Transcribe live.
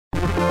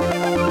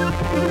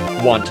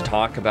Want to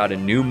talk about a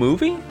new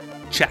movie?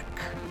 Check.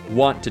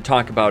 Want to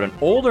talk about an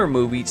older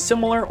movie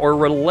similar or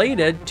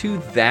related to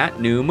that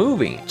new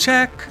movie?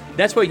 Check.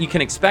 That's what you can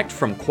expect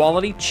from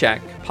Quality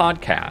Check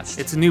Podcast.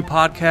 It's a new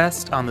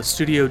podcast on the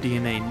Studio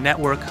DNA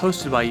network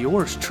hosted by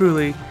yours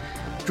truly,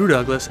 Drew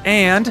Douglas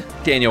and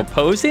Daniel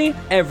Posey.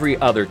 Every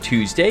other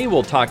Tuesday,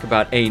 we'll talk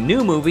about a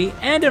new movie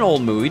and an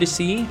old movie to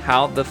see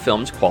how the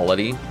film's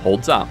quality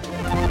holds up.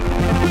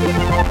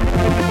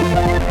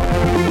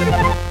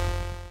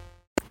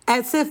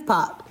 At Sif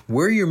Pop,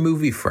 we're your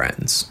movie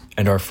friends.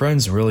 And our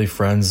friends really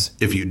friends.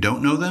 If you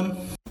don't know them,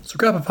 so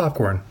grab a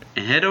popcorn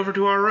and head over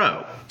to our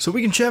row so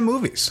we can chat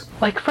movies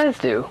like friends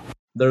do.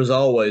 There's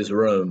always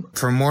room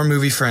for more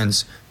movie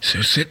friends.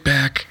 So sit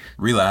back,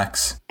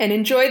 relax, and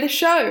enjoy the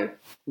show.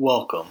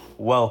 Welcome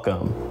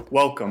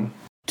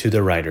to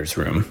the Writer's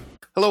Room.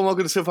 Hello and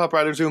welcome to Sif Pop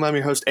Writer's Room. I'm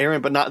your host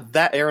Aaron, but not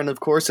that Aaron,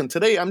 of course. And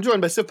today I'm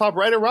joined by Sif Pop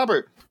writer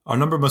Robert. Our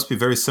number must be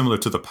very similar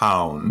to the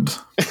pound.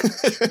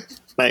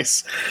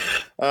 Nice.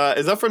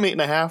 Is that from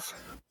 8.5?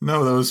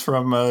 No, that was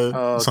from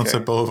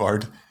Sunset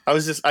Boulevard. I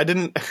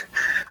didn't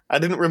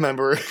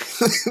remember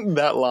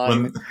that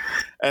line,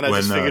 and I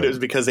just figured it was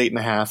because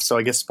 8.5. So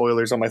I guess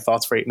spoilers on my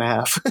thoughts for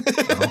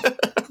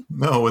 8.5.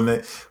 No, when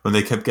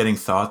they kept getting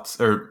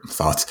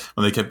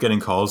when they kept getting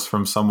calls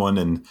from someone,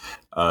 and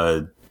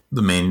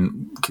the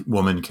main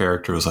woman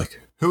character was like,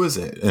 "Who is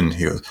it?" And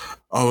he goes,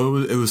 "Oh,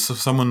 it was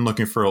someone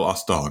looking for a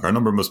lost dog. Our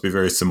number must be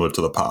very similar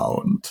to the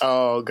pound."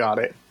 Oh, got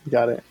it.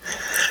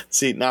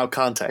 See, now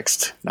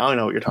context. Now I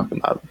know what you're talking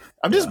about.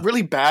 I'm just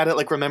really bad at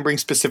like remembering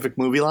specific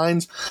movie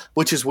lines,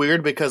 which is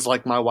weird because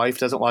like my wife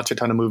doesn't watch a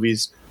ton of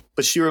movies,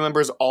 but she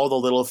remembers all the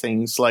little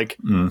things. Like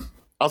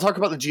I'll talk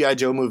about the G.I.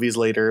 Joe movies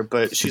later,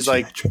 but she's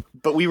like,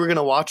 but we were going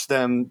to watch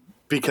them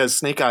because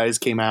Snake Eyes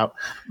came out,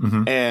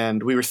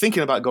 and we were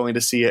thinking about going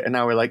to see it, and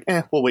now we're like,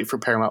 we'll wait for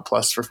Paramount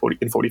Plus for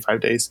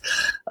 45 days,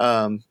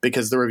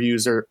 because the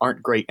reviews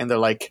aren't great, and they're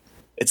like,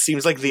 it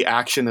seems like the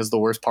action is the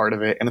worst part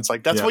of it, and it's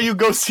like, that's why you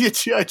go see a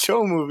G.I.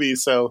 Joe movie,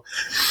 so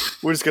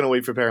we're just gonna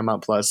wait for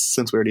Paramount Plus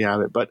since we already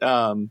have it. But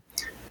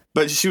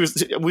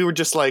we were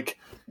just like,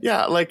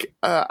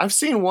 I've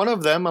seen one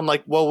of them. I'm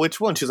like, well, which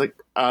one? She's like,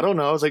 I don't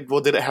know. I was like, well,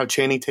 did it have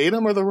Channing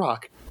Tatum or The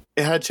Rock?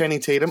 It had Channing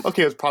Tatum.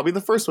 Okay, it was probably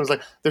the first one. It's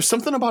like, there's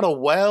something about a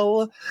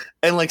well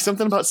and like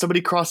something about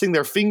somebody crossing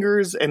their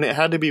fingers, and it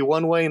had to be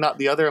one way, not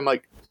the other. I'm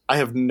like, I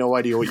have no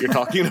idea what you're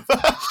talking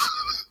about.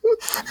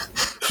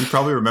 He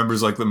probably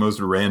remembers like the most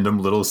random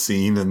little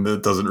scene, and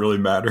it doesn't really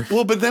matter.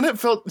 Well, but then it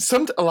felt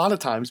a lot of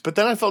times, but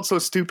then I felt so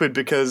stupid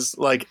because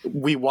like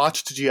we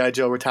watched G.I.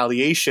 Joe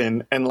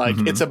Retaliation, and like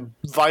it's a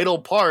vital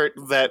part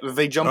that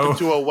they jump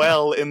into a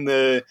well in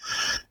the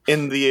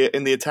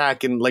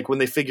attack, and like when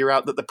they figure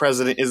out that the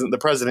president isn't the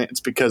president,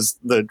 it's because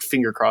the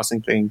finger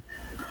crossing thing.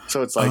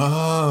 So it's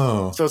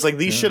like,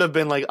 these should have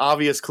been like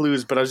obvious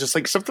clues, but I was just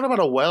like, something about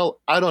a well.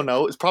 I don't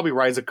know. It's probably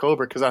Rise of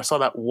Cobra because I saw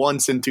that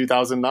once in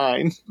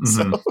 2009.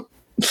 So,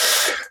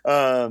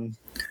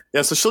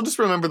 so she'll just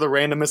remember the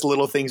randomest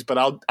little things, but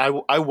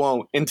I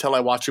won't until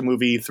I watch a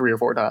movie 3 or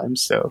 4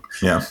 times. So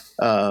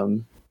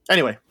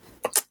anyway.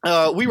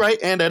 We write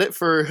and edit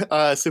for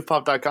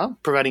sifpop.com,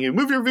 providing you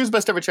movie reviews,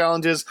 best ever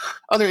challenges,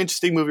 other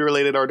interesting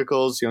movie-related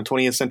articles,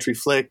 20th Century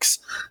Flicks.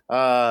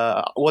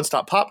 One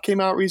Stop Pop came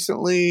out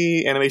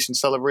recently, Animation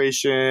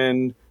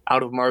Celebration,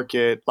 Out of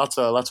Market, lots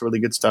of really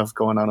good stuff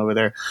going on over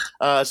there.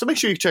 So make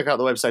sure you check out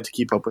the website to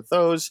keep up with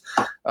those.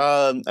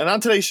 And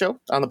on today's show,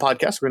 on the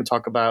podcast, we're going to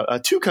talk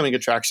about 2 coming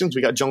attractions.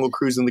 We got Jungle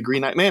Cruise and The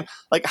Green Knight. Man,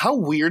 like how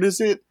weird is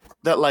it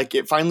that like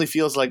it finally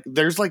feels like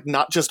there's like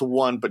not just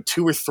one, but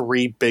 2 or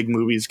 3 big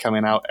movies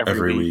coming out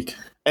every week.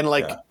 And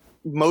like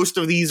most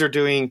of these are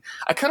doing,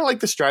 I kind of like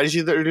the strategy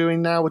that they're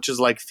doing now, which is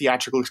like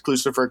theatrical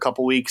exclusive for a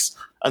couple weeks,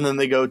 and then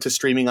they go to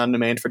streaming on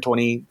demand for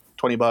 $20.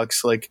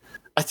 Like,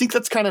 I think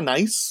that's kind of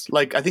nice.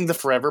 Like, I think the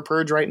Forever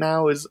Purge right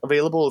now is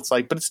available. It's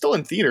like, but it's still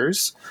in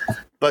theaters.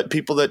 But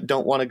people that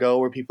don't want to go,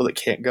 or people that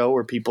can't go,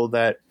 or people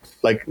that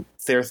like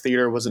their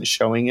theater wasn't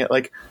showing it,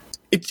 like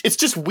it's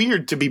just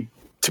weird to be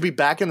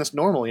back in this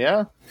normal.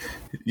 Yeah,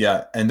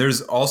 and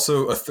there's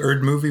also a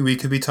third movie we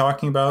could be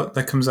talking about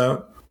that comes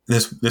out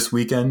this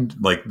weekend,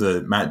 like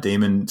the Matt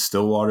Damon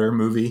Stillwater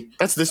movie.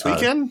 That's this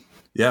weekend.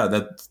 Yeah,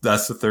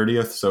 that's the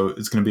 30th, so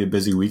it's going to be a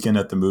busy weekend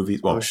at the movie.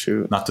 Well,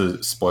 not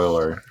to spoil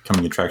our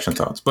coming attraction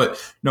thoughts,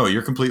 but no,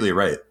 you're completely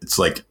right. It's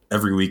like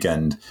every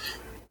weekend,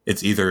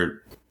 it's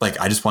either like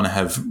I just want to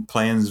have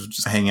plans,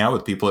 just hang out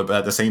with people, but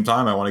at the same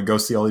time, I want to go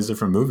see all these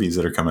different movies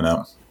that are coming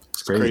out.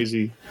 It's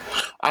crazy.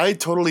 I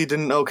totally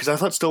didn't know because I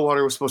thought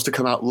Stillwater was supposed to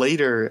come out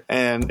later,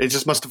 and it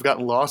just must have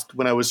gotten lost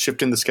when I was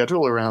shifting the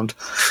schedule around.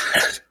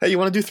 Hey, you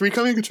want to do 3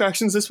 coming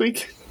attractions this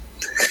week?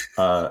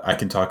 I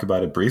can talk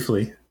about it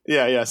briefly.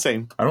 Yeah,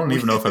 same. I don't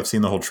even know if I've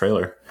seen the whole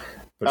trailer.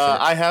 But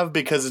sure. I have,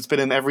 because it's been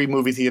in every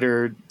movie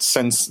theater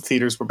since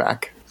theaters were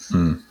back.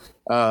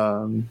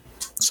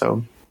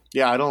 So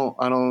yeah, I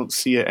don't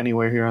see it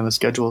anywhere here on the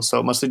schedule. So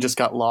it must have just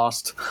got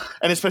lost.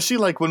 And especially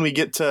like when we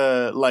get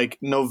to like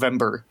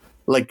November,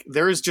 like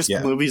there is just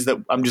movies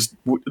that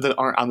that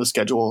aren't on the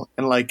schedule,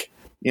 and like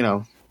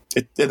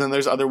And then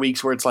there's other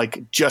weeks where it's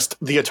like just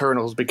the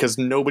Eternals because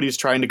nobody's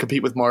trying to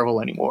compete with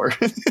Marvel anymore.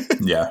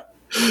 Yeah.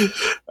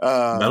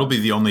 That'll be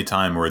the only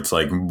time where it's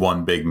like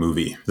one big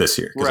movie this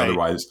year. Because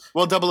otherwise,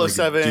 007.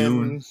 Like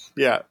Dune,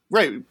 yeah,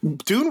 right.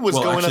 Dune was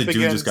going up against.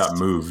 Dune just got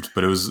moved,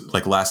 but it was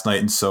like last night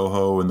in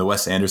Soho and the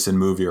Wes Anderson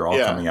movie are all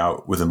coming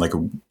out within like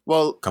a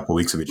couple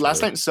weeks of each other.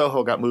 Last night in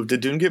Soho got moved.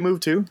 Did Dune get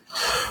moved too?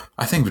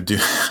 I think Dune.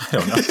 I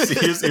don't know. See,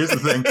 here's the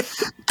thing.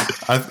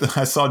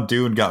 I saw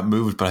Dune got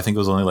moved, but I think it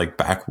was only like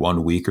back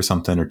 1 week or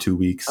something, or 2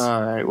 weeks.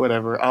 All right,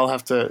 whatever. I'll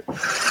have to.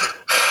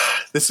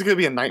 This is going to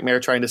be a nightmare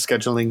trying to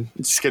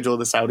schedule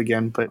this out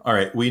again. But all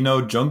right, we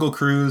know Jungle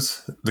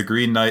Cruise, The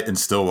Green Knight, and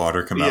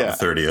Stillwater come out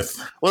the 30th.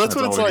 Well, that's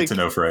what it's all we like need to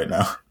know for right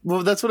now.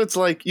 Well, that's what it's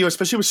like,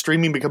 especially with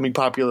streaming becoming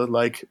popular.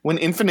 Like when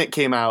Infinite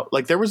came out,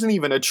 like there wasn't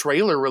even a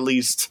trailer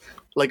released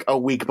like a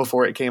week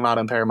before it came out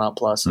on Paramount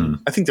Plus.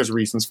 I think there's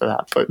reasons for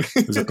that. But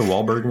is it the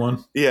Wahlberg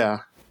one?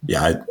 Yeah.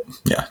 Yeah,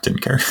 didn't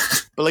care.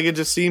 But like it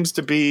just seems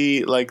to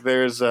be like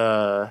there's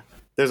a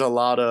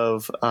lot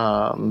of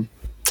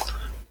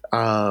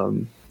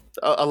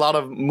a lot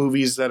of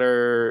movies that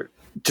are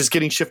just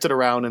getting shifted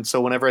around. And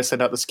so whenever I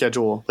send out the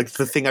schedule, like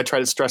the thing I try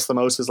to stress the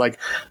most is like,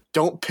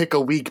 don't pick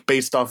a week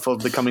based off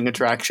of the coming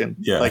attraction.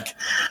 Yeah. Like,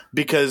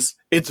 because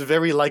it's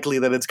very likely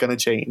that it's going to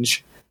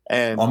change.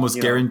 And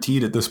almost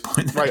guaranteed at this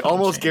point. Right.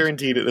 Almost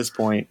guaranteed at this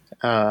point.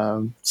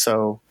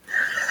 So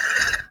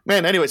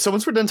man, anyway, so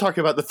once we're done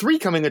talking about the 3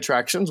 coming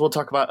attractions, we'll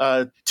talk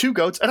about 2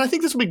 goats. And I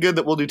think this will be good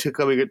that we'll do 3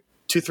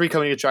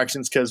 coming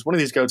attractions because one of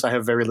these goats I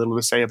have very little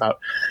to say about.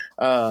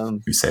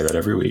 You say that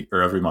every week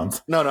or every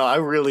month. No, I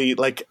really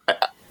like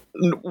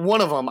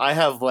one of them. I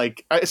have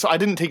so I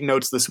didn't take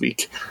notes this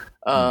week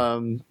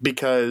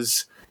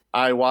because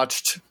I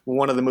watched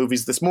one of the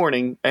movies this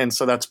morning, and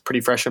so that's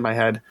pretty fresh in my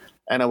head.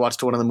 And I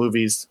watched one of the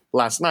movies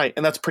last night,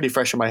 and that's pretty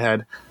fresh in my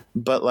head.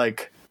 But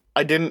like,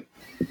 I didn't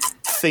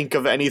think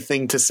of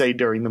anything to say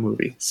during the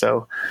movie.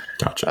 So,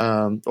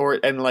 gotcha. Or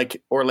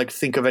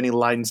think of any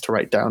lines to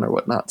write down or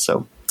whatnot.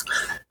 So,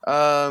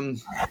 so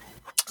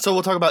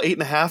we'll talk about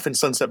 8.5 and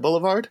Sunset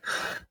Boulevard.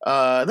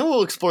 Then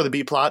we'll explore the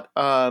B plot.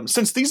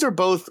 Since these are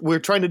both, we're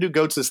trying to do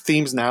goats as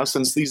themes now.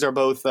 Since these are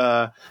both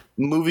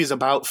movies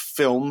about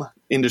film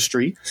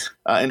industry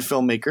and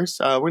filmmakers,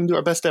 we're going to do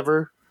our best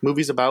ever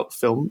movies about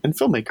film and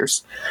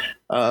filmmakers.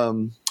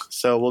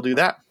 So we'll do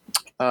that.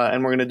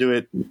 And we're going to do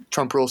it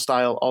Trump rule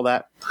style, all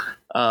that.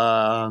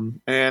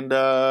 And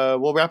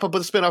we'll wrap up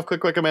with a spin-off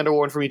quick recommend or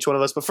warn from each one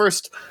of us. But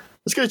first,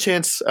 let's get a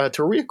chance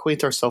to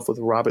reacquaint ourselves with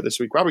Robert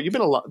this week. Robert, you've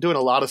been doing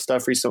a lot of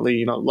stuff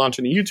recently,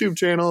 launching a YouTube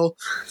channel,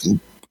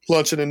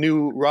 launching a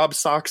new Rob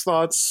Sox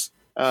Thoughts.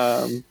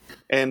 And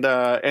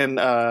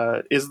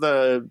is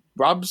the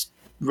Rob's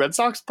Red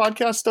Sox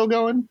podcast still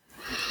going?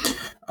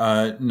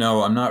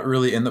 No, I'm not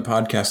really in the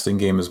podcasting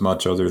game as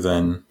much other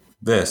than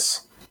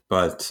this.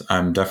 But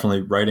I'm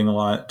definitely writing a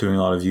lot, doing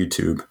a lot of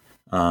YouTube.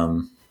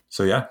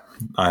 So yeah,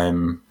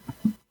 I'm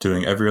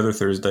doing every other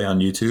Thursday on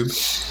YouTube,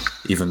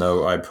 even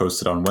though I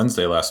posted on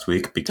Wednesday last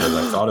week because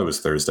I thought it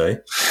was Thursday.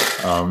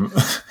 But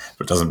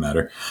it doesn't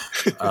matter.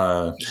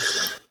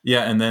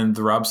 Yeah, and then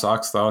the Rob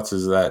Sox Thoughts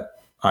is that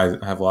I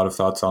have a lot of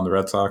thoughts on the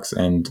Red Sox,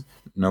 and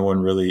no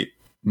one really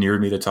near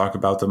me to talk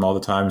about them all the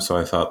time. So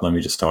I thought, let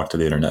me just talk to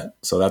the internet.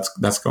 So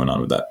that's going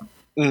on with that.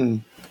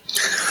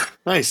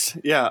 Nice.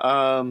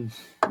 Yeah.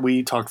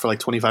 We talked for like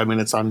 25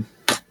 minutes on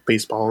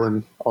baseball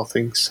and all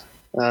things.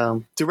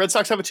 Do Red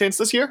Sox have a chance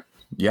this year?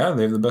 Yeah,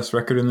 they have the best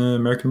record in the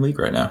American League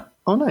right now.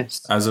 Oh,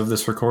 nice. As of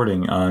this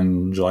recording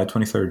on July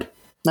 23rd.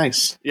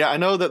 Nice. Yeah, I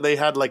know that they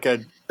had like a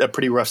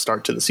pretty rough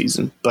start to the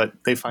season, but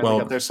they finally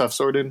got their stuff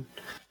sorted.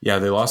 Yeah,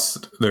 they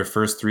lost their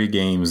first 3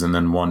 games and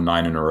then won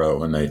 9 in a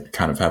row, and they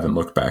kind of haven't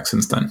looked back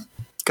since then.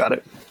 Got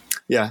it.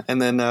 Yeah, and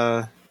then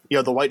the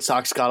White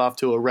Sox got off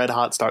to a red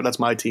hot start. That's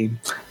my team.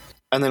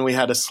 And then we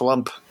had a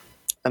slump,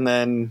 and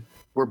then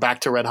we're back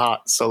to red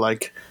hot. So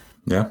like,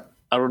 yeah,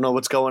 I don't know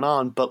what's going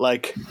on, but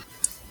like,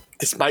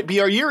 this might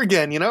be our year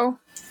again,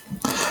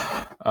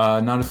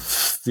 Not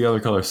if the other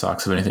color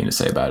Sox have anything to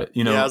say about it.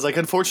 Yeah, I was like,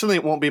 unfortunately,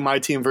 it won't be my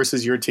team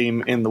versus your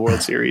team in the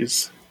World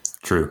Series.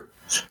 True.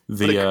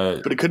 But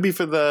it could be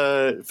for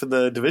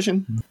the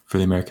division, for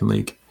the American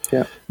League.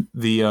 Yeah.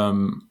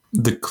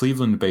 The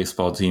Cleveland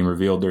baseball team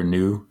revealed their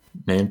new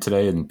name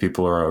today, and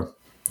people are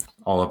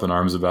all up in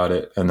arms about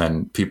it. And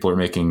then people are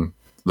making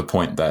the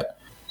point that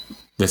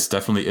this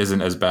definitely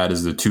isn't as bad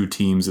as the 2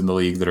 teams in the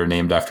league that are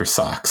named after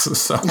Sox.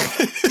 So,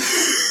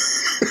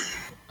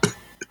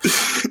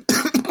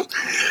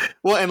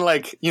 well, and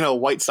like,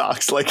 White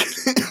Sox, like,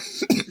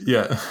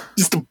 yeah,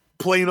 just a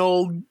plain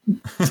old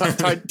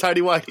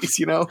tidy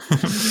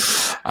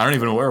whities, I don't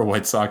even wear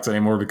White Sox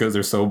anymore because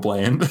they're so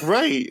bland.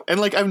 Right. And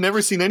like, I've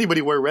never seen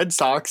anybody wear Red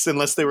Sox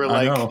unless they were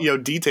like,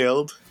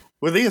 detailed.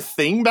 Were they a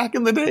thing back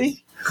in the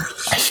day?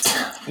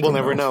 We'll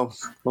never know.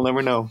 We'll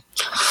never know.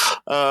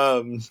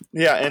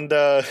 Yeah. And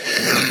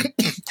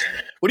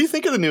what do you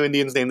think of the new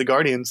Indians name, the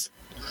Guardians?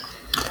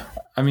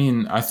 I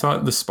mean, I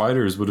thought the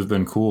Spiders would have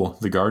been cool.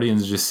 The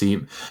Guardians just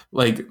seem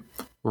like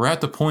we're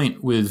at the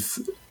point with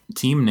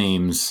team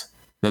names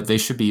that they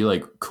should be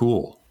like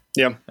cool.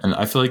 Yeah. And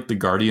I feel like the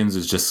Guardians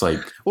is just like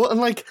and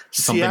like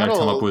something Seattle, I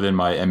come up with in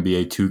my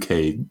NBA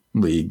 2K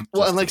league.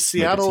 Well, and like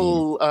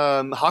Seattle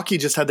hockey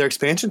just had their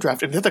expansion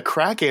draft, and they're the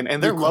Kraken,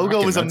 and their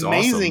logo is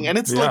amazing, awesome. And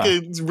it's like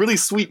a really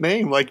sweet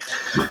name. Like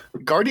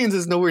Guardians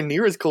is nowhere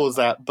near as cool as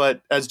that, but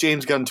as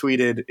James Gunn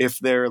tweeted, if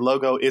their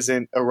logo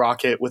isn't a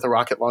rocket with a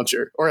rocket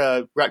launcher or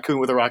a raccoon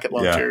with a rocket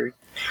launcher,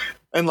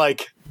 and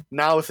like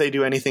now if they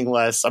do anything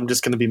less, I'm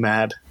just going to be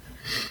mad.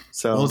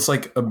 So it's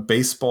like a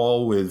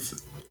baseball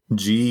with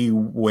G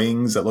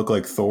wings that look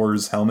like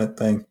Thor's helmet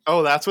thing.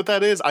 Oh, that's what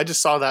that is? I just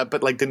saw that,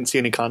 but like didn't see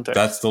any context.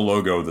 That's the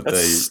logo that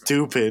that's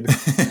stupid.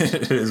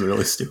 It is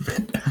really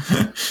stupid.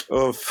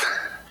 Oof.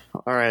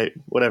 All right,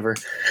 whatever.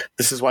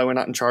 This is why we're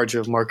not in charge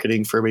of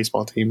marketing for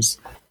baseball teams.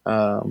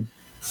 Even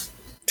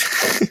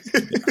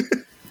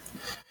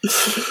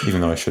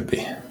though I should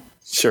be.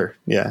 Sure.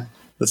 Yeah.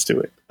 Let's do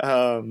it.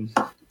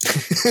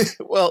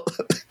 Well,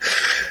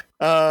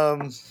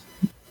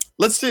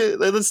 let's do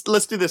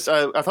this.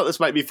 I thought this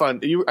might be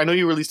fun. I know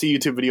you released a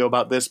YouTube video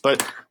about this,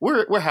 but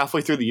we're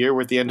halfway through the year.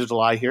 We're at the end of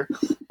July here,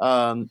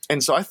 and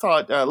so I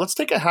thought let's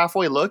take a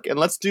halfway look and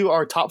let's do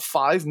our top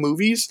 5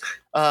 movies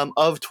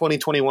of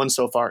 2021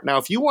 so far. Now,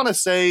 if you want to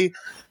say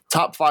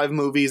top 5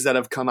 movies that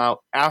have come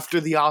out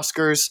after the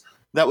Oscars,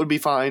 that would be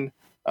fine.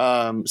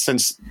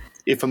 Since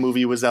if a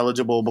movie was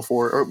eligible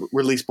before or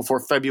released before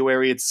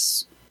February,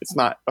 it's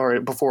not,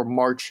 or before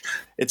March,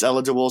 it's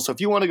eligible. So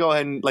if you want to go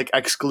ahead and like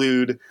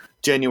exclude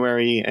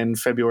January and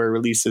February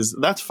releases,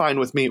 that's fine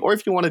with me. Or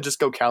if you want to just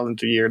go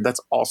calendar year, that's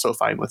also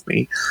fine with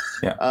me.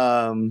 Yeah.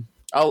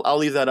 I'll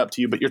leave that up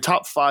to you. But your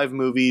top 5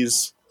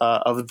 movies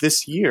of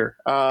this year.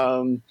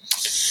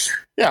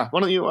 Yeah. Why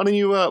don't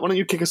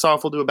you kick us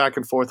off? We'll do a back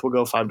and forth. We'll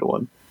go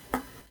 5-1.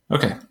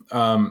 Okay.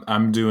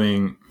 I'm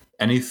doing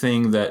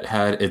anything that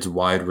had its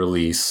wide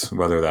release,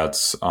 whether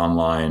that's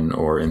online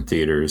or in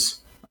theaters,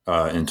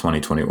 in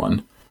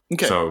 2021.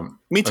 Okay. So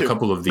me too. A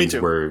couple of these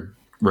were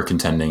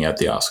contending at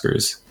the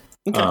Oscars.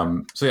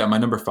 Okay. So yeah, my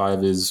number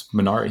 5 is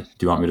Minari.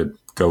 Do you want me to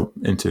go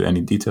into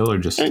any detail or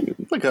just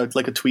like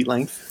a tweet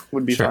length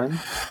would be fine?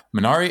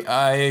 Minari,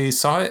 I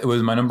saw it. It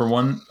was my number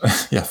 1.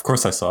 Yeah, of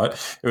course I saw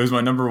it. It was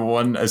my number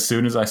 1 as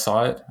soon as I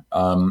saw it.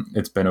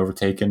 It's been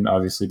overtaken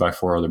obviously by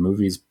 4 other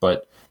movies,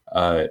 but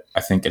I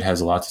think it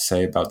has a lot to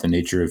say about the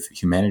nature of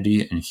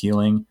humanity and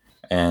healing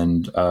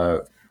and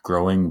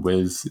growing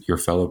with your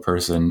fellow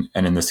person,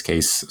 and in this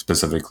case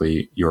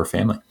specifically your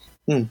family.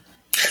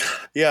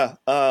 Yeah.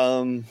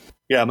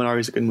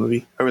 Minari's a good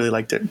movie. I really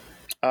liked it.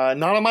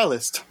 Not on my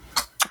list.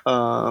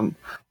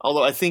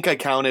 Although I think I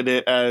counted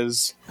it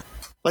as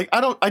like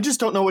I just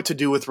don't know what to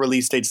do with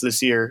release dates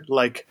this year.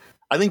 Like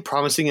I think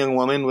Promising Young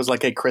Woman was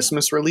like a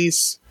Christmas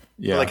release.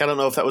 Yeah. Like I don't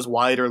know if that was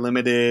wide or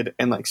limited,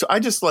 and like so I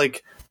just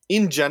like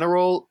in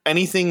general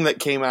anything that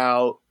came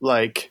out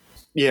like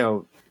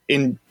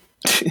in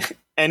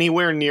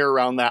anywhere near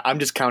around that I'm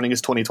just counting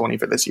as 2020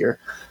 for this year.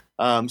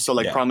 So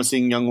like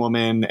Promising Young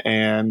Woman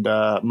and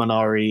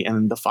Minari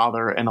and The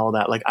Father and all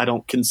that, like I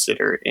don't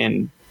consider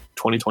in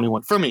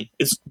 2021 for me.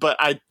 It's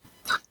a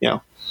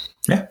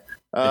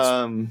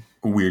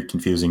weird,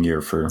 confusing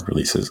year for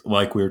releases,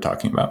 like we were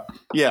talking about.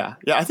 Yeah.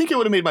 I think it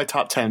would have made my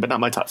top 10, but not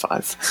my top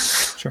 5.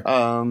 Sure.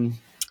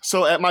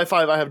 So at my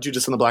 5, I have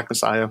Judas and the Black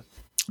Messiah.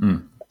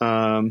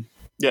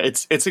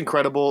 It's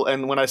incredible,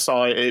 and when I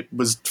saw it, it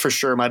was for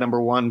sure my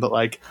number 1. But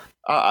like,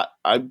 I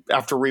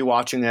after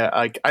rewatching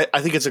it,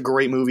 I think it's a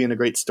great movie and a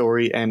great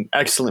story and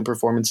excellent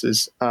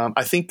performances.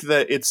 I think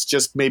that it's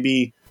just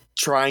maybe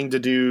trying to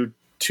do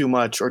too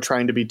much or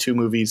trying to be 2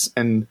 movies,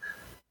 and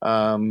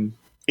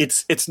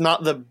it's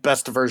not the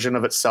best version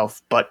of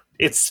itself, but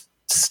it's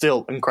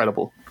still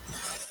incredible.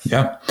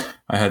 Yeah,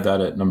 I had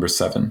that at number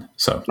 7.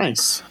 So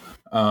nice.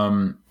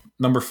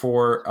 Number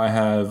 4, I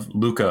have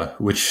Luca,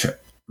 which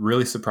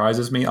really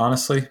surprises me,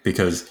 honestly,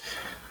 because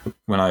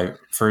when I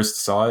first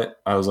saw it,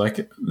 I was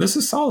like, this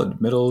is solid,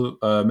 middle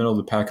of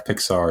the pack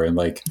Pixar, and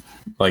like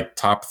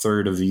top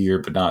third of the year,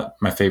 but not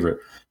my favorite.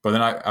 But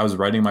then I was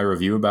writing my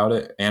review about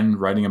it and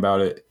writing about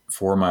it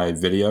for my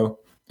video,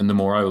 and the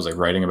more I was like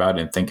writing about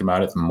it and thinking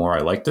about it, the more I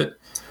liked it.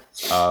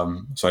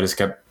 So I just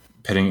kept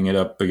pitting it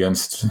up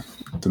against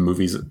the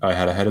movies I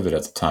had ahead of it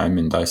at the time,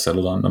 and I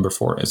settled on number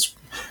 4. It's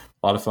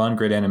a lot of fun,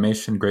 great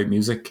animation, great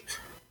music.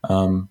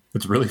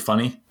 It's really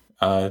funny.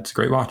 It's a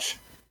great watch.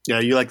 Yeah,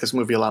 you like this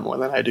movie a lot more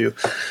than I do.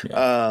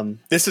 Yeah.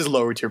 This is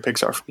lower tier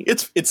Pixar for me.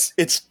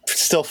 It's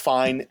still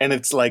fine, and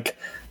it's like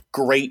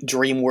great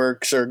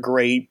DreamWorks or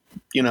great,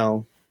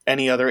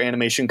 any other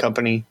animation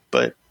company,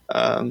 but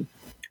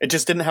it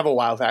just didn't have a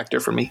wow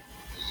factor for me.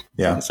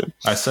 Yeah,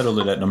 I settled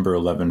it at number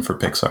 11 for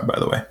Pixar, by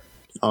the way.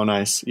 Oh,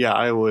 nice. Yeah,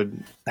 I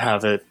would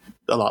have it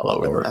a lot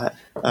lower than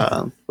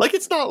that. Like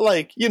it's not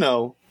like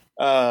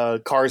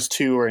Cars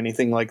 2 or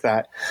anything like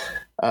that.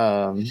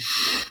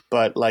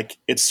 But like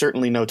it's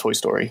certainly no Toy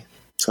Story.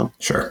 So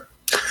sure.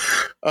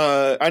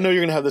 I know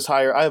you're gonna have this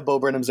higher. I have Bo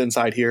Burnham's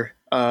Inside here.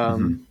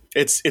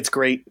 It's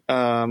great,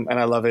 and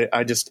I love it.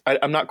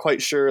 I'm not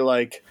quite sure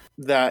like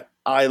that.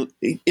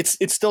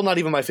 It's still not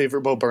even my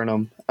favorite Bo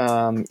Burnham.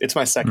 It's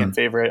my second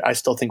favorite. I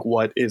still think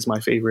What is my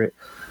favorite.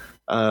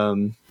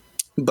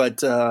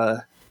 But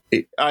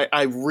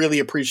I really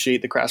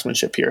appreciate the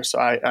craftsmanship here, so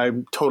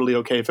I'm totally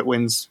okay if it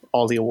wins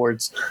all the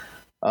awards.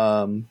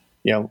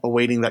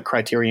 Awaiting that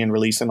Criterion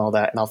release and all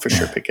that, and I'll for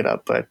sure pick it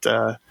up. But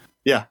I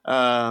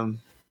don't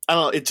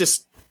know. It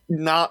just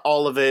not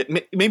all of it.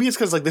 Maybe it's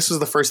because like this was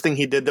the first thing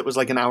he did that was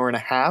like an hour and a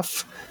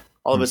half.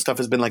 All of his stuff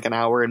has been like an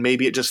hour, and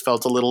maybe it just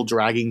felt a little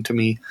dragging to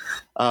me.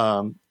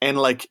 And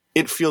like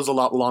it feels a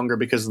lot longer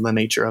because of the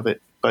nature of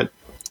it. But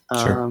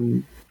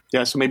so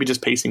maybe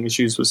just pacing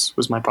issues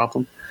was my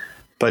problem.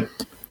 But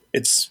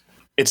it's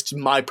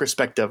my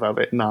perspective of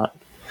it, not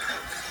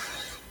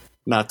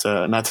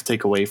to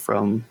take away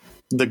from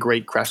the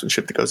great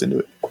craftsmanship that goes into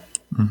it.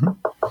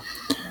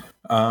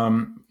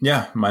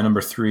 My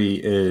number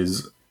 3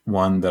 is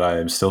one that I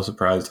am still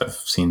surprised I've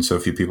seen so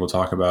few people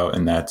talk about,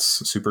 and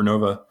that's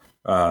Supernova.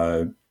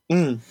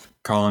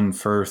 Colin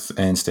Firth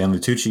and Stanley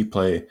Tucci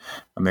play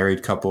a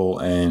married couple,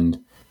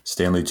 and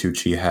Stanley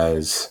Tucci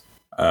has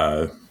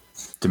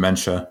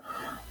dementia.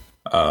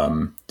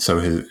 So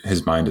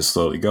his mind is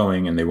slowly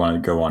going, and they want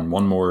to go on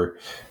one more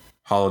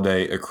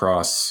holiday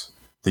across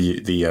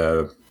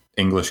the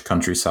English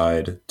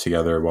countryside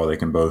together while they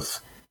can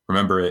both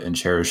remember it and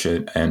cherish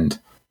it. And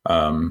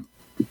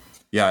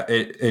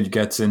it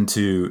gets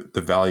into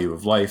the value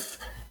of life,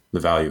 the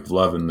value of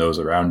love and those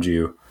around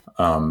you.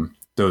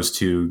 Those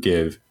two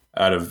give,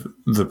 out of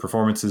the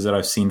performances that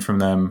I've seen from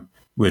them,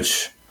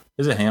 which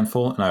is a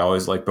handful, and I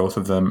always like both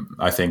of them.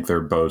 I think they're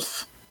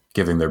both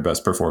giving their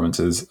best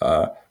performances.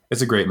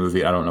 It's a great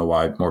movie. I don't know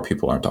why more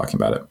people aren't talking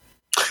about it.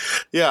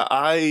 Yeah,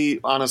 I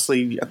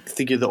honestly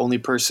think you're the only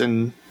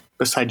person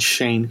besides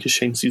Shane, because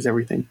Shane sees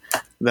everything,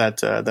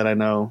 that I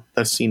know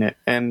that's seen it.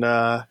 And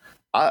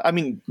I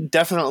mean,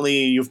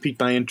 definitely you've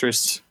piqued my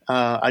interest.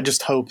 I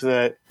just hope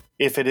that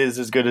if it is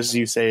as good as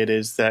you say it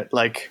is, that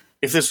like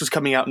if this was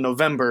coming out in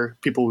November,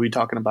 people would be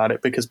talking about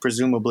it because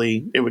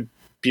presumably it would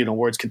be an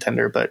awards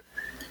contender. But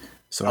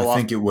I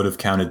think it would have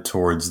counted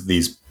towards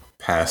these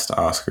past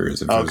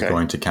Oscars if it was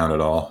going to count at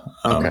all.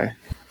 I don't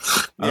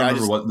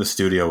remember what the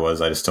studio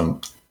was. I just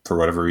don't, for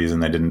whatever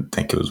reason, I didn't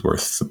think it was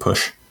worth the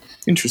push.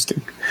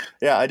 Interesting.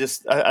 Yeah,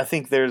 I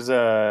think there's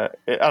I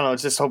don't know,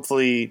 it's just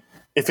hopefully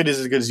if it is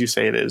as good as you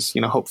say it is,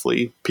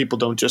 hopefully people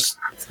don't just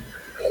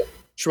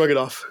shrug it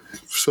off.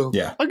 So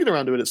yeah, I'll get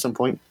around to it at some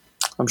point,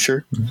 I'm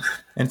sure. And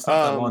it's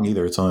not that long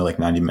either. It's only like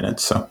 90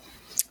 minutes. So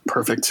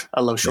perfect.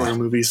 I love shorter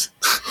movies.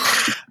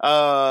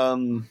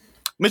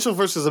 Mitchell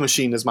vs. the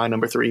Machine is my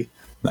number 3.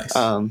 Nice.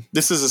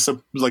 This is a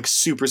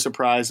super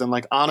surprise, and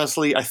like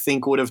honestly, I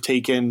think would have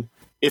taken,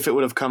 if it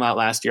would have come out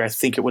last year, I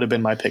think it would have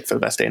been my pick for the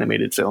best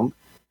animated film.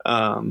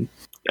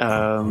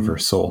 Over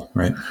Soul,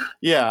 right?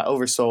 Yeah,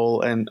 over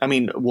Soul, and I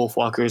mean,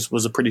 Wolfwalkers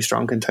was a pretty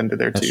strong contender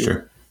there too. That's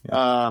true.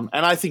 Yeah.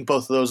 And I think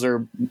both of those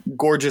are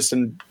gorgeous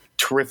and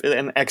terrific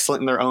and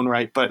excellent in their own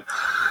right. But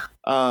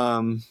I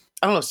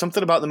don't know,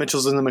 something about the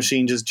Mitchells and the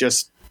Machine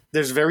just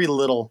there's very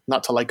little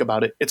not to like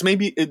about it. It's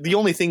maybe the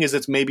only thing is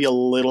it's maybe a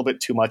little bit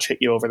too much hit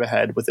you over the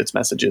head with its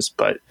messages,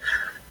 but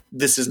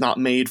this is not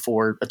made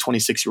for a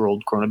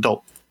 26-year-old grown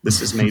adult.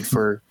 This is made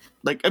for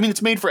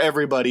it's made for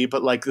everybody,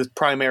 but like the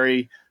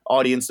primary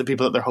audience, the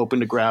people that they're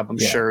hoping to grab, I'm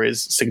sure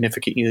is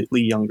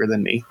significantly younger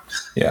than me.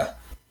 Yeah.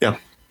 Yeah.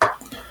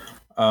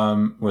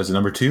 Was it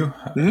number 2?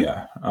 Mm-hmm.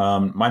 Yeah.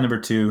 My number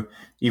 2,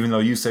 even though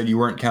you said you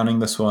weren't counting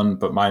this one,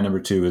 but my number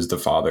 2 is The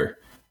Father.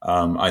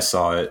 I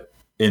saw it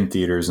in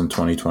theaters in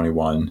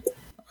 2021.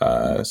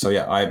 I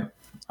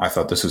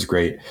thought this was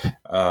great.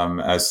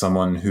 As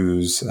someone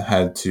who's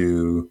had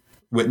to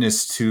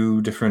witness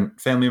 2 different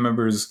family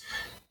members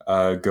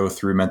go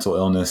through mental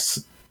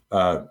illness,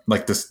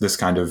 like this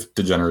kind of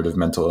degenerative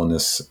mental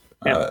illness,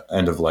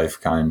 end of life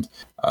kind.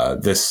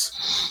 This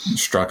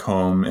struck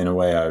home in a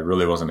way I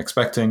really wasn't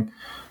expecting,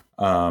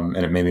 and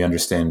it made me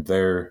understand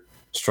their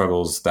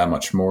struggles that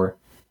much more,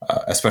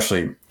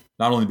 especially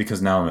not only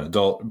because now I'm an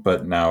adult,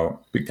 but now,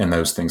 and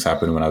those things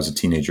happened when I was a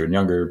teenager and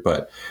younger,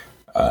 but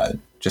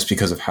just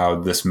because of how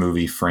this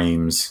movie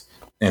frames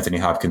Anthony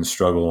Hopkins'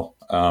 struggle.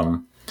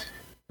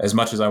 As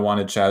much as I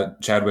wanted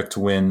Chadwick to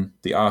win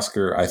the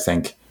Oscar, I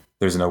think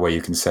there's no way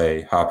you can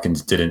say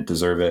Hopkins didn't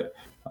deserve it.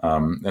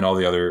 And all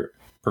the other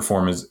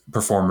performers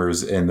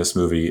in this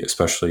movie,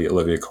 especially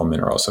Olivia Colman,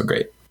 are also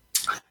great.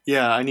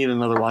 Yeah, I need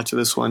another watch of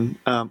this one.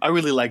 I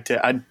really liked it.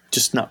 I'm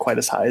just not quite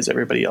as high as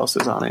everybody else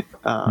is on it.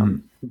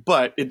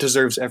 But it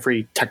deserves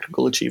every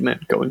technical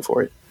achievement going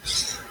for it.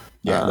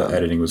 Yeah, the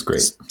editing was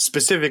great.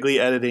 Specifically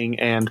editing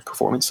and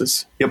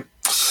performances. Yep.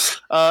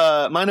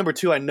 My number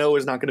 2, I know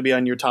is not going to be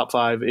on your top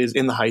 5, is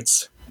In the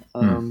Heights.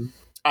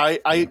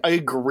 I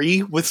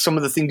agree with some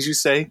of the things you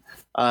say,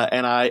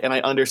 and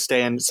I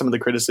understand some of the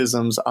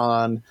criticisms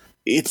on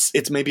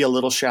it's maybe a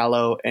little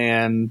shallow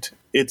and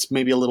it's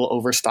maybe a little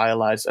over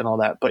stylized and all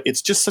that, but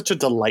it's just such a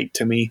delight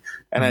to me,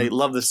 and I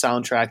love the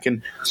soundtrack.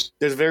 And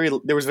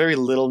there was very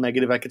little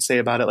negative I could say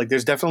about it. Like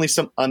there's definitely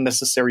some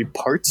unnecessary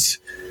parts.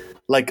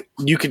 Like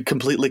you could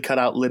completely cut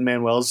out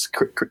Lin-Manuel's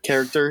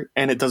character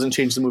and it doesn't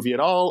change the movie at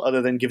all,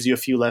 other than gives you a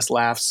few less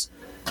laughs,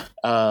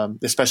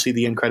 especially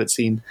the end credit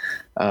scene.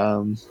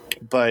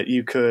 but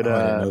you could.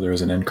 I didn't know there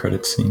was an end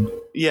credits scene.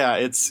 Yeah,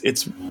 it's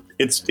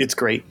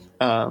great.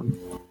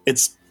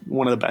 It's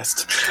one of the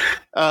best.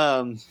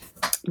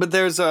 But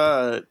there's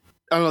I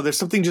don't know. There's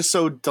something just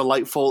so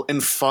delightful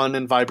and fun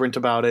and vibrant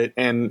about it,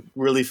 and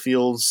really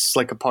feels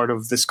like a part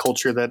of this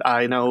culture that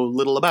I know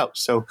little about.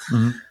 So,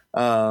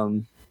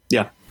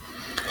 yeah.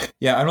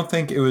 Yeah, I don't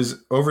think it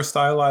was over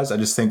stylized. I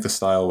just think the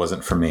style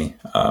wasn't for me.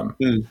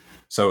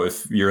 So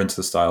if you're into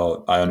the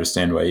style, I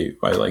understand why you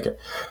like it.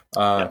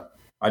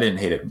 I didn't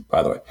hate it,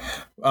 by the way.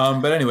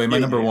 But anyway, my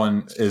number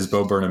one is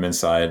Bo Burnham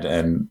Inside,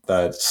 and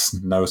that's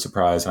no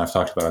surprise. And I've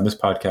talked about it on this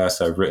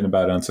podcast. I've written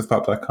about it on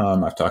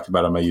SifPop.com. I've talked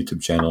about it on my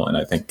YouTube channel. And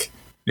I think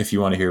if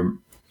you want to hear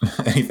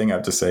anything I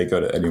have to say, go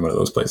to any one of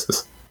those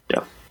places.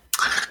 Yeah.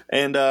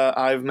 And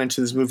I've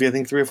mentioned this movie, I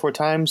think 3 or 4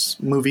 times.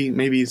 Movie,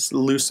 maybe it's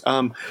loose.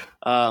 My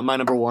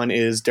number one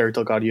is Derek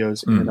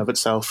DelGaudio's In and of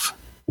Itself.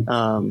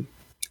 I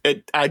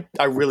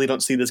really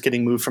don't see this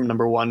getting moved from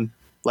number one,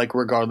 like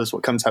regardless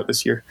what comes out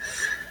this year.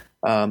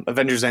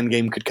 Avengers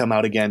Endgame could come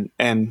out again,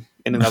 and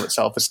In and of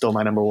Itself is still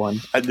my number one.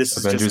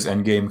 Avengers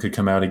Endgame could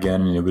come out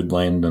again, and it would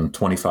land on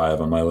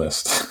 25 on my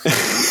list.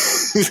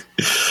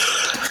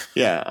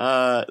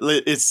 Yeah,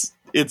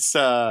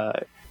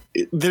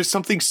 there's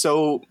something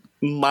so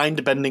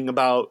mind-bending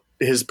about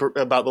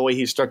the way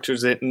he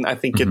structures it, and I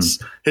think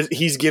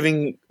he's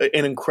giving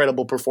an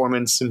incredible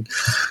performance, and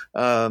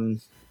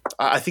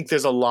I think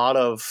there's a lot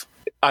of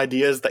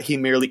ideas that he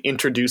merely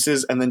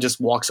introduces and then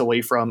just walks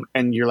away from,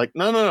 and you're like,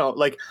 no,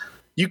 like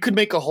you could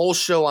make a whole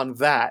show on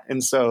that.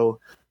 And so,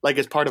 like,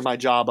 as part of my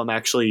job, I'm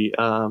actually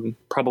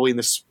probably in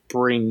the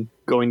spring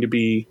going to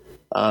be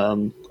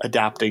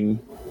adapting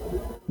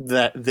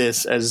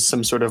this as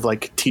some sort of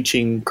like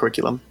teaching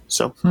curriculum.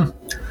 So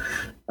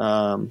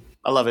I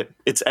love it.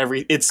 It's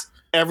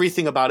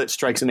everything about it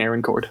strikes an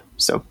Aaron chord.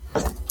 So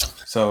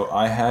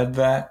I had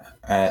that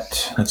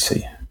at, let's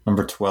see,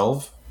 number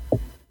 12.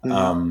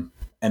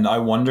 And I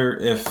wonder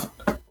if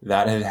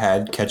that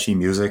had catchy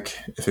music,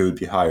 if it would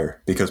be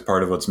higher, because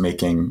part of what's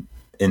making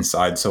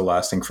Inside so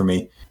lasting for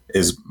me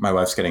is my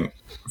wife's getting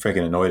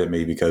freaking annoyed at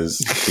me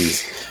because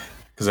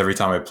every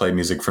time I play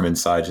music from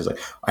Inside, she's like,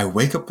 I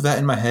wake up with that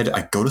in my head.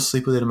 I go to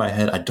sleep with it in my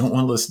head. I don't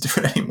want to listen to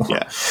it anymore.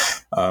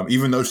 Yeah.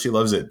 Even though she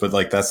loves it. But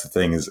like, that's the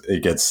thing, is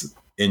it gets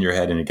in your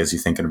head and it gets you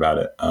thinking about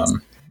it.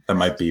 That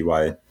might be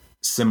why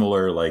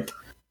similar, like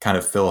kind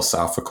of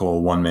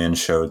philosophical one-man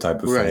show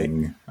type of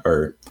thing.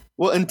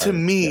 Well, and to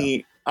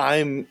me,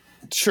 I'm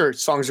sure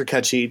songs are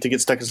catchy to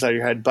get stuck inside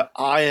your head, but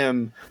I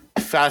am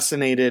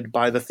fascinated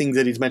by the things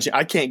that he's mentioned.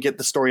 I can't get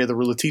the story of the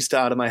Rulatista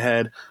out of my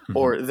head,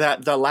 or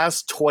that the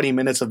last 20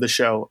 minutes of the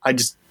show.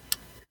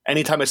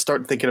 Anytime I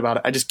start thinking about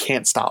it, I just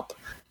can't stop.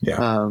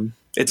 Yeah.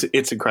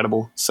 It's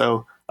incredible.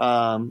 So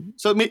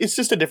it's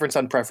just a difference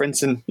on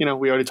preference. And, we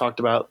already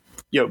talked about,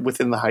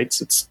 Within the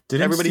Heights.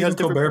 Did everybody has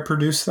different... Colbert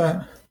produce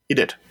that? He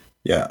did.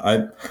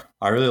 Yeah.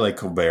 I really like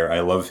Colbert.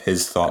 I love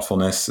his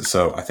thoughtfulness.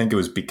 So I think it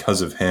was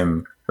because of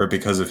him, or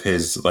because of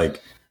his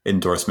like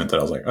endorsement, that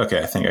I was like,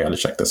 okay, I think I got to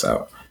check this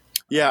out.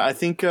 Yeah, I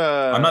think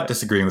I'm not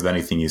disagreeing with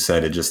anything you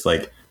said. It just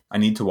like I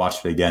need to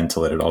watch it again to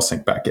let it all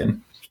sink back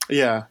in.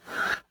 Yeah,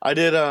 I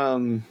did.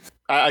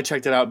 I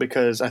checked it out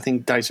because I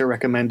think Dicer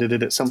recommended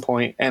it at some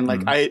point, and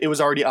like it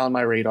was already on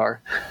my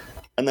radar.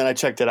 And then I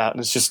checked it out,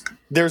 and it's just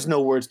there's no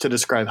words to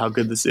describe how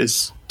good this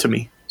is to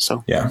me.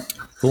 So yeah,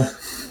 cool.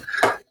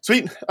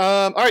 Sweet.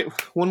 All right.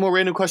 One more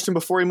random question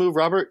before we move,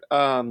 Robert.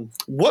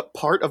 What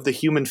part of the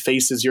human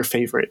face is your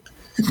favorite?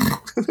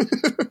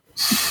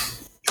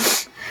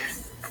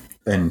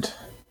 And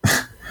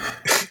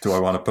do I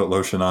want to put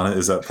lotion on it?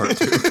 Is that part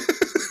 2?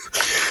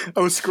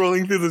 I was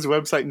scrolling through this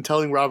website and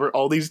telling Robert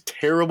all these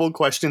terrible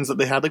questions that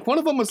they had. Like, one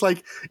of them was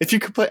like, if you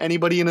could put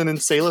anybody in an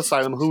insane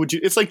asylum, who would you?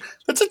 It's like,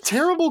 that's a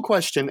terrible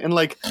question. And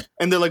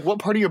they're like, what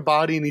part of your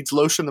body needs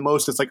lotion the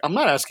most? It's like, I'm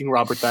not asking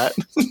Robert that.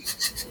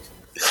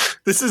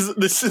 This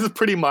is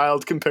pretty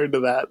mild compared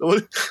to that.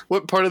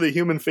 What part of the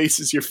human face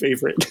is your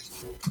favorite?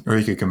 Or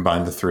you could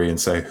combine the 3 and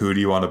say, who do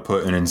you want to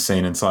put in an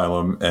insane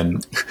asylum,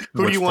 and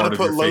who do you want to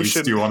put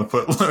lotion? Do you want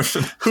to put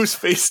lotion? Whose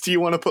face do you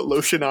want to put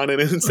lotion on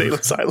in an insane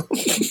asylum?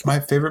 My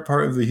favorite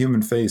part of the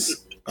human face.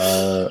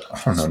 I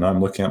don't know. Now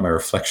I'm looking at my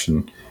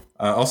reflection.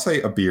 I'll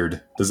say a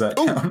beard. Does that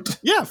count?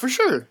 Yeah, for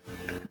sure.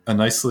 A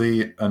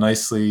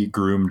nicely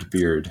groomed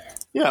beard.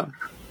 Yeah.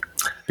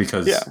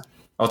 Because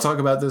I'll talk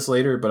about this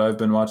later, but I've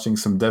been watching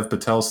some Dev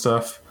Patel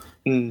stuff,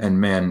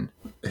 and man,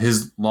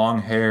 his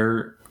long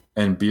hair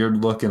and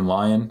beard look in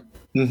Lion,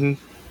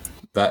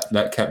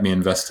 that kept me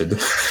invested.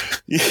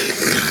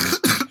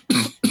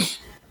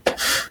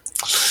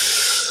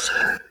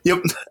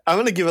 Yep, I'm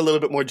gonna give a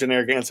little bit more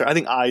generic answer. I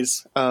think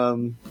eyes.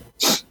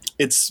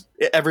 It's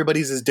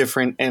everybody's is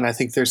different, and I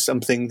think there's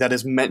something that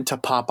is meant to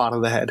pop out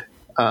of the head.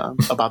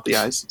 About the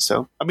eyes.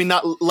 So I mean,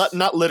 not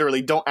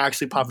literally. Don't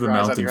actually pop their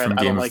eyes out of your head.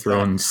 I don't like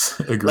Thrones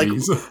that.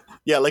 Agrees.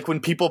 Like when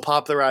people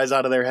pop their eyes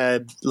out of their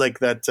head, like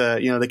that.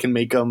 They can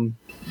make them,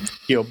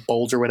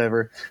 bulge or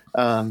whatever.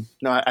 No,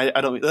 I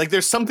don't like.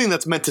 There's something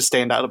that's meant to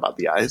stand out about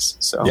the eyes.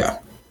 So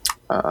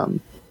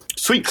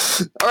Sweet.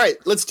 All right,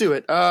 let's do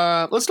it.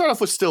 Let's start off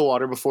with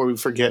Stillwater before we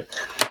forget.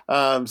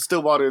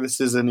 Stillwater,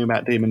 this is a new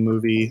Matt Damon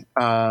movie.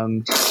 Let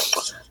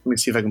me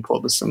see if I can pull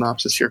up the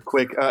synopsis here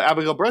quick.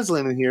 Abigail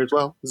Breslin in here as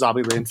well.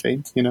 Zombieland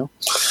fame, you know.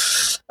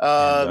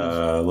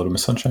 Little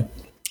Miss Sunshine.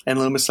 And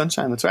Little Miss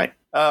Sunshine, that's right.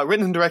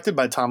 Written and directed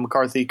by Tom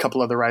McCarthy. A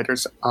couple other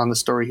writers on the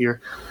story here.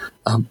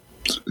 Tom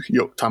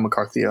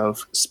McCarthy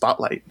of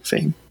Spotlight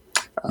fame.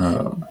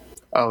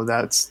 Oh,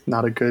 that's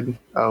not a good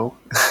O.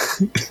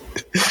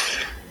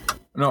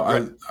 No,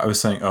 I was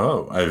saying it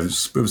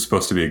was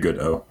supposed to be a good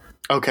O.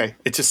 Okay,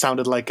 it just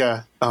sounded like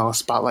a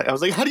Spotlight. I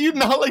was like, how do you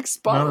not like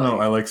Spotlight? No,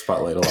 I like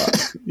Spotlight a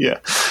lot. Yeah.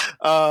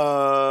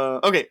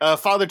 Okay,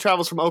 father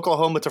travels from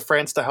Oklahoma to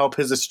France to help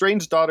his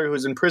estranged daughter who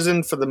is in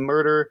prison for the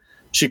murder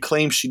she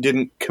claims she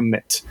didn't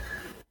commit.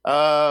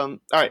 All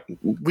right,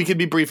 we could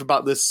be brief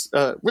about this.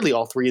 Really,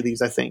 all three of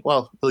these, I think.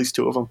 Well, at least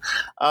two of them.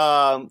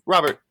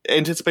 Robert,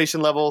 anticipation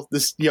level.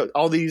 This,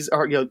 all these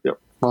are.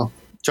 Well,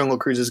 Jungle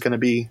Cruise is going to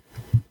be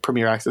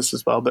premiere access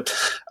as well, but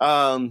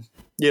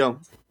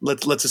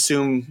let's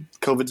assume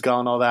COVID's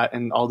gone, all that,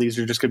 and all these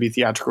are just going to be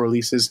theatrical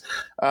releases.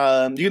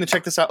 You're going to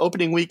check this out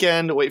opening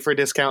weekend. Wait for a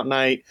discount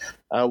night.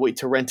 Wait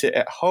to rent it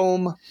at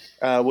home.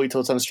 Wait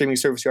till it's on a streaming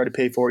service you already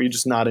paid for. You're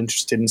just not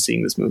interested in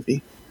seeing this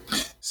movie.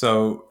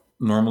 So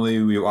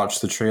normally we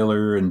watch the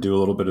trailer and do a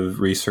little bit of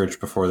research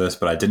before this,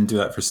 but I didn't do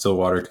that for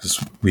Stillwater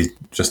because we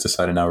just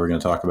decided now we're going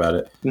to talk about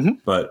it. Mm-hmm.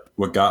 But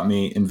what got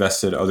me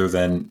invested other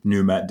than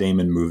new Matt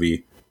Damon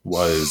movie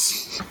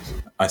was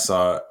I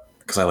saw,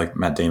 because I like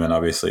Matt Damon,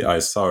 obviously, I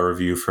saw a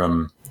review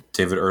from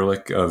David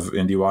Ehrlich of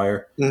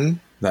IndieWire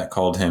that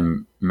called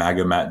him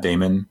MAGA Matt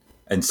Damon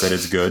and said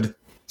it's good.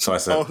 So I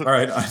said, all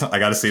right, I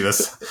got to see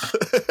this.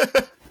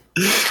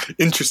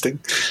 Interesting.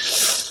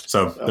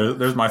 So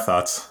there's my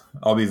thoughts.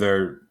 I'll be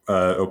there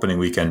opening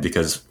weekend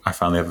because I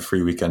finally have a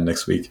free weekend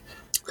next week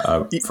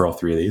for all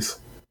three of these.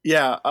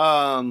 Yeah.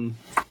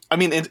 I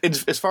mean,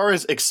 as far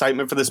as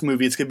excitement for this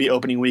movie, it's going to be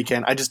opening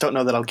weekend. I just don't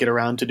know that I'll get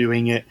around to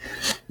doing it.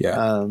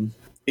 Yeah.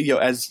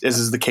 As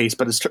is the case.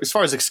 But as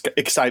far as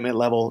excitement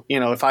level,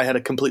 if I had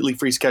a completely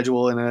free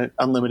schedule and an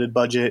unlimited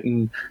budget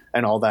and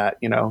all that,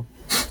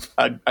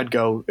 I'd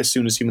go as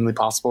soon as humanly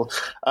possible.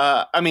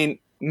 I mean,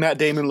 Matt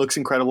Damon looks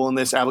incredible in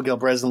this. Abigail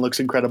Breslin looks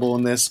incredible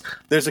in this.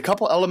 There's a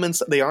couple elements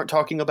that they aren't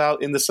talking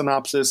about in the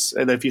synopsis,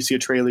 and if you see a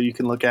trailer, you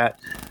can look at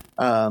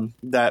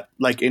that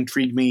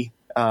intrigue me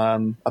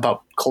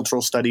about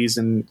cultural studies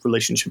and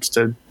relationships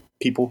to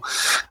people.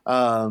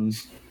 Tom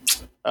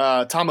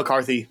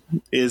McCarthy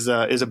is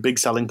a big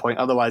selling point.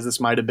 Otherwise, this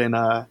might have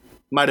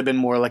been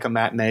more like a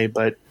matinee.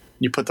 But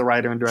you put the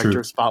writer and director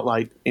of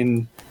Spotlight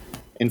in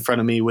front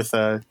of me with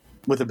a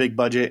big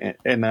budget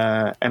and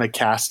a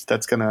cast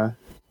that's gonna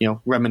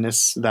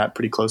reminisce that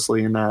pretty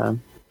closely. And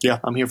I'm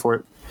here for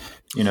it.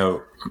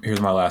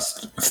 Here's my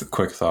last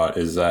quick thought: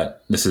 is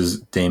that this is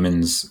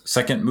Damon's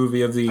second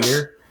movie of the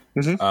year.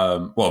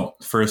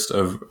 Mm-hmm. First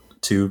of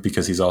two,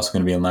 because he's also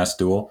going to be in Last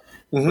Duel.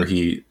 Mm-hmm. Where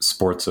he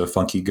sports a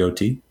funky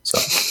goatee. So,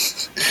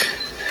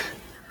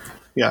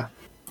 yeah,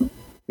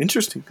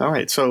 interesting. All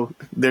right, so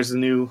there's a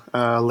new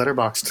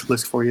Letterboxd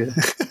list for you.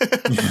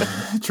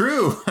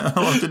 True, I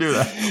love to do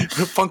that.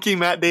 Funky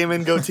Matt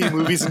Damon goatee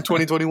movies in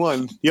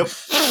 2021. Yep.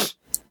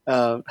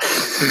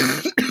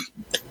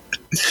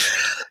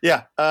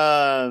 Yeah.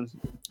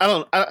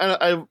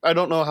 I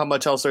don't know how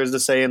much else there is to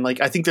say, and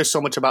I think there's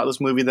so much about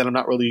this movie that I'm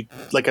not really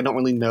I don't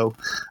really know.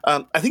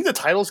 I think the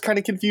title's kind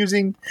of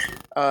confusing,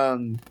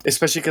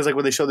 especially because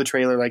when they show the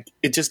trailer,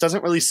 it just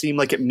doesn't really seem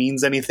like it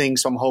means anything.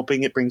 So I'm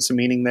hoping it brings some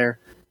meaning there.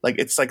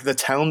 It's the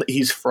town that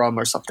he's from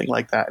or something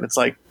like that, and it's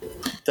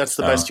that's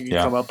the best you can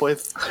come up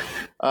with.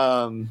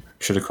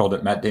 Should have called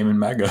it Matt Damon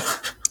MAGA.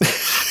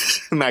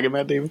 MAGA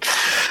Matt Damon.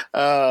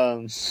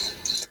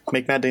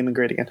 Make Matt Damon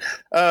great again.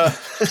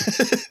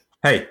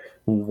 Hey.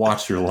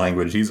 Watch your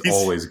language. He's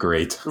always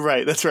great.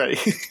 Right, that's right.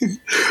 Did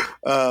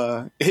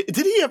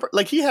he ever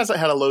he hasn't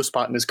had a low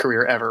spot in his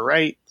career ever,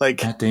 right?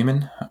 Matt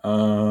Damon?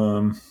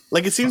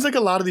 It seems like a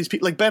lot of these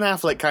people, Ben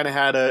Affleck kind of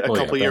had a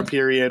couple year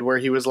period where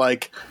he was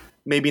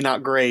maybe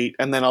not great,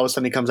 and then all of a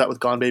sudden he comes out with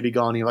Gone Baby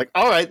Gone, and you're like,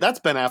 all right, that's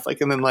Ben Affleck.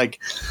 And then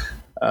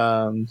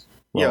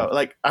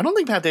I don't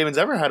think Matt Damon's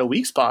ever had a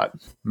weak spot.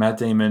 Matt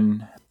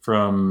Damon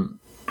from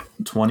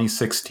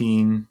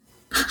 2016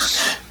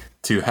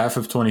 to half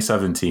of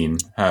 2017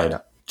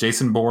 had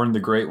Jason Bourne, The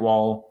Great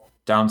Wall,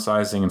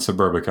 Downsizing, and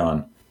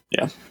Suburbicon.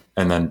 Yeah.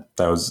 And then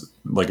that was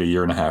a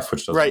year and a half,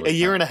 which doesn't right, a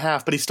year and a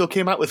half, but he still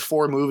came out with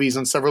 4 movies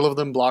and several of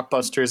them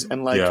blockbusters.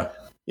 And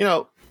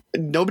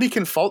nobody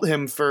can fault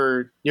him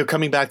for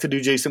coming back to do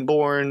Jason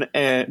Bourne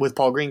and with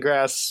Paul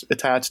Greengrass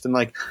attached,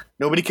 and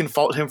nobody can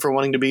fault him for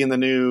wanting to be in the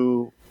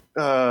new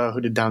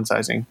who did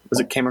Downsizing? Was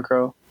it Cameron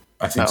Crowe?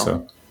 I think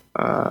so.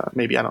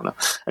 Maybe, I don't know.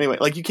 Anyway,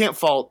 you can't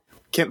fault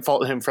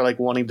him for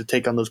wanting to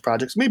take on those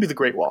projects. Maybe The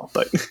Great Wall,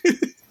 but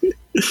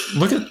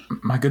look at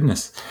my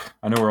goodness.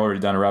 I know we're already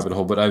down a rabbit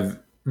hole, but I've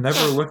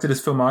never looked at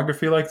his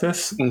filmography like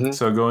this. Mm-hmm.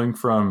 So going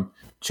from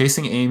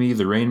Chasing Amy,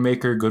 The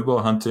Rainmaker, Good Will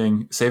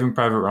Hunting, Saving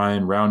Private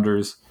Ryan,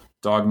 Rounders,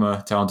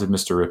 Dogma, Talented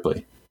Mr.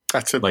 Ripley.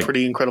 That's a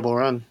pretty incredible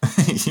run.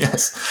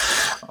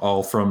 Yes.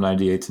 All from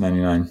 98 to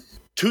 99.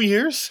 2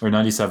 years? Or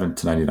 97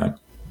 to 99.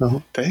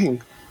 Oh,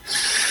 dang.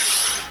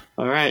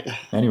 All right.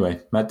 Anyway,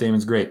 Matt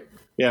Damon's great.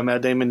 Yeah,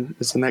 Matt Damon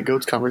is in that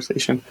GOATS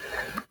conversation.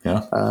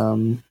 Yeah.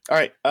 All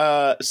right.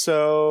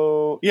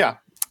 So I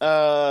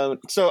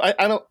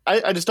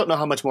just don't know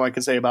how much more I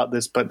can say about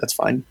this, but that's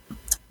fine.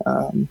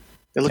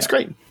 It looks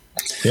great.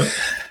 Yep.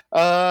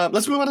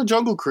 Let's move on to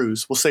Jungle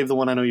Cruise. We'll save the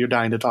one I know you're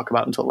dying to talk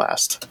about until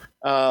last.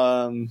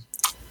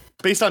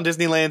 Based on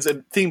Disneyland's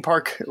a theme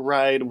park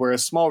ride where a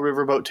small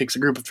riverboat takes a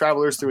group of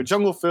travelers through a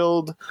jungle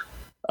filled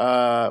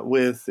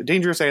with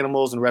dangerous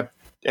animals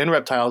and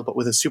reptiles, but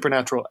with a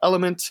supernatural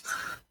element.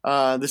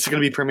 This is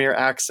going to be premiere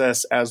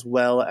access as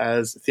well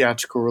as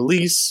theatrical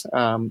release.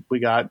 We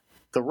got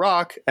The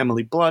Rock,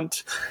 Emily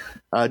Blunt,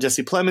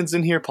 Jesse Plemons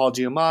in here, Paul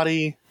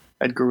Giamatti,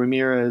 Edgar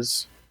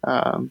Ramirez.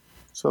 I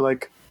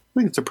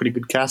think it's a pretty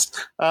good cast.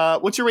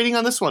 What's your rating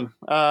on this one?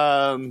 Where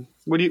are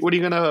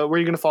you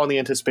gonna fall on the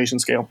anticipation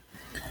scale?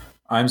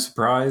 I'm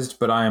surprised,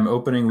 but I am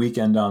opening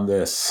weekend on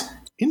this.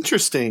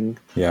 Interesting.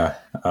 Yeah.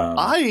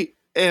 I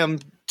am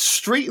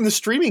straight in the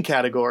streaming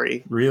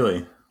category.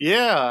 Really?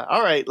 Yeah.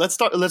 All right. Let's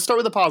start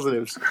with the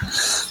positives.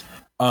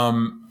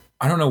 I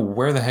don't know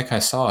where the heck I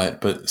saw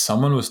it, but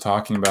someone was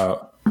talking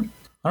about, I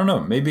don't know,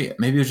 maybe it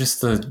was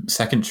just the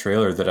second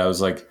trailer that I was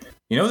like,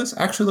 this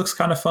actually looks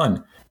kind of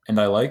fun.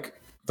 And I like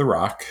The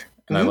Rock,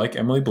 and I like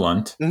Emily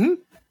Blunt. Mm-hmm.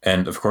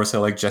 And of course I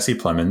like Jesse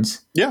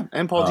Plemons. Yeah.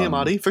 And Paul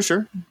Giamatti for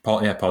sure. Paul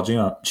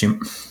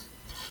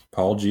Giamatti.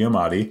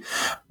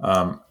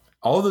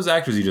 All of those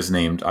actors you just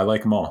named, I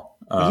like them all.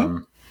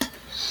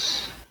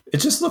 It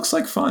just looks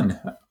like fun.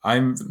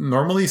 I'm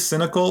normally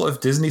cynical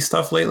of Disney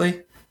stuff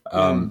lately.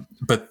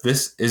 But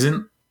this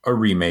isn't a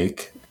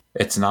remake.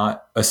 It's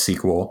not a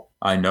sequel.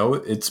 I know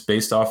it's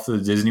based off the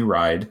Disney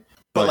ride.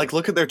 But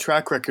look at their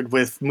track record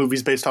with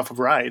movies based off of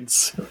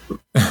rides.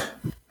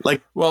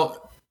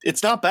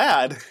 It's not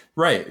bad.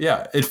 Right,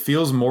 yeah. It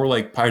feels more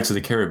like Pirates of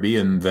the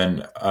Caribbean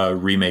than a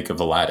remake of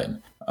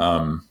Aladdin.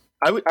 I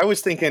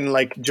was thinking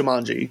like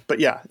Jumanji.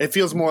 But yeah, it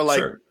feels more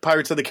like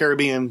Pirates of the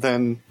Caribbean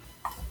than...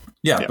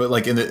 Yeah,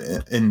 but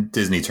in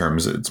Disney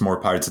terms, it's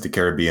more Pirates of the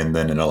Caribbean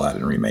than an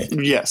Aladdin remake.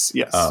 Yes.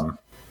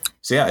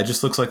 So yeah, it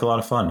just looks like a lot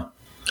of fun.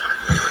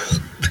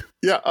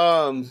 Yeah,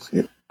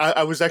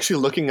 I was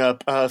actually looking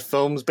up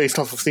films based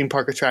off of theme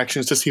park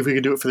attractions to see if we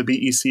could do it for the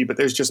BEC, but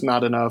there's just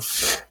not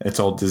enough. It's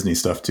all Disney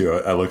stuff too.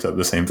 I looked up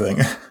the same thing.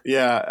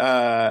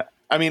 Yeah,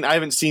 I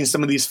haven't seen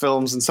some of these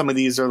films, and some of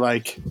these are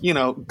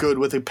good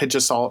with a pinch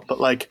of salt, but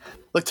like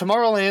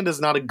Tomorrowland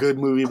is not a good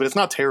movie, but it's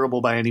not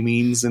terrible by any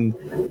means, and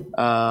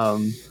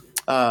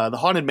The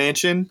Haunted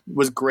Mansion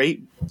was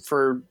great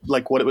for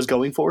what it was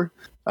going for.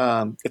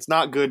 It's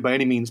not good by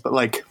any means, but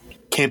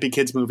campy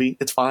kids movie.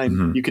 It's fine.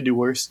 Mm-hmm. You could do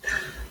worse.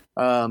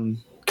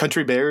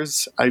 Country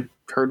Bears, I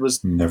heard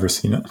was never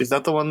seen it. Is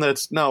that the one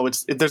there's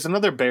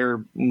another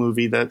bear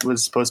movie that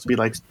was supposed to be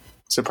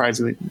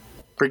surprisingly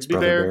Brigsby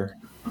Bear.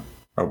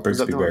 Oh,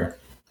 Brigsby Bear.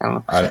 I don't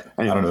know. I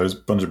don't know. There's a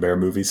bunch of bear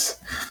movies.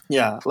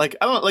 Yeah, I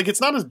don't it's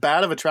not as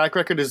bad of a track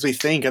record as we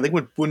think. I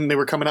think when they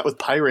were coming out with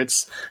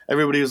Pirates,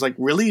 everybody was like,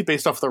 "Really?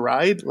 Based off the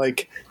ride?"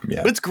 But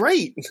it's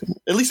great.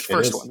 At least the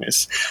first one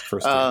is.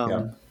 First one,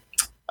 yeah.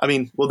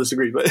 We'll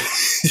disagree, but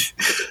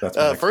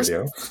that's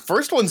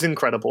first one's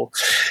incredible.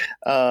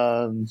 It's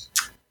I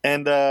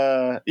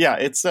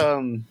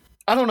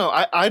don't know.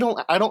 I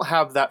don't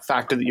have that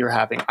factor that you're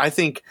having. I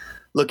think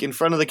look in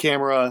front of the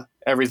camera,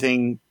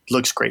 everything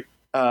looks great.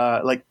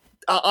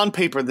 On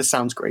paper, this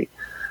sounds great.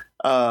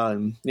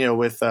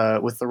 With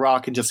The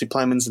Rock and Jesse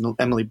Plemons and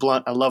Emily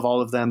Blunt, I love all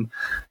of them.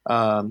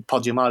 Paul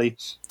Giamatti,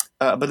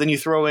 but then you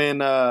throw in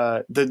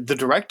the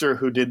director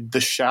who did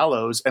The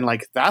Shallows, and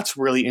that's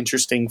really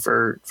interesting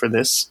for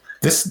this.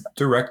 This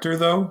director,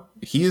 though,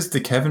 he is the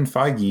Kevin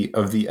Feige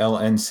of the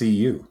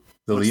LNCU,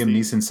 the Liam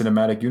Neeson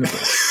Cinematic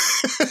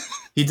Universe.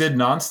 He did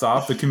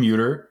Nonstop, The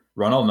Commuter,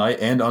 Run All Night,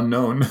 and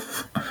Unknown.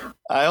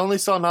 I only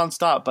saw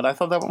Nonstop, but I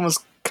thought that one was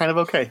kind of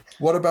okay.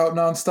 What about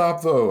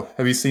Nonstop, though?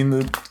 Have you seen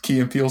the Key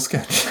and Peele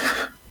sketch?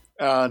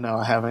 No,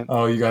 I haven't.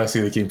 Oh, you gotta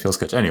see the Key and Peele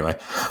sketch. Anyway,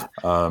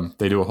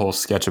 they do a whole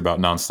sketch about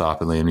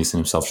Nonstop, and Liam Neeson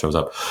himself shows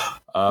up.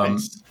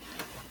 Nice.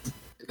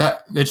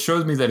 That it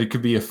shows me that it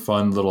could be a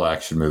fun little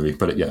action movie,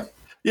 but yeah,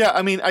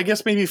 I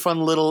guess maybe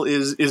fun little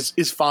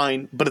is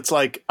fine, but it's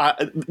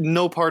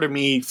no part of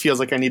me feels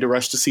like I need to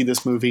rush to see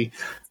this movie.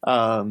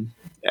 And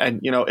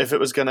if it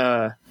was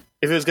gonna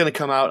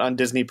come out on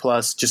Disney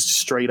Plus, just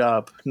straight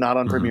up, not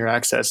on Premiere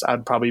Access,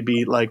 I'd probably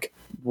be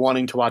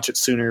wanting to watch it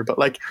sooner. But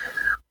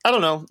I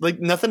don't know,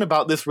 nothing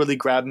about this really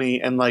grabbed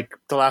me. And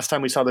the last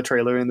time we saw the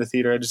trailer in the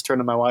theater, I just turned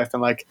to my wife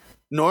and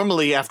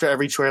normally after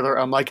every trailer,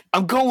 I'm like,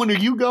 I'm going. Are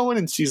you going?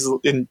 And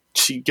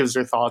she gives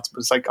her thoughts, but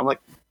it's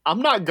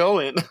I'm not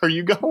going. Are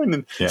you going?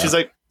 And she's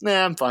like,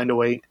 nah, I'm fine to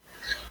wait.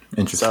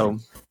 Interesting.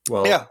 So,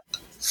 well, yeah.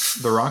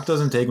 The Rock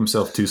doesn't take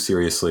himself too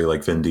seriously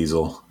like Vin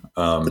Diesel.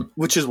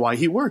 Which is why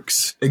he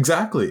works.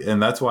 Exactly.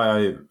 And that's why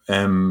I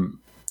am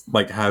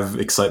have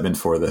excitement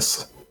for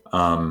this.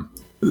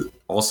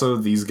 Also,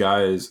 these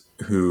guys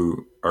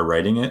who are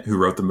writing it, who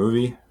wrote the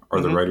movie, are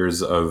the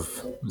writers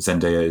of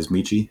Zendaya is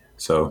Michi.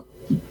 So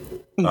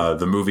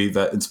the movie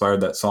that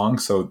inspired that song.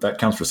 So that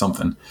counts for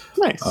something.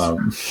 Nice.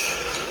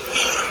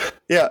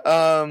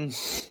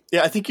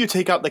 I think you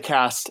take out the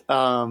cast.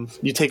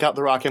 You take out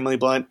The Rock, Emily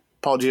Blunt,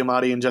 Paul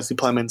Giamatti, and Jesse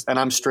Plemons, and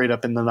I'm straight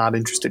up in the not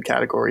interested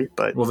category.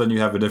 But well, then you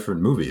have a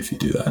different movie if you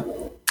do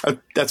that.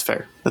 That's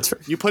fair. That's fair.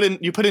 You put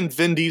in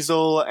Vin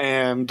Diesel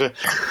and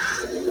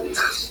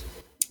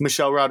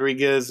Michelle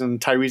Rodriguez and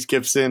Tyrese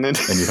Gibson, and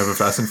you have a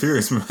Fast and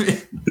Furious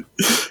movie.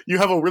 You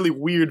have a really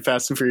weird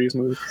Fast and Furious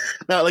movie.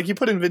 Now, like you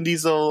put in Vin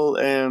Diesel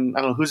and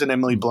I don't know who's an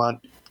Emily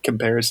Blunt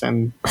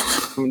comparison.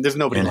 I mean, there's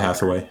nobody. Anne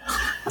Hathaway.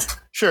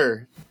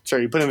 Sure.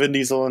 You put in Vin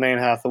Diesel and Anne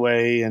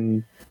Hathaway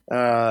and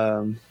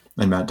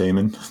Matt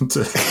Damon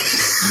to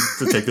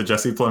take the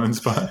Jesse Plemons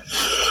spot.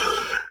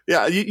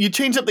 Yeah, you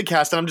change up the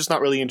cast, and I'm just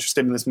not really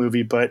interested in this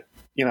movie. But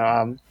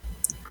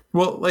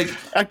well, like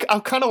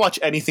I'll kind of watch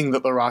anything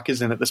that The Rock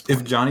is in at this point.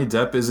 If Johnny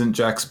Depp isn't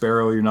Jack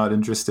Sparrow, you're not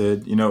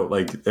interested.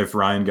 Like if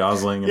Ryan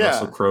Gosling and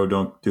Russell Crowe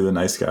don't do the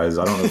nice guys,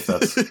 I don't know if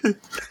that's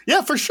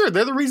yeah, for sure.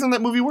 They're the reason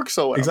that movie works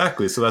so well.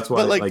 Exactly. So that's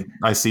why like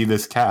I see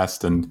this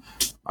cast, and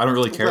I don't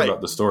really care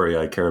about the story.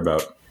 I care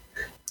about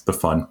the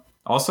fun.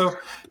 Also,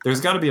 there's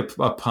got to be a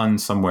pun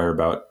somewhere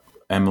about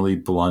Emily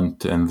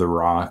Blunt and The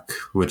Rock,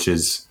 which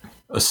is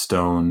a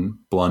stone,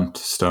 blunt,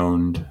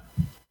 stoned.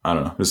 I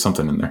don't know. There's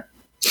something in there.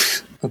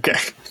 Okay.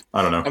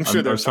 I don't know. I'm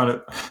sure I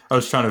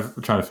was trying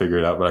to figure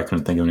it out, but I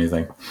couldn't think of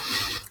anything.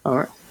 All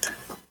right.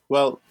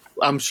 Well,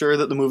 I'm sure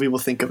that the movie will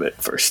think of it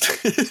first.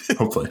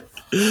 Hopefully.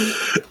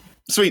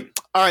 Sweet.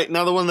 All right.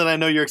 Now the one that I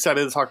know you're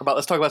excited to talk about.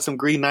 Let's talk about some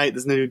Green Knight.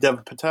 This new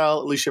Dev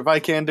Patel, Alicia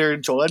Vikander,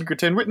 Joel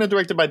Edgerton, written and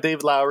directed by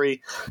David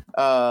Lowery,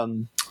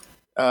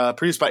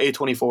 produced by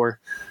A24.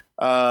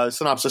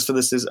 Synopsis for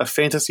this is a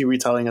fantasy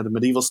retelling of the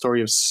medieval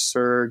story of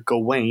Sir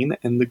Gawain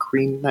and the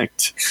Green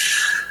Knight.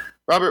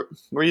 Robert,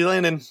 where are you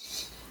landing?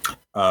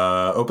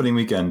 Opening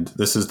weekend.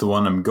 This is the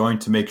one I'm going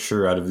to make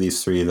sure out of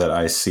these three that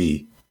I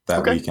see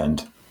that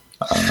weekend.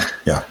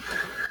 Yeah.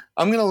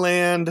 I'm gonna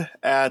land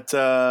at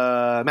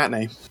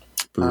matinee.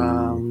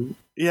 I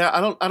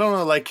don't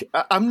know. Like,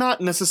 I'm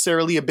not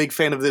necessarily a big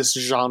fan of this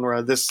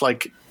genre. This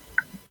like,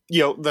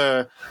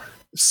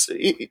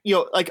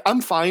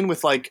 I'm fine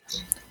with like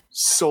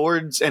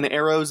swords and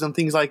arrows and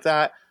things like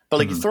that. But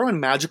like you throw in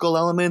magical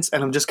elements,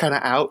 and I'm just kind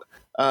of out.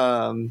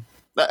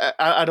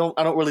 I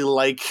don't really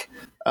like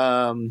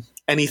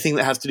anything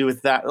that has to do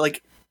with that,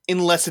 like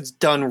unless it's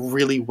done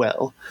really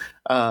well.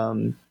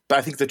 But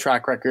I think the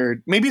track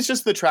record, maybe it's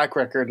just the track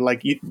record.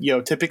 Like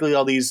typically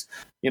all these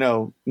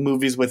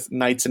movies with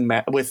knights and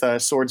with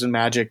swords and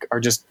magic are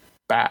just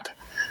bad.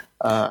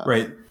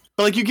 Right.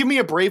 But like you give me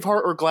a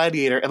Braveheart or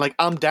Gladiator, and like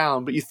I'm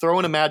down. But you throw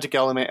in a magic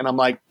element, and I'm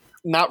like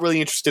not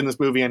really interested in this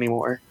movie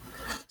anymore.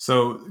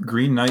 So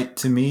Green Knight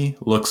to me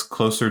looks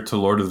closer to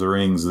Lord of the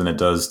Rings than it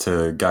does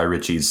to Guy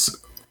Ritchie's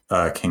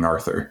King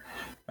Arthur.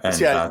 And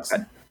see, I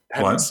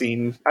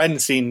hadn't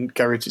seen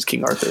Guy Ritchie's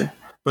King Arthur.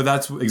 But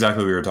that's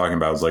exactly what we were talking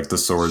about. It's like the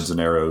swords and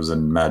arrows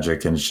and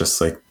magic, and it's just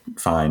like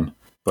fine,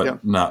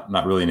 but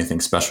not really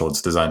anything special.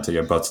 It's designed to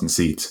get butts and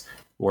seats.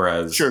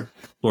 Whereas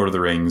Lord of the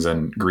Rings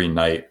and Green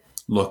Knight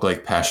look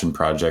like passion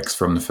projects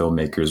from the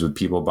filmmakers with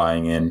people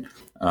buying in.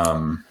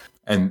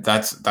 And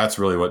that's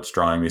really what's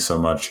drawing me so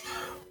much.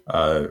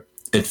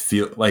 It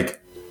feels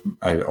like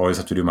I always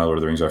have to do my Lord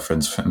of the Rings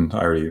reference, and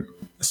I already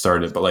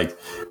started, but like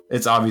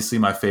it's obviously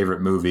my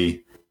favorite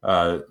movie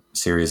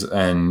series,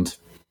 and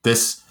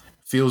this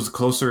feels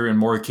closer and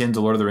more akin to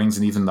Lord of the Rings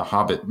than even the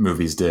Hobbit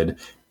movies did.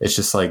 It's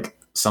just like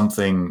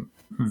something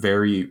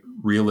very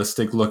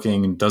realistic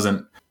looking,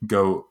 doesn't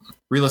go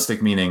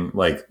realistic meaning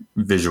like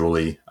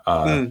visually,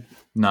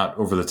 not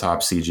over the top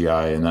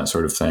CGI and that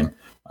sort of thing,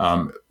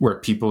 where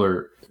people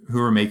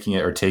who are making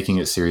it are taking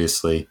it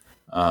seriously.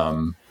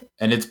 And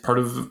it's part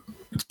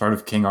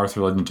of King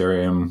Arthur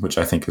Legendarium, which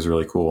I think is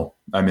really cool.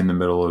 I'm in the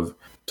middle of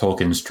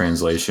Tolkien's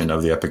translation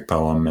of the epic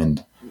poem,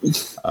 and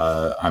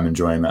I'm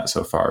enjoying that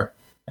so far.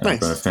 And I'm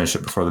going to finish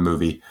it before the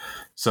movie.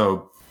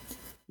 So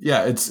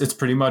yeah, it's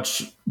pretty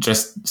much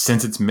just,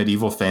 since it's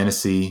medieval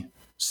fantasy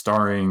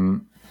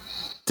starring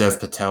Dev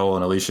Patel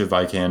and Alicia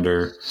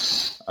Vikander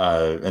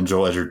and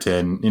Joel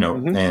Edgerton,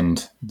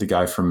 and the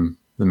guy from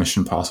the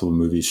Mission Impossible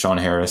movies, Sean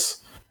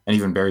Harris, and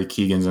even Barry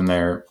Keoghan's in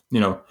there,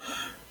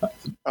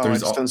 I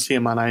just don't see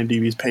him on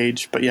IMDb's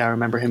page, but yeah, I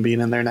remember him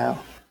being in there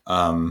now.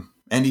 And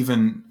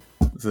even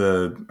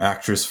the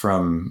actress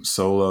from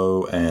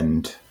Solo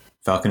and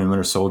Falcon and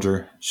Winter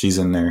Soldier, she's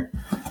in there.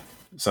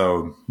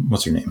 So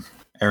what's her name?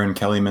 Erin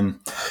Kellyman.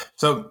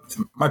 So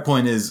my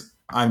point is,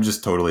 I'm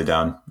just totally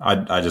down.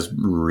 I just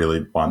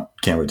really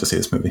can't wait to see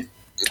this movie.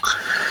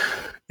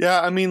 Yeah,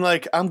 I mean,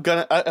 like I'm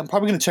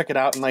probably gonna check it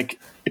out, and like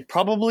it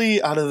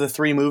probably out of the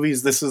three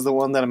movies, this is the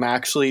one that I'm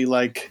actually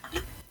like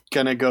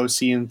gonna go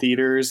see in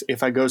theaters.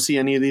 If I go see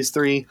any of these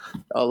three,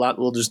 a lot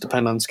will just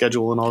depend on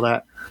schedule and all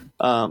that.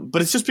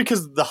 But it's just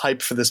because of the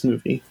hype for this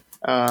movie.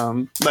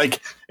 Like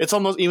it's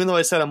almost, even though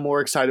I said I'm more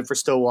excited for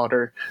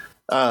Stillwater,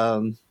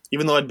 even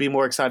though I'd be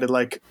more excited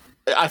like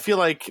I feel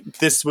like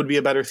this would be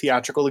a better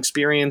theatrical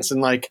experience,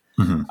 and like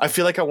I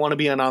feel like I want to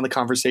be in on the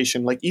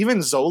conversation. Like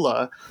even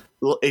Zola,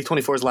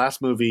 A24's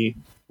last movie,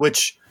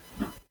 which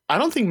I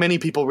don't think many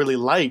people really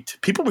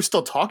liked. People were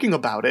still talking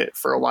about it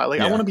for a while.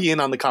 Like I want to be in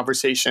on the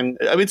conversation.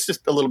 I mean, it's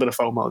just a little bit of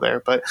FOMO there.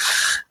 But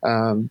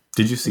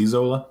did you see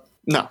Zola?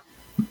 No.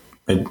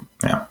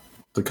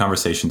 The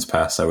conversation's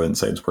passed. I wouldn't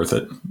say it's worth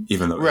it,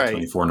 even though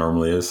A24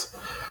 normally is.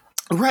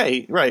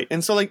 Right.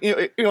 And so, like,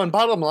 you know, in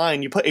bottom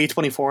line, you put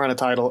A24 on a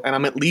title, and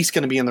I'm at least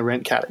going to be in the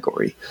rent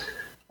category,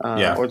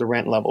 or the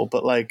rent level.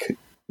 But like,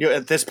 you know,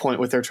 at this point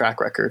with their track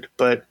record,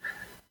 but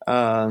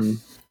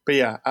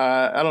yeah,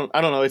 I don't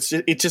know.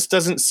 It just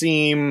doesn't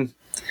seem.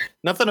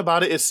 Nothing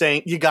about it is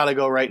saying you got to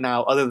go right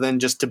now, other than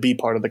just to be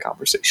part of the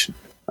conversation.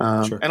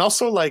 Sure. And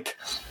also, like,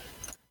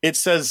 it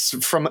says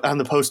on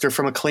the poster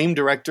from acclaimed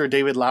director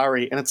David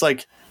Lowery, and it's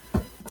like,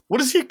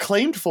 what is he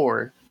acclaimed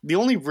for? The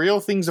only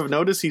real things of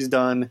notice he's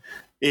done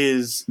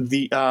is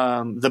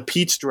the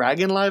Pete's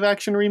Dragon live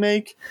action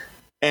remake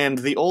and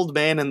The Old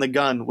Man and the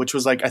Gun, which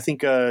was like I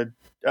think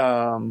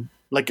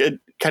like a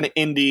kind of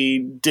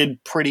indie,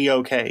 did pretty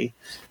okay.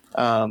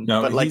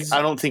 But like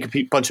I don't think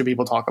a bunch of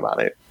people talk about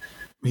it.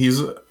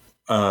 He's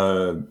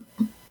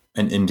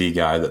an indie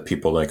guy that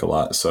people like a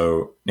lot.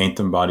 So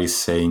Nathan Body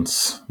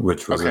Saints,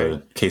 which was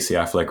a Casey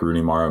Affleck,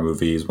 Rooney Mara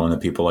movie, is one that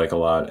people like a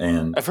lot.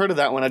 And I've heard of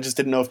that one. I just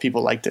didn't know if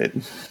people liked it.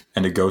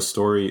 And A Ghost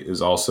Story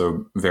is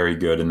also very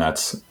good. And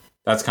that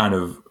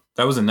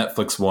was a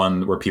Netflix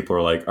one where people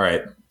are like, all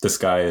right, this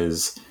guy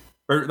is,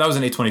 or that was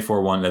an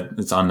A24 one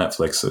that's on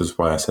Netflix, is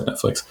why I said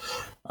Netflix,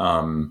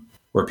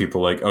 where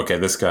people are like, okay,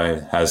 this guy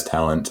has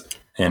talent.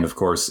 And of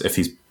course, if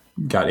he's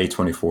got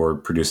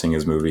A24 producing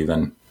his movie,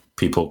 then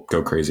people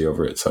go crazy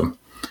over it. So,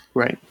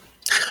 right.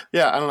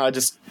 Yeah. I don't know. I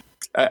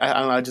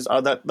don't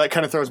know. That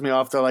kind of throws me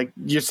off. They're like,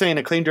 you're saying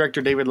acclaimed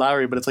director David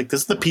Lowery, but it's like,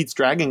 this is the Pete's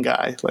Dragon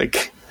guy.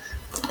 Like,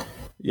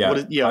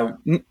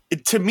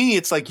 to me,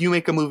 it's like you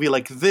make a movie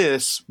like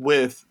this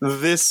with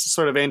this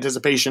sort of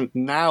anticipation.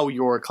 Now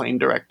you're acclaimed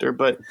director,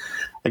 but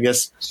I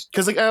guess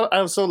because like I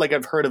also like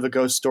I've heard of A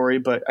Ghost Story,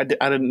 but I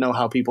didn't know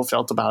how people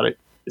felt about it.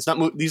 It's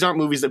not these aren't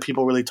movies that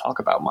people really talk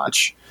about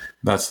much.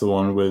 That's the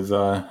one with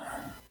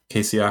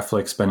Casey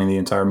Affleck spending the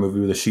entire movie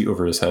with a sheet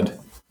over his head.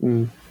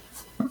 And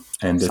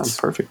Sounds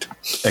perfect.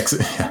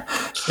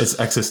 It's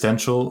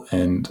existential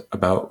and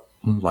about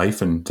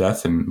life and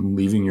death and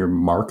leaving your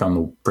mark on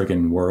the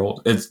friggin'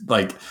 world. It's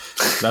like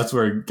that's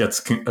where it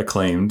gets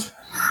acclaimed.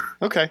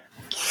 Okay.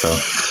 So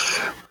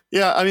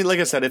yeah, I mean, like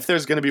I said, if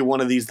there's going to be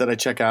one of these that I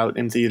check out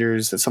in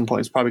theaters at some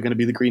point, it's probably going to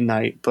be The Green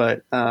Knight.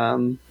 But I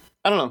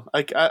don't know.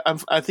 Like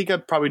I think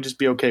I'd probably just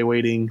be okay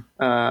waiting.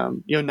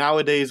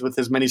 Nowadays with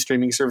as many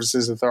streaming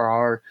services as there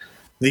are,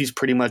 these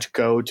pretty much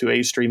go to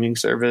a streaming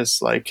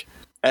service like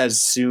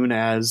as soon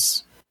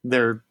as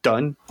they're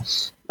done,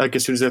 like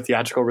as soon as their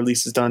theatrical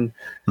release is done.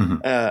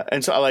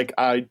 And so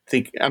I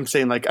think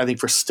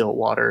for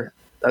Stillwater,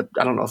 I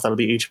don't know if that'll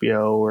be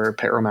HBO or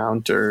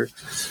Paramount or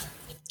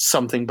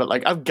something, but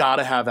like I've got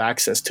to have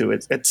access to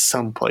it at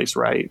some place,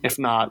 right? If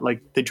not,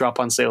 like they drop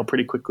on sale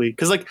pretty quickly.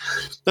 Because like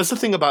that's the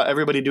thing about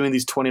everybody doing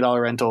these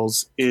 $20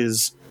 rentals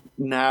is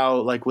now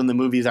like when the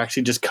movies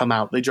actually just come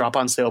out, they drop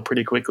on sale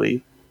pretty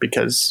quickly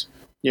because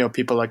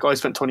people are like, oh, I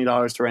spent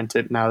 $20 to rent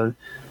it now.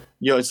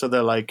 So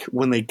they're like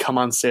when they come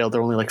on sale,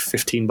 they're only like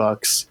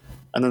 $15,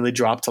 and then they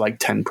drop to like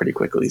 10 pretty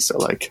quickly. So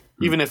like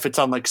even if it's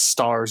on like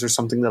Stars or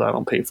something that I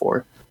don't pay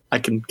for, I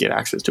can get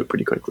access to it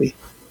pretty quickly.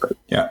 But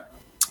yeah.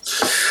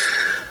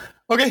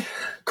 Okay,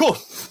 cool.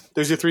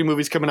 There's your 3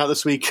 movies coming out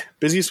this week.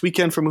 Busiest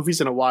weekend for movies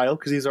in a while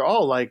because these are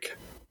all like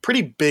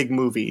pretty big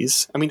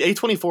movies. I mean,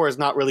 A24 is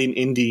not really an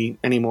indie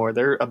anymore.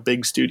 They're a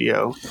big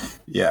studio.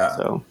 Yeah.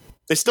 So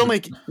they still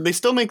make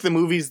the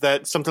movies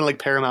that something like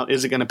Paramount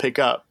isn't going to pick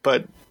up,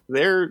 but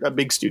they're a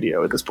big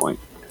studio at this point.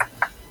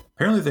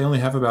 Apparently, they only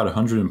have about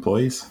 100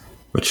 employees,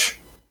 which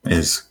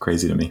is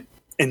crazy to me.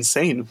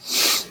 Insane.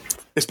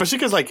 Especially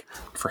because, like,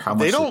 for how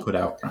much they put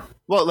out.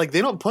 Well, like,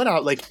 they don't put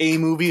out, like, a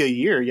movie a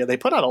year. Yeah, they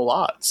put out a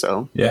lot,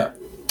 so. Yeah.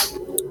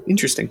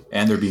 Interesting.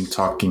 And they're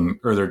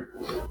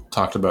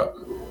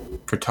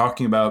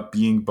talking about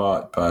being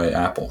bought by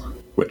Apple,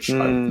 which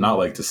I'd not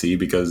like to see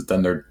because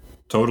then they're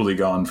totally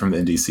gone from the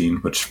indie scene,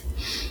 which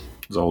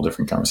is a whole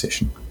different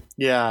conversation.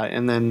 Yeah,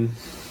 and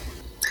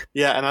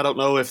I don't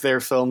know if their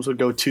films would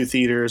go to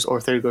theaters or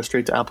if they'd go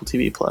straight to Apple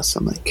TV Plus.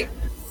 I'm like,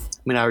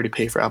 I already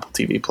pay for Apple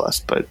TV Plus,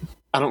 but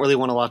I don't really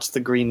want to watch The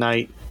Green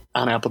Knight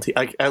on Apple TV.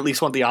 I at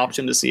least want the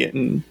option to see it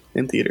in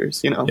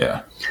theaters,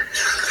 Yeah.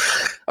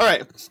 All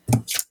right.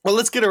 Well,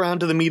 let's get around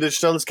to the meat of the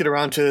show. Let's get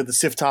around to the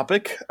SIFF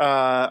topic.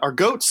 Our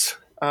GOATs.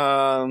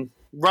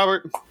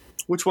 Robert,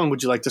 which one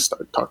would you like to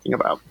start talking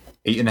about?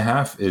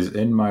 8.5 is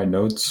in my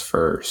notes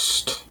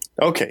first.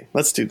 Okay,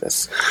 let's do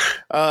this.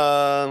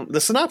 The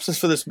synopsis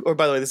for this, or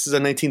by the way, this is a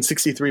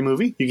 1963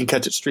 movie. You can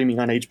catch it streaming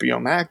on HBO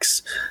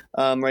Max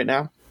right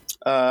now.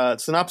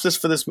 Synopsis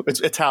for this,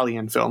 it's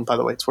Italian film, by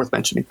the way, it's worth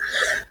mentioning.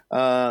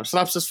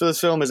 Synopsis for this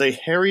film is a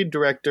harried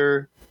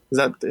director. Is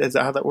that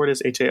how that word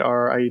is?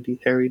 H-A-R-R-I-E-D,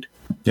 harried?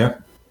 Yeah.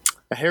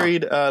 A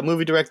harried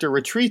movie director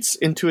retreats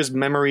into his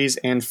memories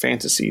and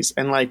fantasies.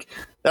 And like,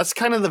 that's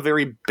kind of the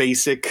very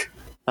basic.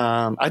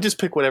 I just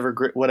pick whatever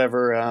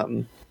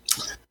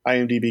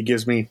IMDb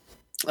gives me.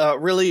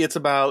 Really, it's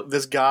about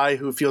this guy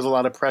who feels a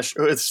lot of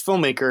pressure. It's a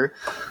filmmaker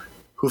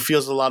who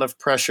feels a lot of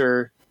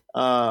pressure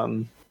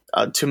to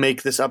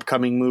make this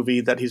upcoming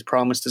movie that he's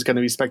promised is going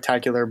to be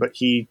spectacular, but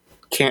he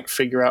can't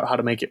figure out how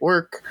to make it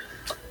work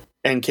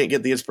and can't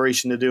get the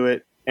inspiration to do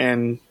it.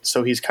 And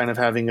so he's kind of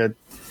having a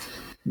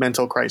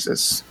mental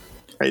crisis.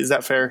 Right? Is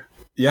that fair?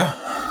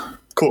 Yeah.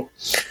 Cool.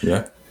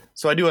 Yeah.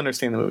 So I do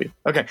understand the movie.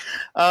 Okay.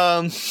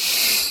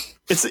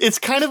 It's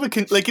kind of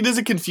it is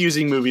a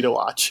confusing movie to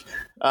watch,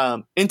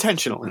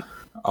 intentionally.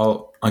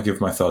 I'll give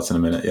my thoughts in a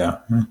minute. Yeah.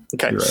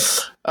 Okay.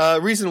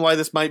 Right. Reason why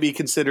this might be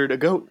considered a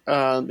GOAT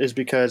is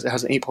because it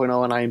has an 8.0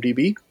 on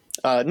IMDb.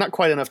 Not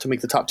quite enough to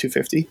make the top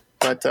 250,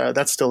 but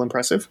that's still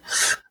impressive.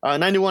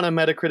 91 on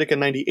Metacritic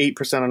and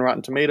 98% on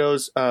Rotten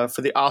Tomatoes.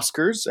 For the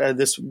Oscars,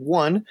 this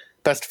won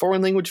Best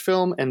Foreign Language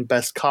Film and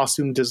Best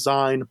Costume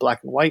Design,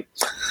 Black and White.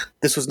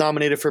 This was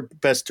nominated for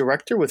Best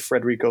Director with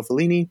Federico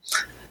Fellini.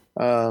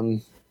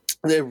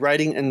 The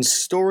writing and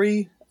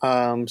story,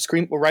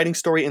 writing,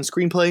 story, and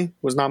screenplay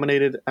was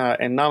nominated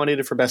and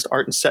nominated for Best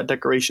Art and Set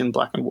Decoration,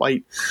 Black and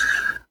White.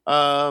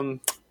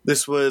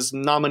 This was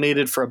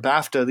nominated for a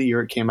BAFTA the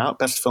year it came out,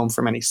 Best Film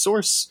from Any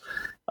Source.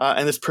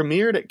 And this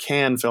premiered at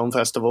Cannes Film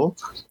Festival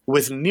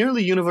with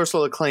nearly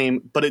universal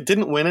acclaim, but it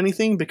didn't win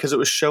anything because it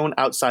was shown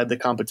outside the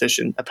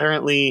competition.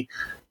 Apparently,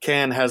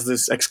 Cannes has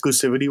this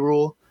exclusivity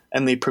rule,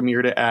 and they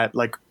premiered it at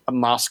like a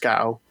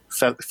Moscow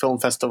film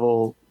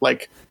festival,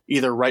 like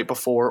either right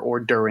before or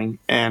during,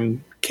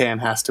 and Cannes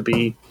has to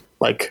be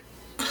like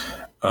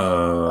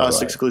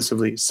us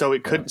exclusively. So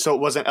it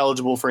wasn't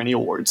eligible for any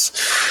awards.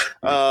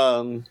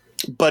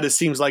 But it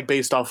seems like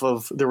based off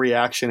of the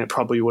reaction, it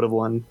probably would have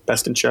won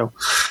Best in Show.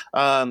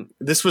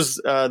 This was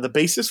the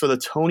basis for the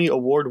Tony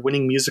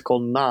Award-winning musical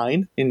 9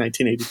 in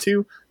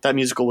 1982. That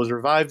musical was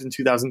revived in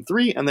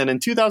 2003, and then in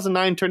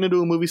 2009 turned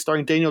into a movie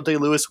starring Daniel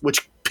Day-Lewis,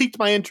 which piqued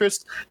my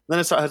interest. Then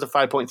it has a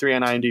 5.3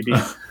 on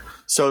IMDb,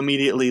 so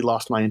immediately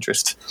lost my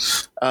interest.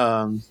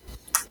 And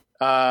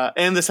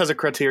this has a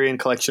Criterion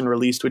Collection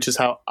released, which is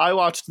how I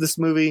watched this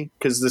movie,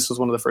 because this was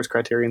one of the first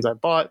Criterions I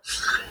bought.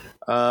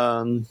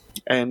 So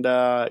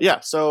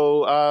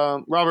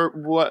Robert,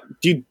 what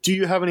do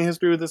you have any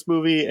history with this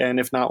movie? And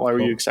if not, why were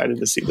you excited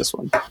to see this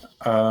one?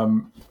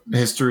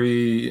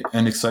 History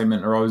and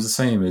excitement are always the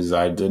same. Is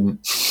I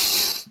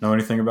didn't know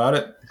anything about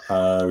it.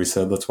 We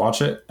said, let's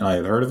watch it. And I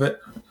had heard of it.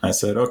 I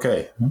said,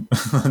 okay,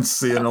 let's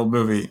see an old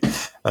movie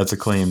that's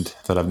acclaimed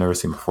that I've never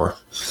seen before.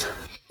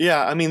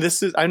 Yeah, I mean,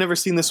 I've never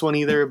seen this one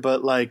either,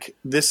 but like,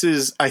 this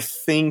is, I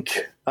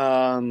think,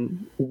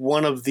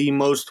 one of the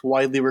most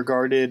widely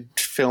regarded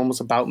films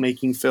about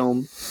making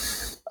film.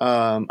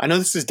 I know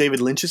this is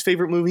David Lynch's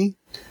favorite movie.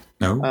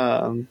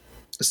 No.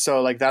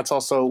 So like, that's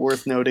also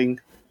worth noting.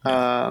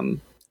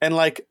 And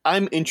like,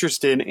 I'm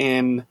interested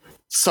in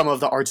some of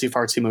the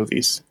artsy-fartsy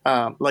movies.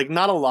 Like,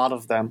 not a lot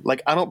of them.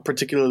 Like, I don't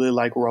particularly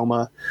like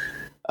Roma.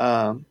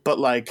 But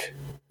like,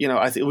 you know,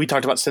 I think we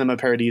talked about Cinema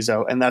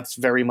Paradiso, and that's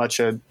very much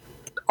a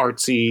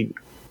artsy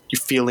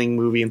feeling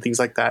movie and things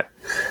like that.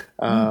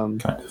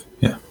 Kind of,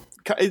 yeah.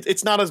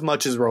 It's not as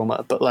much as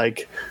Roma, but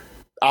like,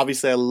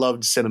 obviously I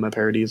loved Cinema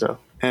Paradiso.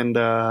 And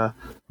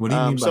what do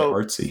you mean by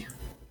artsy?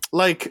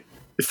 Like,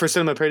 for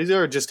Cinema Paradiso,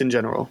 or just in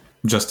general?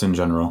 Just in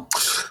general.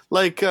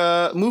 Like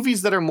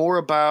movies that are more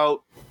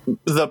about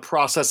the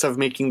process of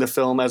making the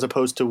film as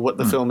opposed to what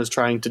the film is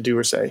trying to do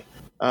or say.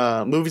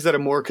 Movies that are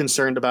more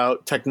concerned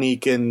about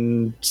technique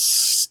and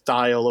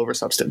style over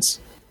substance.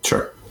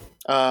 Sure.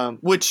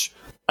 Which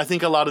I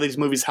think a lot of these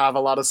movies have a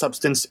lot of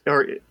substance,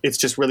 or it's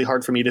just really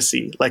hard for me to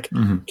see. Like,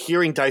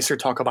 hearing Dicer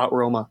talk about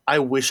Roma, I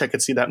wish I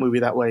could see that movie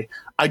that way.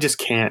 I just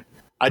can't.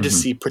 I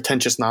just see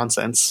pretentious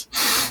nonsense.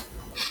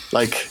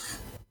 Like,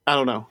 I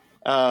don't know.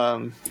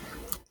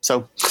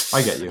 So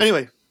I get you.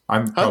 Anyway,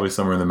 I'm probably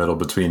somewhere in the middle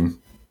between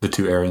the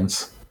two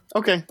Aryans.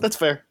 Okay, that's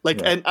fair.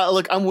 Like, and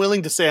look, I'm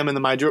willing to say I'm in the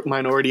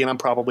minority, and I'm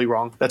probably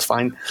wrong. That's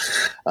fine.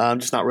 I'm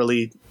just not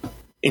really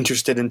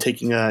interested in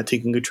taking a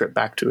trip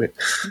back to it.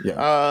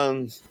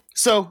 Yeah.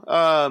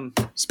 So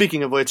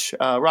speaking of which,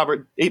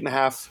 Robert,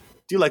 8.5.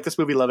 Do you like this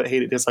movie? Love it,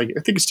 hate it, dislike it?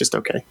 I think it's just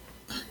okay.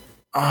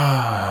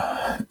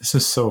 This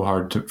is so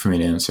hard for me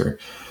to answer,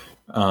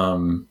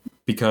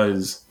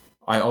 because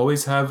I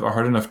always have a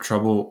hard enough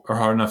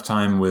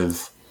time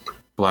with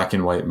black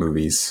and white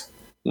movies.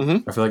 I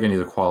feel like I need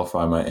to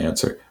qualify my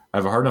answer. I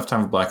have a hard enough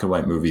time with black and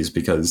white movies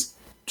because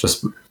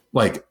just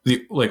like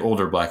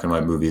older black and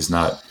white movies,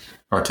 not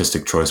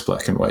artistic choice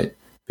black and white,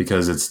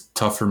 because it's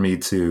tough for me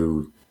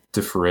to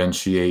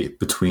differentiate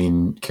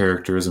between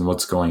characters and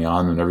what's going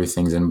on when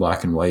everything's in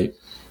black and white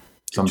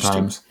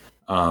sometimes.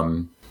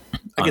 On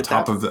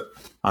top of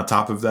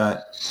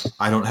that,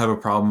 I don't have a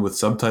problem with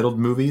subtitled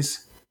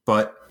movies,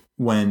 but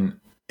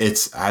when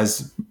it's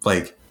as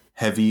like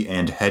heavy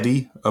and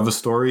heady of a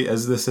story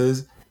as this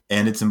is,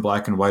 and it's in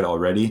black and white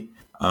already,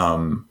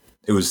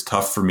 it was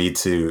tough for me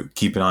to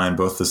keep an eye on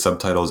both the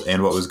subtitles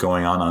and what was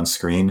going on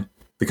screen,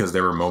 because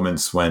there were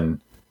moments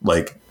when,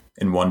 like,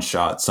 in one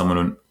shot,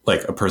 someone,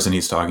 like a person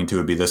he's talking to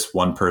would be this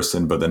one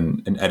person, but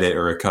then an edit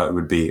or a cut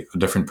would be a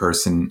different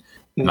person.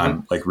 And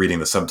I'm like reading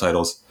the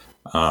subtitles,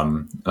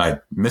 and I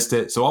missed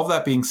it. So all of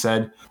that being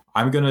said,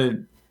 I'm going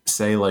to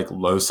say like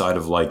low side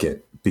of like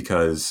it,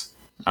 because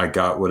I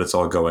got what it's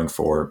all going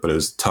for, but it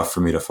was tough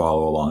for me to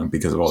follow along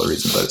because of all the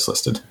reasons I just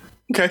listed.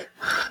 Okay.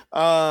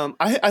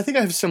 I think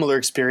I have similar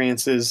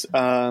experiences.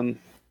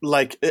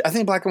 Like, I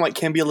think black and white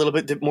can be a little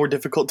bit more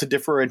difficult to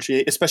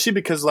differentiate, especially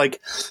because, like,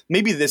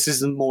 maybe this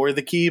is more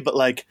the key, but,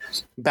 like,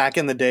 back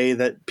in the day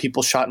that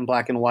people shot in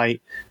black and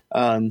white,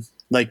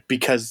 like,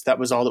 because that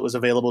was all that was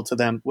available to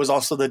them, was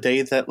also the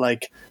day that,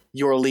 like,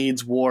 your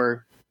leads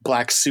wore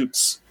black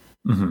suits.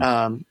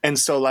 And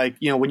so, like,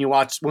 you know, when we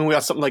watch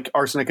something like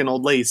Arsenic and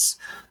Old Lace,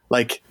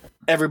 like,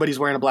 everybody's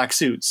wearing a black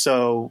suit.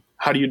 So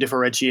how do you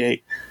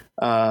differentiate?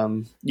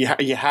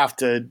 You have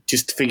to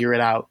just figure it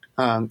out.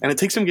 And it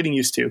takes some getting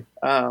used to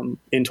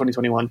in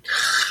 2021.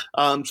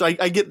 So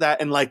I get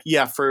that. And like,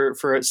 yeah,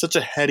 for such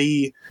a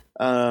heady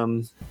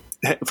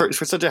for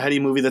such a heady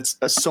movie that's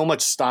so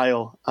much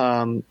style,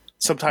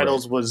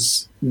 subtitles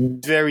was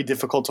very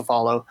difficult to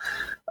follow.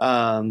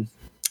 And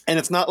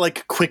it's not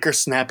like quick or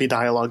snappy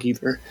dialogue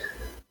either.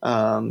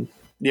 You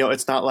know,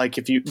 it's not like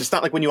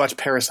when you watch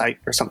Parasite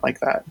or something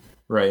like that.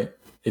 Right.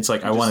 It's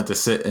like I wanted to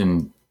sit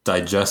and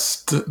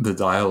digest the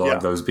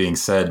dialogue that was being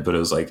said, but it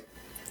was like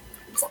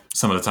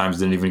some of the times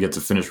didn't even get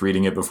to finish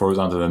reading it before it was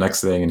on to the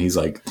next thing, and he's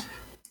like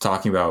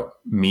talking about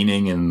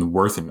meaning and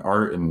worth in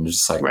art, and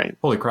just like,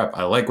 holy crap,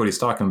 I like what he's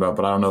talking about,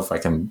 but I don't know if I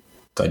can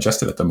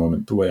digest it at the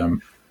moment the way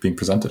I'm being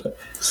presented it.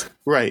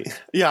 Right.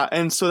 Yeah.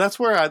 And so that's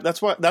why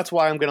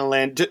I'm going to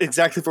land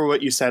exactly for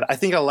what you said. I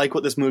think I like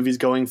what this movie's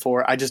going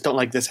for. I just don't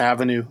like this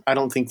avenue. I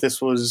don't think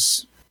this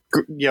was,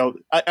 you know,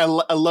 I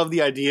love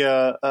the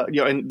idea,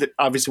 you know, and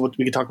obviously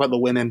we could talk about the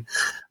women,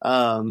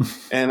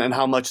 and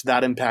how much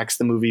that impacts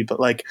the movie. But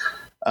like,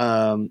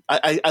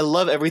 I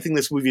love everything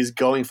this movie is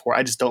going for.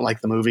 I just don't like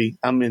the movie.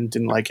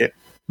 Didn't like it.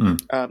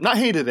 Not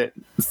hated it,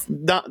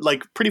 not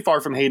like pretty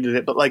far from hated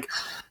it, but like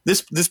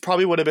this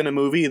probably would have been a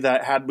movie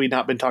that, had we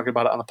not been talking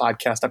about it on the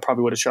podcast, I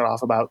probably would have shut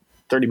off about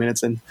 30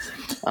 minutes in.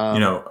 You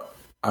know,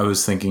 I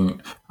was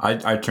thinking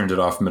I turned it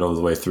off middle of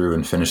the way through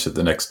and finished it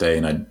the next day,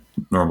 and I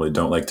normally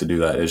don't like to do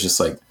that. It's just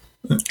like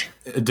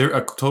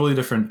a totally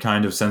different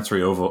kind of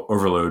sensory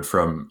overload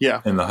from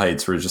In the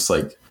Heights, where it's just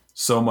like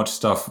so much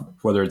stuff,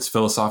 whether it's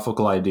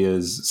philosophical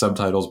ideas,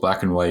 subtitles,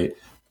 black and white,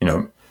 you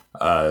know,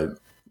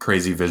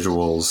 crazy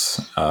visuals,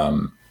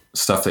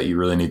 stuff that you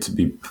really need to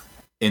be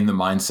in the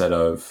mindset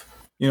of.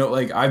 You know,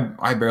 like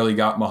I barely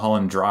got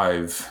Mulholland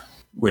Drive,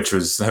 which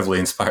was heavily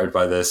inspired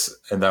by this,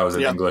 and that was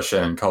in English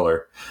and in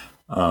color.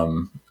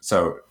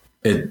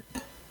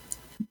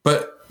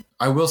 But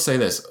I will say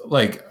this,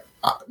 like,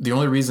 the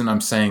only reason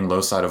I'm saying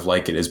low side of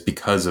like it is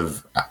because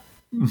of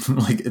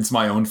like, it's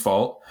my own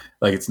fault.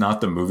 Like, it's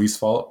not the movie's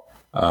fault.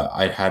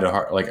 I had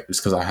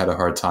just because I had a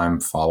hard time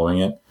following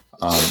it.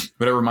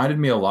 But it reminded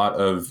me a lot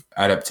of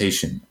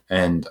Adaptation,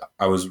 and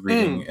I was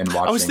reading and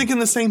watching. I was thinking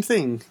the same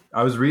thing.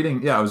 I was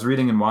reading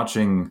and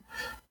watching,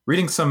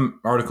 reading some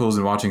articles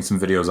and watching some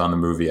videos on the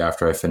movie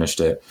after I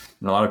finished it.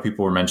 And a lot of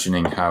people were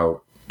mentioning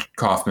how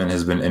Kaufman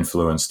has been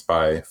influenced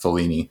by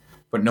Fellini,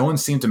 but no one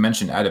seemed to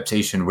mention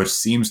Adaptation, which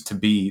seems to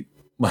be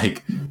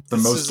like the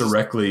most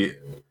directly.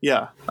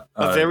 Yeah.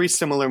 A very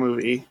similar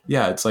movie.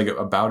 Yeah. It's like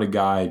about a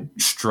guy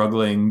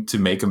struggling to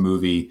make a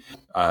movie,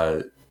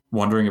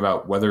 wondering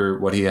about whether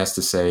what he has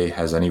to say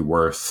has any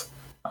worth,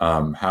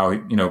 how,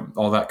 you know,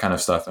 all that kind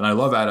of stuff. And I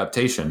love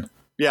Adaptation.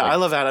 Yeah, like, I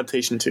love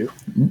Adaptation too.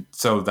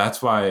 So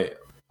that's why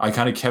I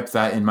kind of kept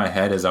that in my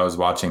head as I was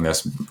watching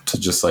this, to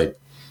just like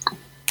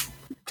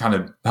kind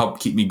of help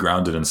keep me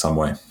grounded in some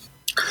way.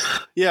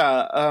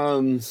 Yeah.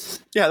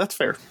 Yeah, that's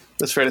fair.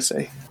 That's fair to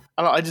say.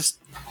 I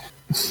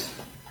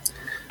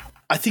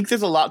think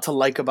there's a lot to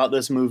like about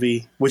this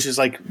movie, which is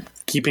like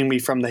keeping me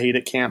from the hate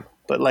it camp.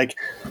 But like,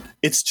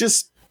 it's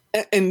just,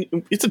 and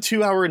it's a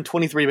 2 hour and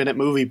 23 minute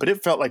movie, but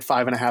it felt like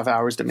 5.5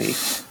 hours to me.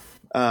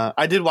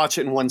 I did watch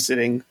it in one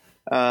sitting.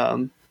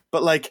 But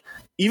like,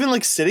 even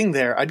like sitting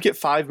there, I'd get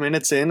 5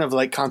 minutes in of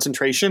like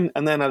concentration,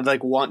 and then I'd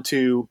like want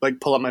to like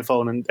pull up my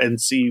phone and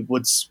see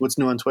what's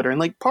new on Twitter. And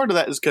like, part of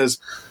that is because,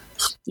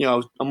 you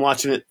know, I'm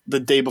watching it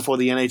the day before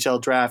the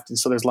NHL draft, and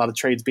so there's a lot of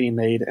trades being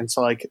made, and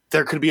so like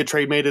there could be a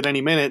trade made at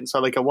any minute, and so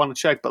like I want to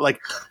check, but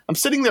like I'm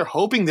sitting there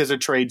hoping there's a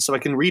trade so I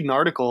can read an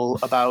article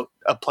about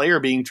a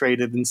player being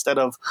traded instead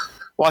of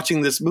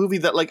watching this movie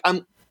that like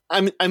I'm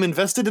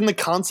invested in the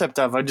concept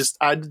of. I just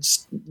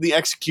the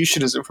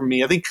execution isn't for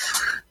me. I think,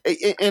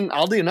 and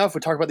oddly enough,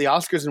 we talk about the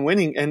Oscars and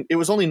winning, and it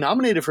was only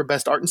nominated for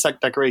Best Art and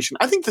Set Decoration.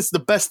 I think this is the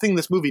best thing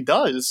this movie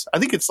does. I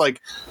think it's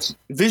like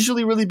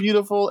visually really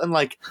beautiful, and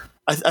like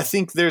I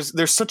think there's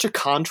such a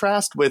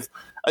contrast with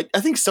I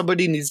think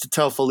somebody needs to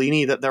tell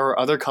Fellini that there are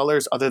other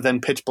colors other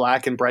than pitch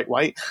black and bright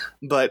white,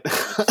 but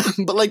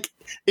but like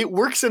it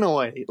works in a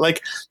way.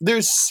 Like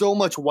there's so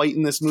much white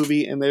in this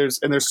movie, and there's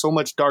so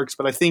much darks,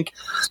 but I think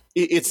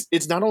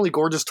it's not only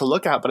gorgeous to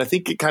look at, but I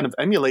think it kind of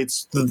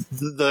emulates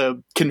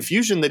the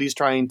confusion that he's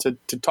trying to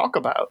talk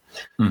about.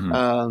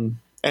 Mm-hmm.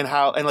 And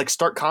how, and like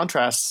stark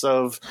contrasts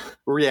of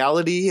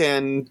reality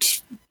and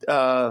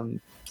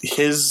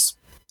his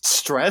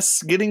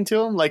stress getting to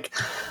him. Like,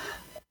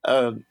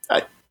 I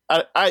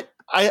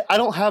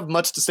don't have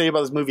much to say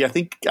about this movie. I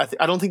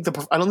don't think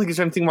there's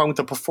anything wrong with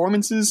the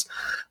performances.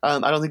 I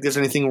don't think there's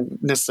anything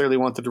necessarily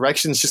wrong with the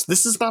direction. It's just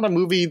this is not a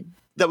movie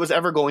that was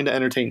ever going to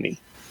entertain me.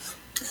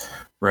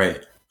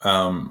 Right.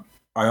 I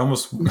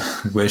almost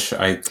wish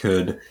I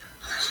could.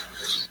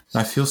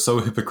 I feel so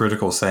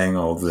hypocritical saying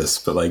all of this,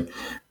 but like,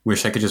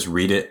 wish I could just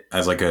read it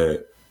as like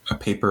a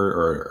paper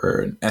or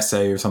an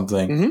essay or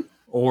something, mm-hmm.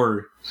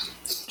 or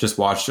just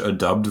watch a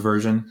dubbed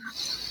version.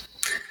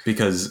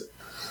 Because,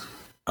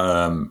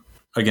 again,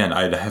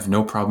 I have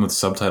no problem with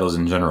subtitles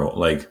in general.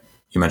 Like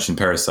you mentioned,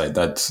 Parasite,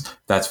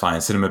 that's fine.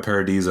 Cinema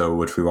Paradiso,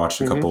 which we watched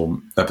a mm-hmm. couple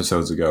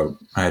episodes ago,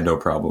 I had no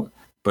problem.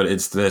 But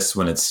it's this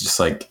when it's just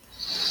like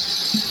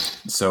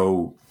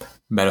so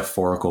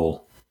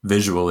metaphorical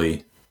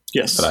visually.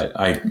 Yes, that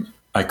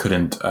I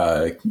couldn't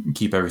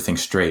keep everything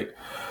straight.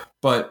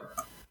 But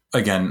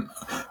again,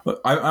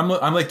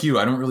 I'm like you.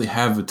 I don't really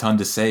have a ton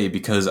to say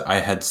because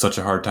I had such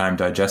a hard time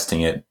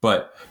digesting it.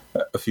 But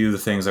a few of the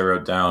things I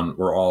wrote down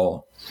were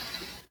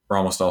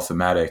almost all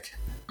thematic,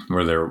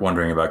 where they're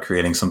wondering about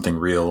creating something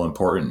real,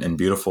 important, and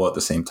beautiful at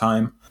the same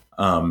time.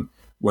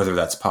 Whether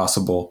that's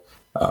possible,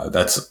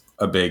 that's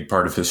a big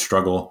part of his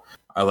struggle.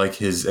 I like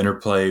his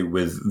interplay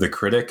with the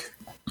critic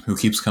who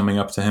keeps coming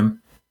up to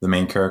him, the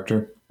main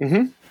character.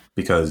 Mm-hmm.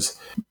 Because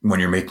when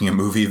you're making a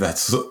movie,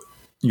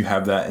 you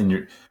have that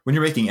when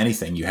you're making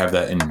anything, you have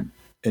that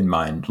in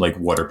mind. Like,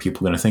 what are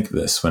people going to think of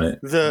this when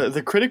it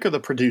the critic or the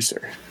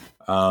producer?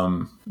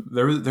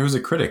 There was a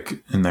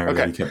critic in there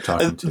that he kept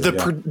talking to.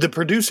 The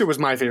producer was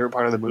my favorite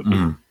part of the movie.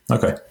 Mm-hmm.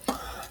 Okay,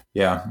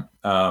 yeah.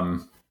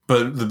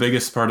 But the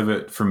biggest part of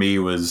it for me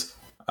was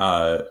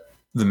the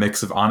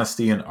mix of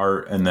honesty and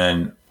art, and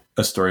then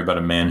a story about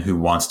a man who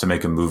wants to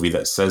make a movie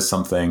that says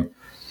something,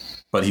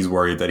 but he's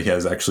worried that he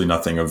has actually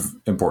nothing of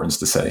importance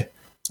to say.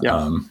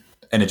 Yeah.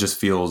 And it just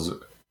feels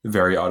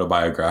very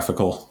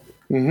autobiographical.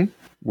 Mm-hmm.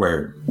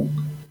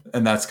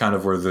 And that's kind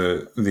of where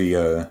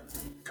the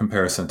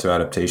comparison to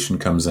adaptation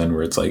comes in,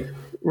 where it's like,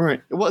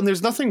 right. Well, and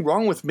there's nothing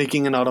wrong with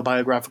making an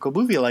autobiographical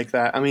movie like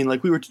that. I mean,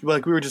 like we were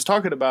just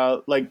talking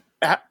about, like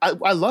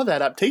I love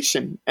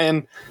adaptation,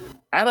 and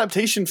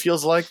adaptation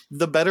feels like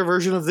the better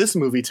version of this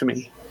movie to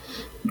me.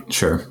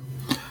 Sure.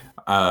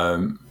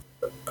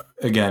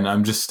 Again,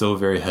 I'm just still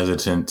very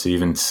hesitant to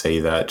even say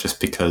that, just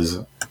because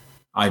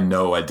I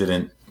know I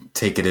didn't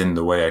take it in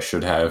the way I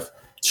should have.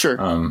 Sure.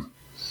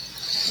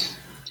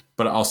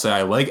 But I'll say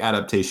I like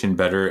adaptation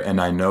better,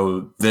 and I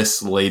know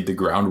this laid the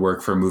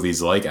groundwork for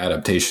movies like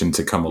adaptation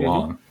to come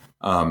along.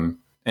 And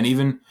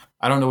even,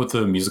 I don't know what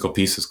the musical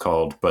piece is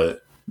called,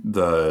 but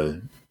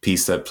the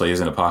piece that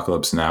plays in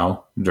Apocalypse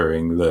Now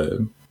during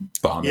the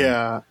bombing.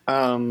 Yeah.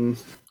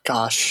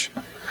 Gosh.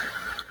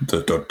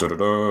 That,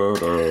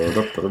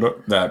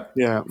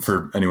 yeah.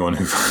 For anyone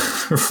who,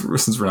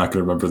 since we're not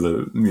going to remember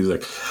the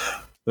music,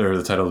 they're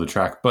the title of the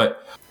track,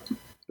 but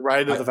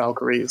Ride of the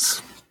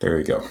Valkyries. There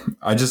you go.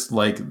 I just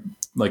like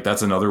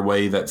that's another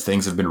way that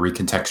things have been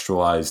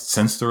recontextualized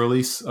since the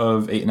release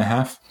of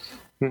 8.5.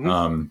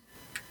 Mm-hmm.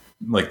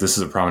 Like, this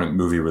is a prominent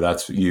movie where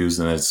that's used,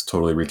 and it's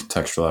totally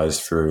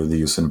recontextualized for the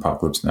use in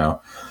Apocalypse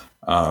Now.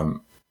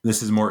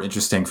 This is more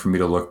interesting for me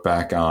to look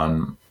back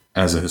on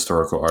as a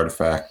historical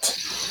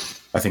artifact.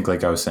 I think,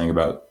 like I was saying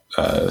about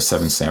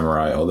Seven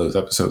Samurai all those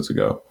episodes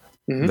ago,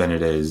 mm-hmm. than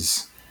it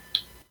is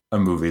a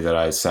movie that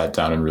I sat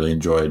down and really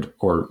enjoyed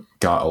or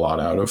got a lot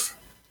out of.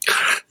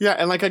 Yeah,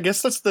 and like I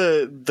guess that's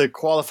the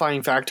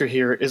qualifying factor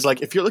here is,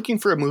 like, if you're looking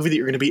for a movie that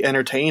you're going to be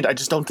entertained, I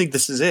just don't think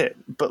this is it.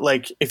 But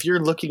like, if you're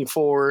looking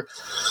for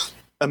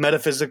a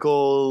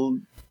metaphysical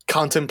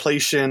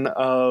contemplation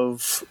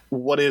of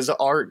what is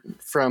art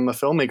from a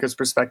filmmaker's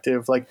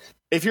perspective, like,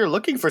 if you're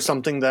looking for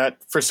something that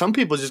for some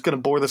people is just going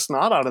to bore the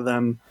snot out of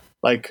them,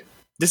 like,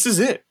 this is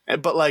it.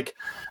 But like,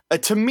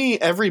 to me,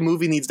 every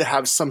movie needs to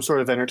have some sort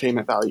of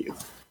entertainment value.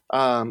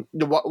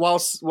 While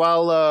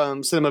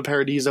Cinema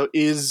Paradiso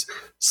is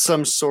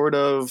some sort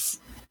of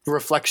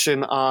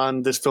reflection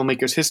on this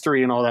filmmaker's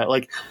history and all that,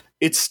 like,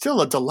 it's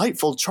still a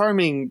delightful,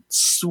 charming,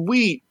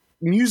 sweet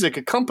music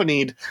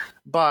accompanied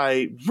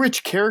by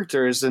rich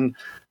characters, and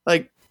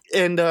like,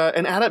 and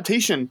an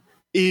adaptation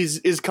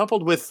is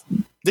coupled with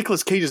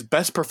Nicolas Cage's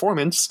best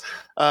performance,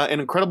 an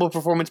incredible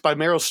performance by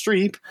Meryl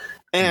Streep,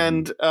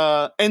 and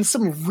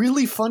some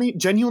really funny,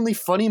 genuinely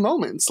funny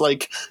moments.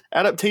 Like,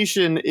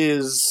 adaptation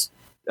is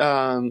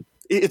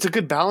it's a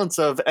good balance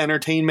of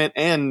entertainment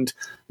and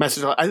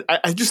message.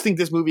 I just think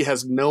this movie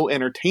has no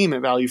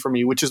entertainment value for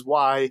me, which is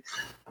why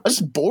I was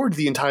just bored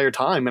the entire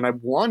time, and I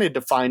wanted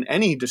to find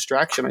any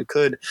distraction I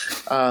could.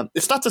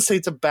 It's not to say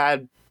it's a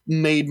bad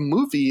made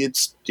movie.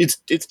 It's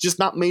just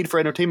not made for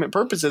entertainment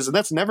purposes, and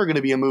that's never going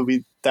to be a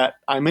movie that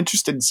I'm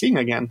interested in seeing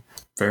again.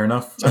 Fair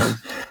enough.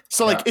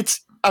 So like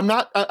it's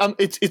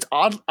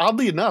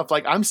oddly enough,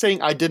 like I'm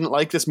saying I didn't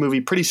like this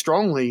movie pretty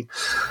strongly,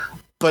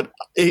 but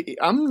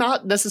I'm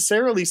not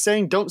necessarily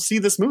saying don't see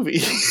this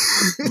movie.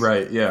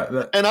 Right.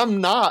 Yeah. And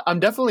I'm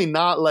definitely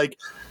not like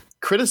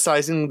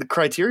criticizing the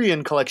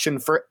Criterion Collection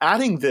for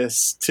adding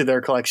this to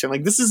their collection.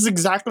 Like this is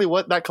exactly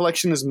what that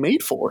collection is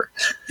made for.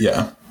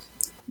 Yeah.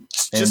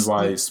 And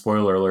why,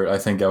 spoiler alert, I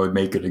think I would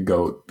make it a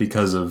GOAT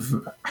because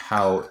of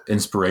how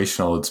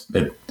inspirational it's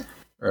been.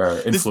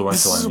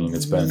 Influential, this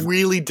it's been.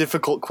 Really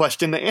difficult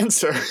question to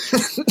answer.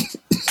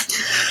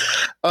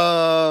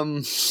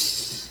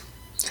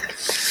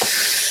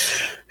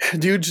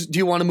 Do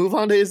you want to move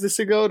on to Is This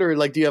a GOAT, or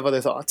like do you have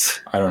other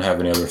thoughts? I don't have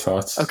any other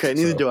thoughts. Okay,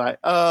 neither do I.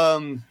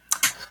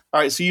 All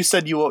right, so you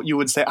said you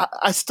would say.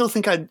 I still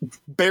think I'd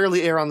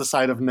barely err on the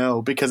side of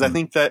no, because I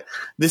think that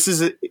this is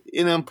an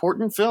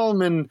important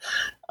film, and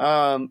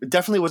it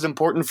definitely was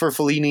important for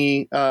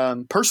Fellini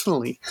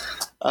personally,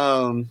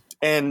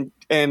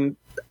 and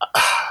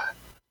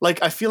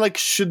like I feel like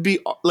should be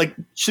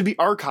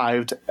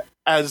archived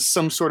as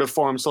some sort of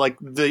form. So like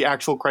the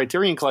actual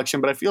Criterion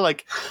Collection, but I feel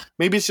like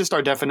maybe it's just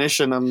our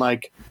definition, and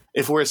like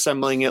if we're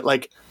assembling it,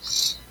 like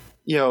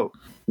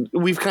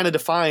we've kind of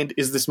defined,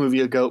 is this movie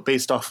a GOAT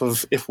based off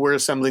of if we're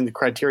assembling the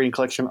Criterion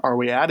Collection, are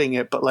we adding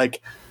it? But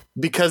like,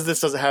 because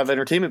this doesn't have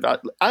entertainment value,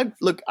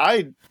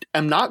 I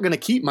am not going to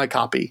keep my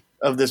copy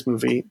of this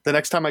movie the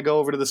next time I go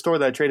over to the store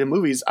that I trade in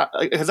movies,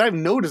 because I have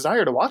no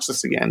desire to watch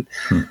this again.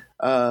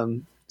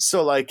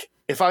 So like,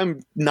 if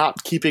I'm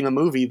not keeping a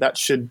movie, that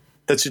should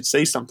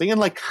say something. And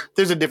like,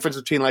 there's a difference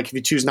between like if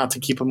you choose not to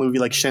keep a movie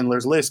like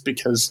Schindler's List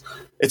because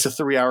it's a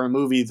 3-hour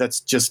movie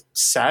that's just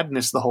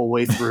sadness the whole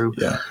way through.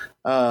 Yeah.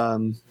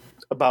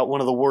 About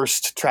one of the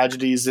worst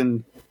tragedies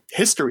in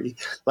history,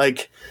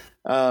 like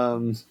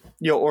or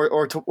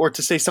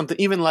to say something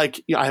even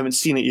like, I haven't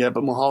seen it yet,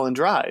 but Mulholland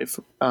Drive,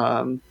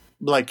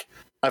 like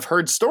I've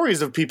heard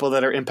stories of people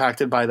that are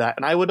impacted by that,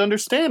 and I would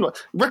understand.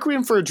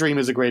 Requiem for a Dream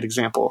is a great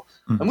example,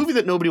 a movie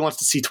that nobody wants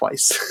to see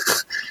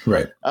twice.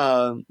 Right.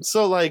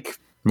 So like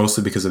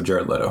mostly because of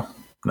Jared Leto.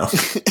 No.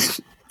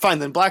 Fine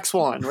then, Black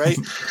Swan, right?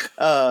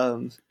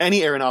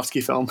 Any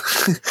Aronofsky film.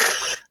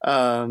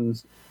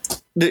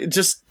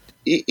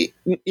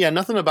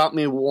 Nothing about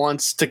me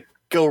wants to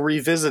go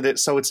revisit it,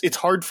 so it's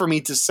hard for me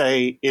to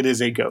say it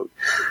is a GOAT.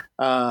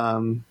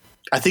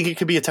 I think it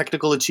could be a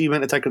technical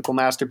achievement, a technical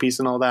masterpiece,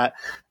 and all that.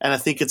 And I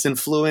think its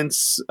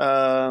influence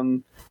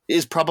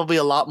is probably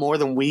a lot more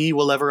than we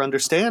will ever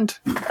understand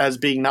as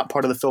being not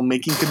part of the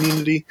filmmaking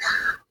community.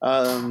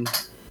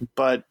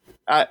 But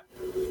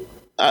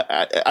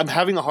I'm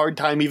having a hard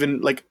time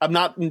even, like, I'm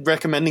not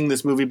recommending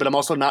this movie, but I'm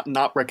also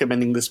not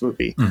recommending this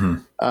movie.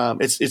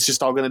 Mm-hmm. It's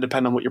just all going to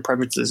depend on what your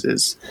preferences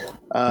is.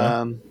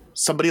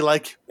 Somebody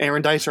like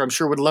Aaron Dicer, I'm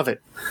sure, would love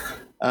it.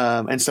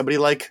 And somebody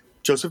like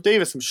Joseph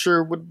Davis, I'm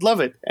sure, would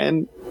love it.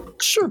 And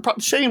sure,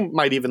 Shane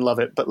might even love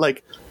it, but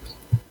like,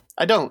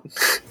 I don't.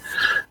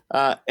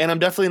 And I'm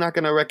definitely not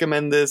going to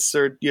recommend this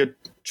or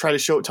try to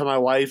show it to my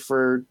wife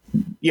or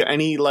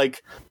any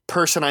like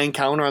person I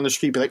encounter on the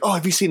street. Be like, oh,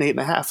 have you seen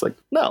 8.5? Like,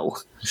 no.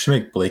 You should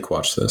make Blake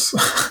watch this.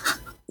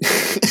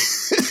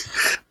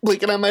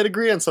 Blake and I might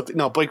agree on something.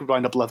 No, Blake would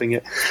wind up loving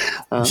it,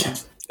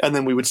 and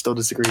then we would still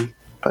disagree.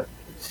 But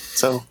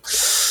so,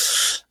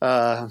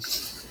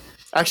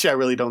 actually, I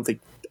really don't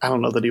think. I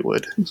don't know that he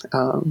would.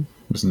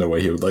 There's no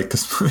way he would like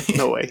this movie.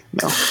 No way.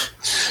 No.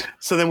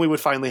 So then we would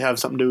finally have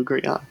something to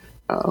agree on.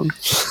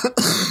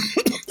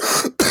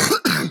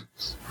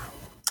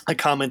 I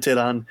commented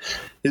on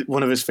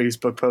one of his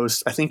Facebook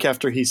posts, I think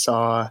after he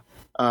saw,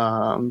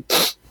 I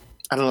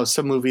don't know,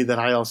 some movie that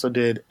I also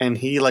did, and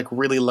he like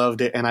really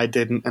loved it and I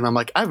didn't. And I'm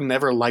like, I've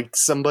never liked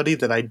somebody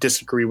that I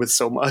disagree with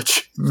so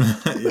much.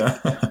 Yeah.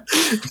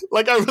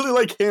 Like, I really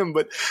like him,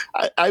 but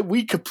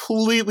we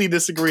completely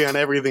disagree on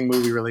everything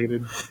movie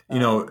related.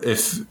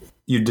 If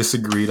you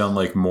disagreed on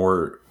like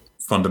more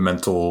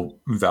fundamental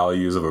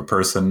values of a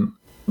person,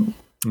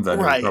 that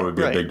would probably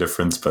be a big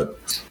difference. But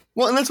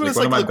well, and that's what like, it's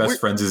one like. Of my best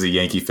friends is a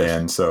Yankee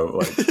fan, so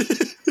like.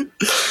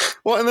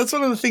 Well, and that's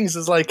one of the things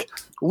is like,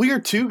 we are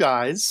two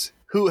guys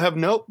who have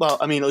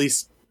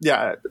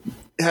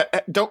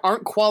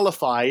aren't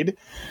qualified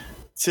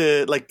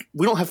to, like,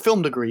 we don't have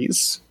film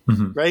degrees,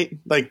 mm-hmm. right?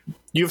 Like,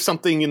 you have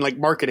something in like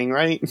marketing,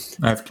 right?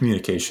 I have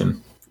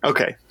communication.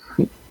 Okay.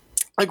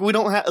 Like, we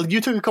don't have,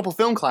 you took a couple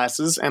film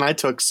classes and I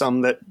took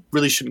some that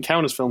really shouldn't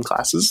count as film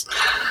classes.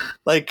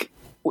 Like,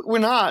 we're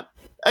not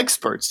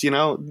experts, you're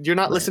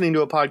not listening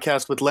to a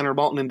podcast with Leonard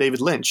Maltin and David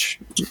Lynch.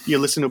 You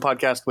listen to a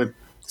podcast with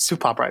Soup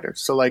Pop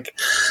writers. So like,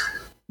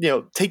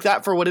 take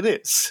that for what it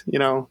is.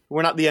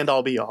 We're not the end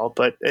all be all,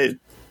 but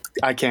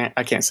I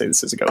can't say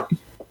this is a GOAT.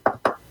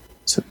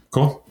 So,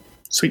 cool.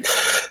 Sweet.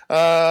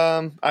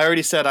 I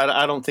already said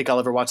I don't think I'll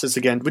ever watch this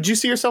again. Would you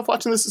see yourself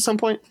watching this at some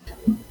point?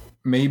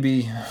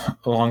 Maybe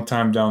a long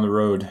time down the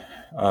road,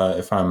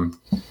 if I'm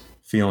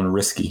feeling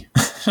risky.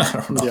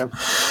 I don't know.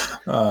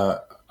 Yeah.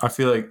 I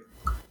feel like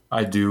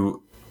I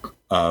do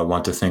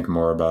want to think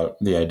more about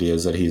the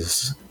ideas that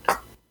he's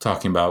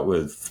talking about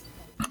with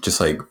just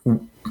like,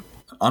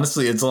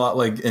 honestly, it's a lot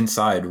like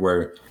Inside,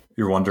 where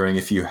you're wondering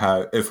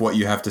if what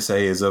you have to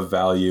say is of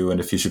value and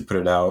if you should put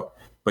it out,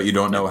 but you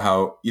don't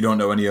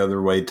know any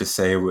other way to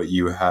say what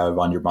you have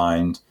on your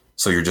mind.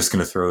 So you're just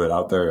going to throw it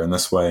out there in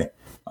this way.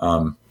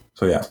 So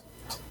yeah.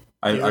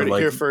 You heard it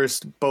here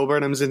first. Bo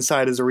Burnham's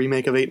Inside is a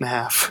remake of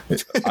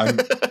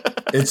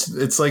 8.5.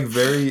 It's like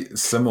very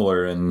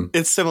similar in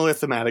it's similar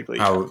thematically.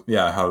 How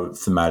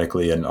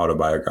thematically and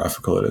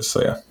autobiographical it is.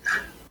 So yeah.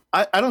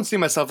 I don't see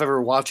myself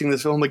ever watching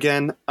this film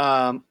again.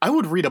 I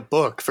would read a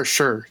book for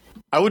sure.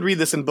 I would read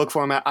this in book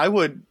format. I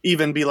would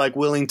even be like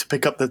willing to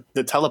pick up the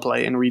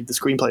teleplay and read the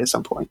screenplay at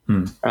some point.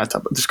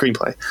 The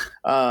screenplay.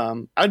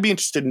 I'd be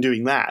interested in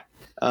doing that.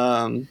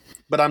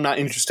 But I'm not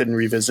interested in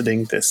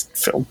revisiting this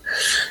film.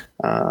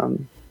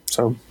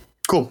 So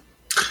cool.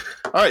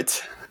 All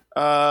right.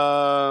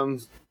 Out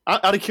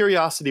of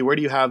curiosity, where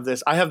do you have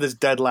this? I have this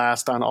dead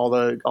last on all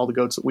the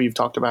goats that we've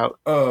talked about.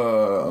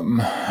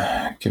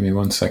 Give me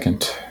 1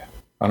 second.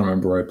 I don't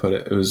remember where I put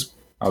it. It was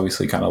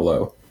obviously kind of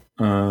low.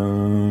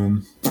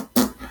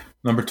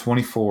 Number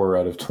 24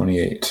 out of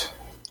 28.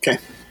 Okay.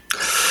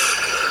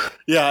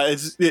 Yeah,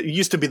 it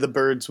used to be The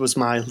Birds was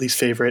my least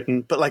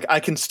favorite, but like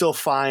I can still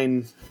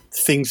find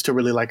things to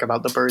really like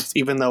about The Birds,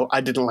 even though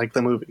I didn't like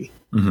the movie.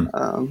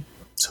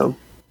 So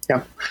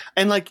yeah,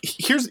 and like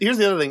here's the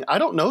other thing. I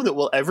don't know that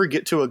we'll ever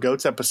get to a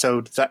Goats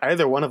episode that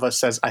either one of us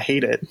says I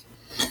hate it.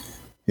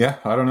 Yeah,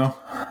 I don't know.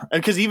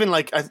 Because even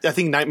like I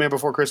think Nightmare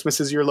Before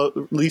Christmas is your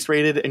least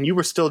rated, and you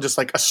were still just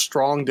like a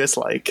strong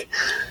dislike.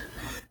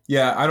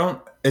 Yeah, I don't.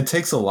 It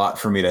takes a lot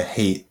for me to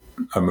hate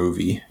a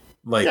movie.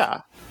 Like,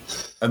 yeah.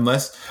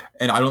 Unless,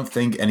 and I don't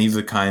think any of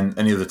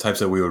the types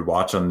that we would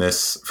watch on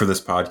this for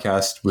this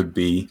podcast would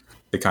be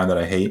the kind that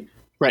I hate.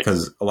 Right.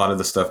 Because a lot of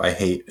the stuff I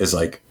hate is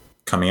like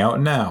coming out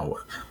now,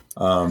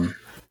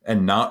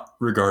 and not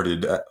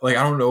regarded. Like,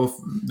 I don't know if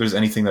there's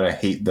anything that I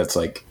hate that's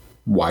like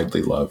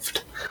widely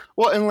loved.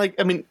 Well, and like,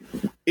 I mean,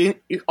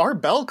 our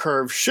bell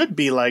curve should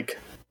be like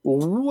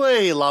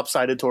way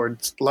lopsided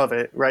towards love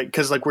it, right?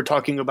 Because like we're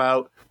talking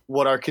about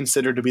what are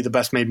considered to be the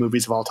best made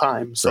movies of all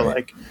time. So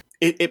like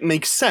it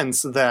makes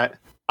sense that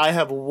I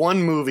have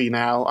one movie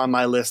now on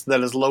my list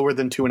that is lower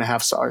than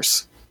 2.5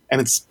 stars,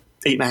 and it's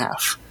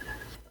 8.5.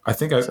 I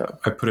think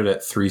I put it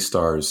at 3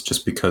 stars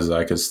just because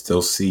I could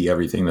still see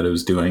everything that it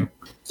was doing.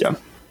 Yeah.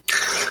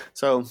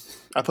 So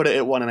I put it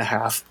at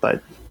 1.5,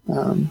 but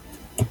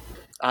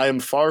I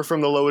am far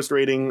from the lowest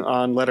rating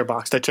on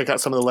Letterboxd. I checked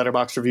out some of the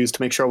Letterboxd reviews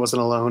to make sure I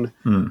wasn't alone.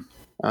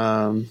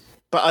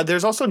 But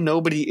there's also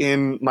nobody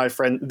in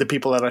the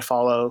people that I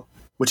follow,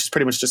 which is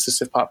pretty much just the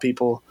Sif Pop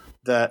people,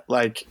 that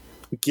like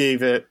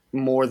gave it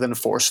more than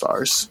 4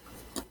 stars.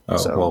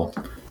 Well,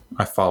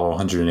 I follow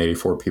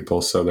 184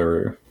 people, so there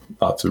were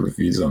lots of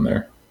reviews on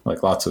there,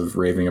 like lots of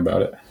raving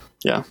about it.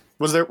 Yeah.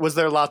 Was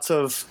there lots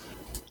of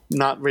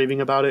not raving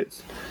about it?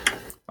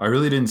 I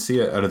really didn't see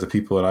it out of the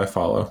people that I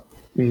follow.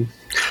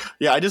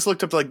 Yeah, I just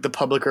looked up like the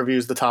public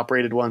reviews, the top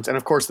rated ones, and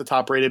of course the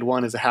top rated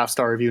one is a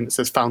 1/2-star review and it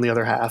says found the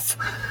other half.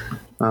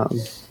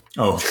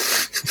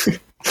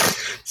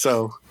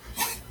 So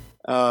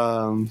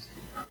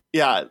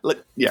yeah.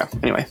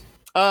 Anyway,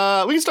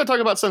 we can start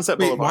talking about Sunset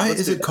Boulevard. Why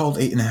is it called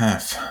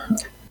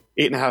 8.5?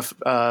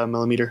 8.5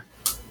 millimeter.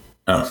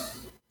 Oh,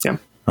 yeah.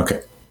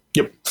 Okay.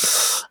 Yep.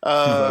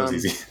 That was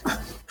easy.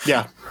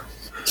 Yeah.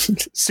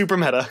 Super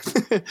meta.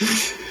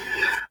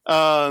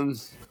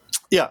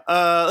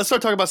 Let's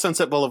start talking about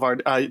Sunset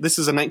Boulevard. This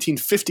is a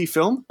 1950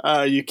 film.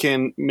 You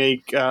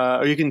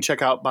can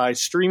check out by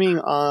streaming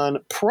on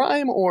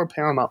Prime or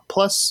Paramount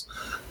Plus.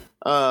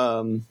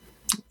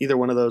 Either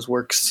one of those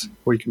works,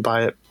 or you can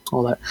buy it.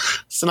 All that.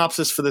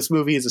 Synopsis for this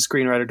movie is a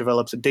screenwriter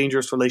develops a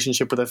dangerous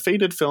relationship with a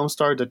faded film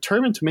star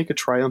determined to make a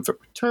triumphant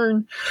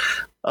return.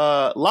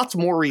 Lots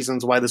more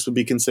reasons why this would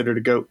be considered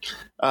a GOAT.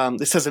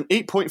 This has an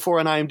 8.4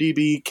 on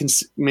IMDb,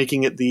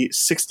 making it the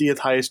 60th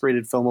highest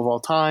rated film of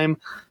all time.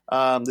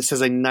 This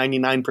has a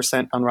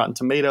 99% on Rotten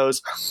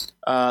Tomatoes.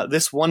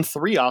 This won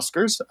 3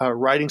 Oscars,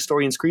 writing,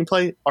 story, and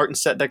screenplay, art and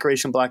set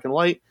decoration, black and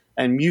white,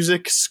 and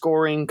music,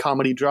 scoring,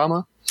 comedy,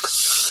 drama.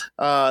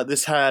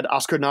 This had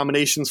Oscar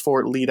nominations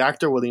for lead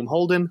actor William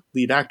Holden,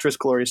 lead actress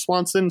Gloria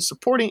Swanson,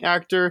 supporting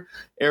actor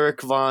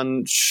Eric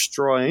von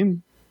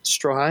Stroheim.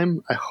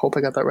 I hope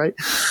I got that right.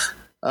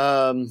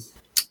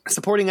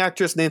 Supporting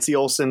actress Nancy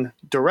Olson,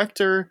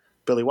 director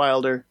Billy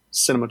Wilder,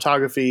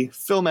 cinematography,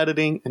 film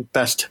editing, and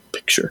best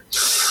picture.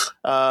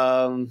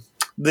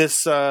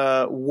 This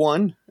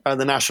won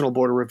the National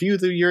Board of Review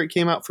the year it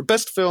came out for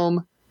best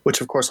film, which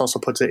of course also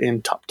puts it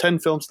in top 10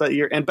 films that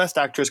year, and best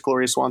actress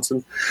Gloria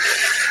Swanson.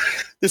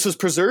 This was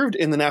preserved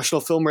in the National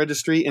Film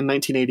Registry in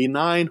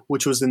 1989,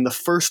 which was in the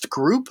first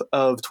group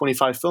of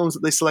 25 films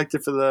that they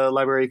selected for the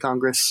Library of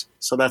Congress.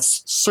 So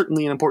that's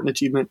certainly an important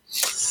achievement.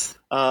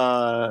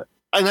 And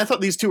I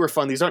thought these two were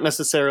fun. These aren't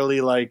necessarily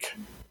like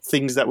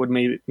things that would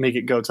make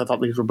it GOATs. I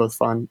thought these were both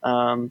fun.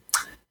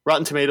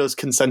 Rotten Tomatoes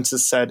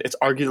consensus said it's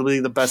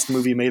arguably the best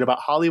movie made about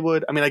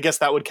Hollywood. I mean, I guess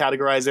that would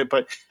categorize it,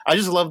 but I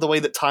just love the way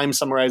that Time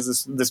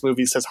summarizes this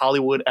movie. It says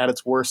Hollywood at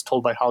its worst,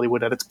 told by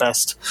Hollywood at its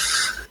best.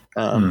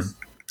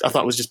 I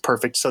thought it was just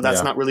perfect. So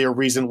that's not really a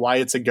reason why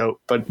it's a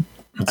GOAT, but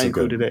I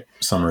included it.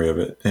 Summary of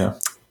it, yeah.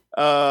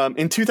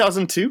 In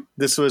 2002,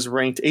 this was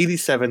ranked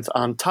 87th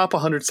on top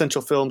 100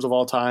 essential films of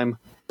all time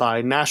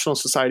by National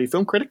Society of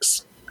Film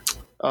Critics.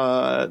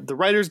 The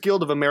Writers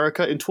Guild of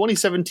America in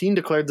 2017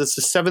 declared this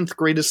the 7th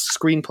greatest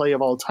screenplay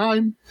of all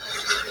time.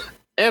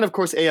 And of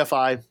course,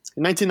 AFI.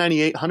 In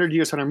 1998, 100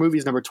 Years, 100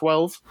 Movies, number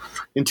 12.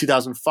 In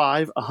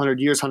 2005, 100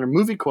 Years, 100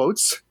 Movie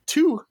Quotes.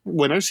 2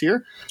 winners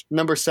here.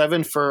 Number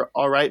 7 for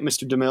All Right,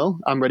 Mr. DeMille,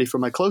 I'm Ready for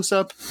My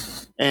Close-Up.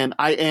 And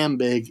I Am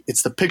Big,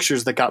 It's the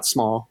Pictures That Got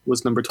Small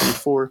was number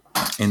 24.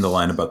 In the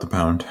Line About the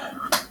Pound.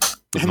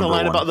 And the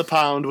Line About the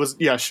Pound was,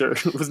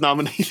 was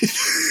nominated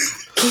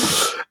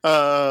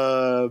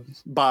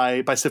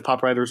by Sif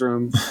Pop Writers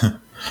Room.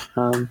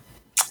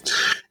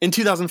 In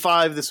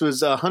 2005, this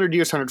was 100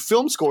 Years, 100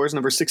 Film Scores,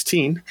 number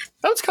 16.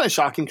 That was kind of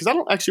shocking because I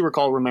don't actually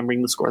recall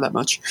remembering the score that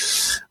much.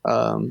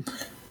 I'll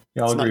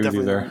agree with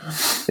you there.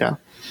 Yeah.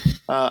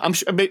 I'm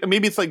sure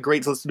maybe it's like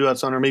great to listen to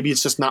its own, or maybe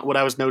it's just not what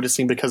I was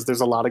noticing because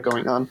there's a lot of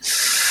going on.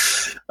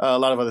 A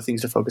lot of other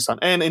things to focus on.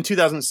 And in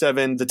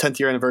 2007, the 10th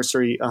year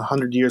anniversary,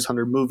 100 Years,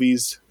 100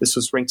 Movies. This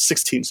was ranked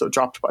 16, so it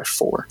dropped by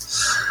 4.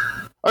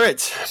 All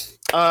right.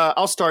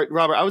 I'll start.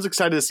 Robert, I was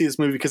excited to see this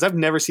movie because I've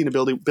never seen a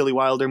Billy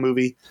Wilder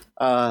movie.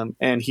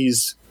 And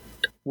he's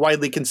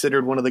widely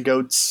considered one of the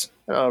GOATs,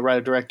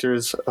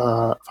 writer-directors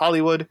of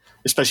Hollywood,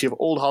 especially of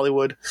old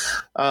Hollywood.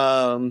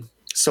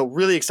 So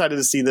really excited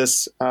to see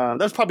this.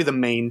 That's probably the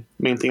main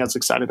thing I was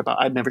excited about.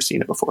 I'd never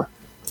seen it before.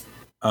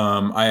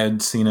 I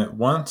had seen it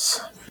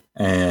once,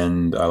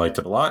 and I liked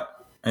it a lot,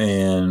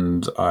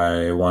 and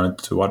I wanted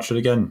to watch it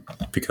again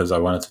because I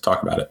wanted to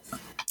talk about it.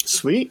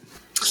 Sweet.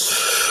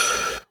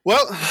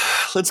 Well,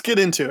 let's get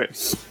into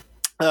it.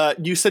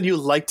 You said you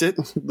liked it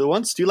the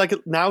once. Do you like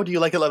it now? Do you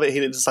like it, love it,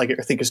 hate it, dislike it,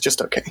 or think it's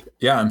just okay?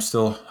 Yeah, I'm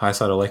still high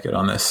side of like it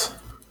on this.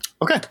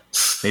 Okay.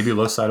 Maybe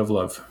low side of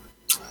love.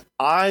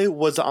 I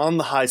was on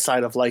the high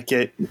side of like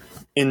it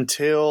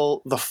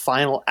until the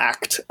final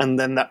act, and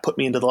then that put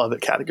me into the love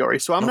it category.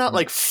 So I'm not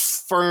like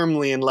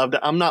firmly in loved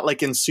it. I'm not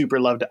like in super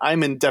loved it.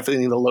 I'm in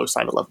definitely the low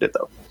side of loved it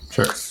though.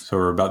 Sure. So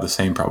we're about the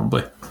same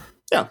probably.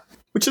 Yeah,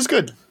 which is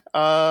good.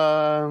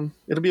 It'll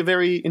be a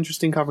very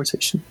interesting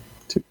conversation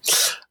too.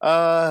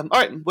 All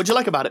right, what'd you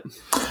like about it?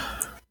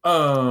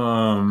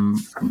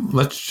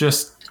 Let's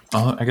just.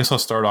 I guess I'll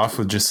start off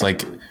with just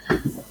like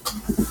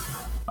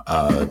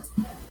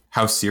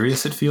how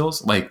serious it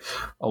feels. Like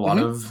a lot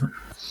of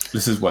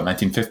this is what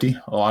 1950.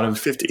 A lot of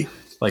 50,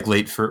 like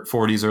late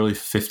 40s, early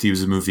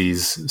 50s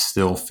movies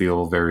still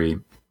feel very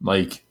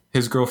like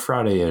His Girl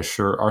Friday-ish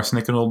or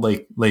Arsenic and Old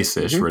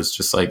Lace-ish, where it's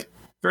just like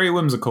very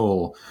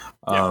whimsical.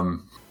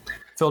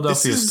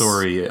 Philadelphia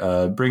Story,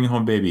 Bringing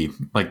Home Baby,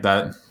 like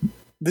that.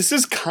 This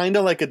is kind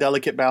of like a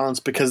delicate balance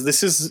because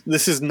this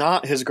is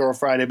not His Girl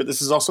Friday, but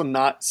this is also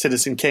not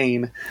Citizen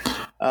Kane.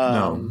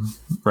 No,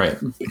 right.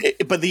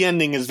 But the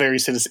ending is very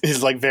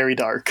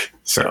dark.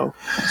 So,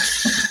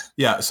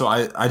 yeah. So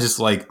I just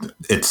like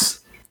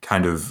its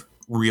kind of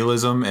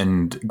realism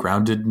and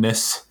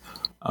groundedness,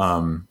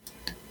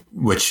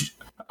 which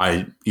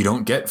you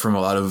don't get from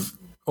a lot of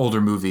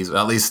older movies,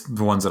 at least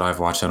the ones that I've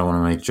watched. I don't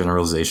want to make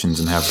generalizations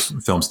and have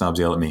film snobs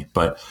yell at me,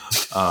 but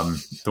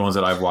the ones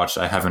that I've watched,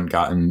 I haven't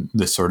gotten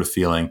this sort of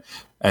feeling.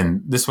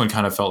 And this one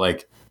kind of felt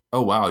like,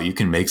 oh, wow, you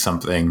can make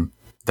something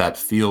that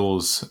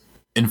feels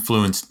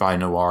influenced by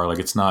noir. Like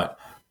it's not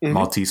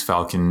Maltese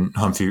Falcon,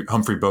 Humphrey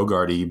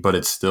Bogarty, but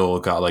it's still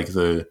got like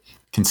the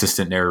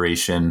consistent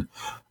narration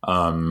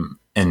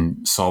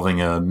and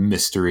solving a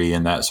mystery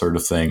and that sort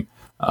of thing.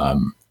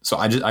 So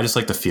I just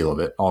like the feel of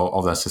it.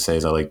 All that's to say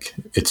is I like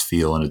its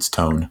feel and its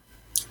tone.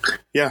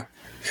 Yeah.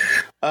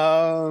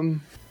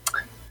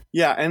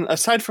 Yeah. And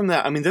aside from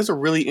that, I mean, there's a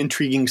really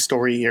intriguing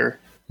story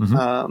here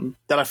that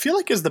I feel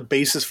like is the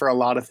basis for a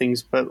lot of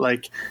things. But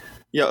like,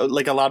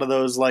 like a lot of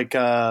those, like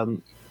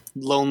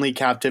lonely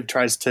captive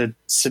tries to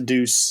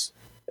seduce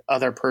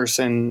other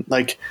person.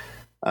 Like,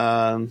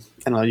 I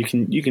don't know,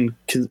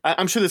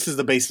 I'm sure this is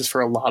the basis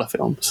for a lot of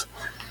films.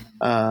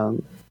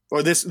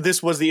 Or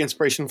this was the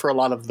inspiration for a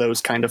lot of those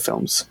kind of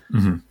films.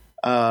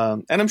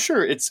 And I'm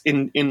sure it's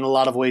in a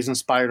lot of ways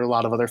inspired a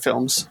lot of other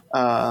films,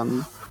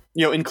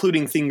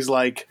 including things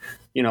like,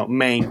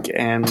 Mank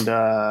and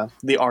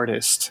The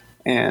Artist.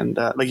 And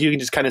like you can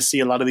just kind of see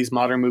a lot of these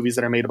modern movies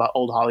that are made about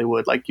old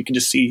Hollywood. Like you can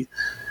just see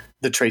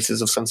the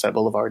traces of Sunset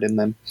Boulevard in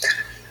them.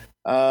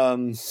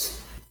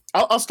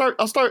 I'll start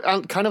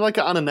kind of like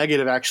on a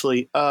negative,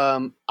 actually.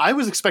 I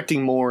was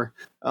expecting more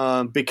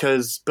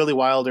because Billy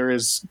Wilder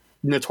is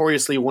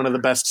notoriously one of the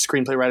best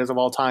screenplay writers of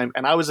all time,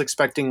 and I was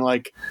expecting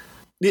like,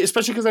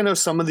 especially because I know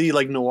some of the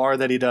like noir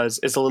that he does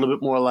is a little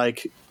bit more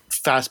like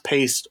fast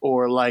paced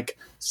or like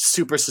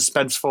super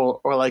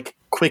suspenseful or like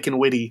quick and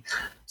witty.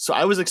 So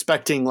I was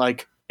expecting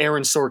like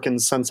Aaron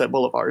Sorkin's Sunset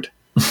Boulevard,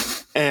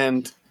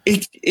 and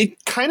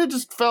it kind of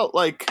just felt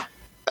like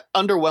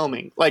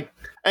underwhelming. Like,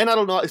 and I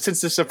don't know,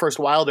 since this is the first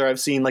Wilder I've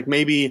seen, like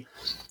maybe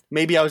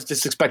I was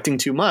just expecting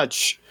too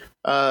much.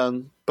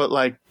 But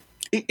like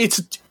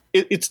it's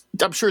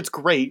I'm sure it's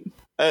great.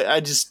 I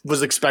just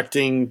was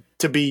expecting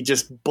to be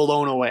just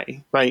blown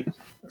away. Right?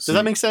 Does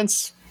that make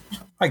sense?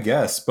 I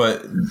guess,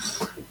 but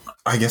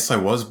I guess I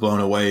was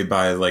blown away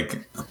by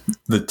like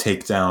the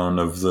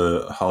takedown of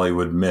the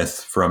Hollywood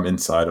myth from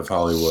inside of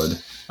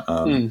Hollywood.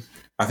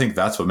 I think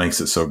that's what makes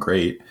it so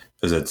great,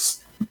 is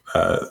its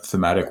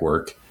thematic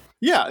work.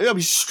 Yeah, I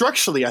mean,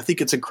 structurally, I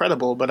think it's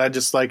incredible. But I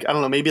just like, I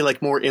don't know, maybe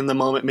like more in the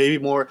moment, maybe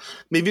more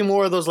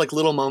of those like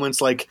little moments,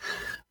 like,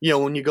 you know,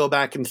 when you go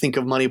back and think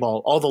of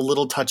Moneyball, all the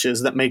little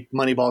touches that make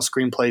Moneyball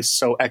screenplays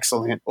so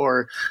excellent,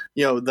 or,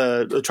 you know,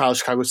 the Trial of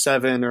Chicago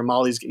 7 or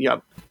Molly's,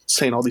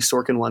 saying all these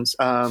Sorkin ones.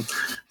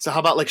 So how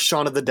about like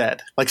Shaun of the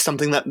Dead, like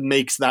something that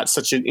makes that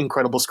such an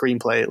incredible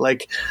screenplay?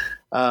 Like,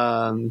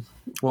 all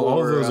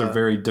of those are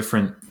very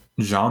different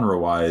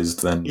genre-wise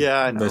than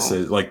this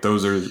is. Like,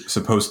 those are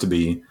supposed to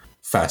be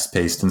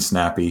fast-paced and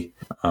snappy.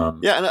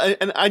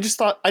 And I just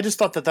thought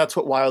that that's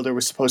what Wilder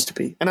was supposed to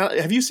be. And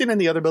have you seen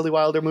any other Billy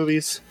Wilder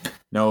movies?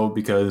 No,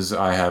 because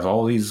I have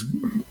all these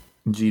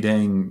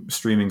G-dang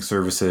streaming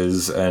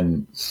services,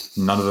 and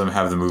none of them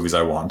have the movies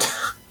I want.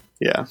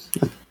 Yeah,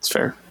 that's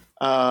fair.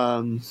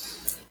 I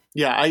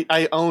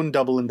own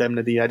Double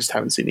Indemnity. I just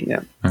haven't seen it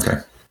yet.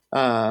 Okay.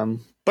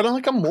 But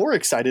I'm more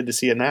excited to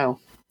see it now.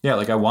 Yeah,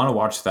 like I want to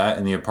watch that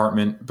in The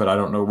Apartment, but I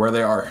don't know where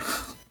they are.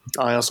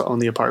 I also own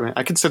The Apartment.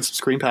 I can send some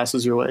screen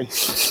passes your way.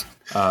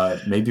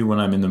 Maybe when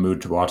I'm in the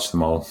mood to watch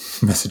them, I'll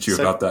message you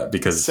about that,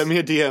 because send me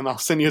a DM. I'll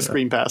send you a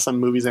screen pass on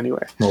movies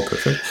anyway. Well,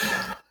 perfect.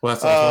 Well,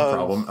 that's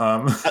not one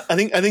problem. I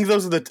think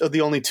those are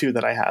the only two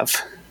that I have.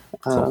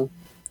 Cool.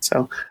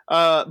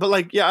 But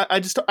like, yeah,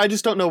 I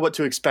just don't know what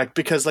to expect,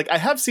 because like I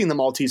have seen The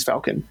Maltese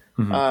Falcon.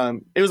 Mm-hmm.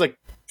 It was like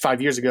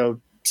 7 years ago,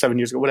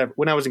 whatever,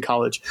 when I was in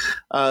college.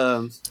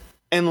 And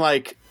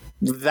like,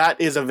 that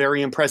is a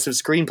very impressive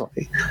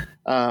screenplay.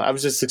 I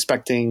was just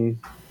expecting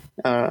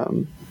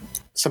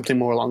something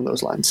more along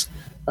those lines.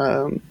 I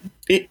don't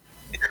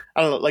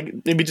know, like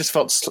maybe just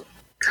felt,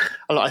 I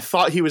don't know, I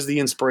thought he was the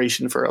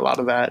inspiration for a lot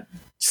of that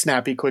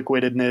snappy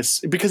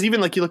quick-wittedness, because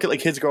even like you look at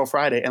like His Girl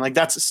Friday, and like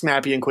that's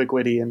snappy and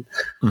quick-witty, and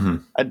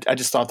I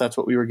just thought that's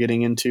what we were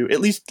getting into, at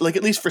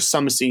least for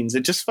some scenes.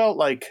 It just felt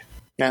like,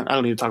 I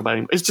don't need to talk about it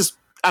anymore. It's just,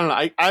 I don't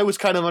know, I was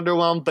kind of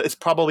underwhelmed, but it's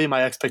probably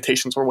my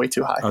expectations were way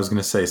too high. I was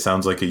gonna say,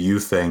 sounds like a you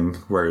thing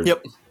where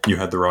you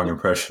had the wrong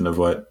impression of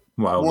what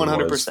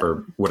Wilder 100%. Was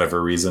for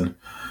whatever reason.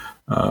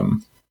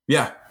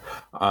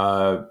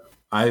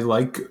 I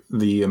like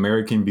the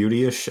American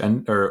Beauty-ish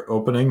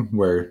opening,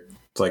 where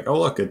it's like, oh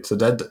look, it's a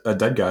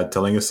dead guy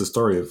telling us the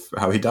story of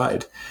how he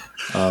died.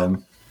 I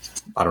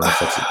don't know if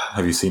that's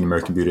have you seen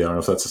American Beauty? I don't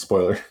know if that's a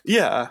spoiler.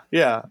 Yeah.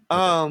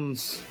 Okay.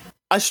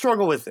 I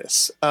struggle with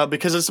this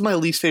because it's my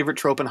least favorite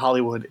trope in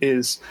Hollywood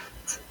is,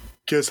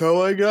 guess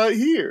how I got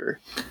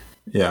here?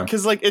 Yeah.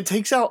 Because like it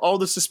takes out all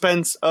the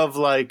suspense of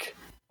like,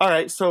 all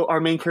right, so our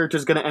main character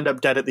is going to end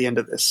up dead at the end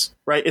of this,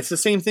 right? It's the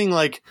same thing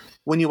like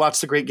when you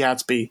watch The Great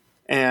Gatsby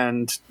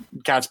and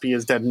Gatsby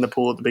is dead in the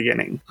pool at the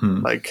beginning.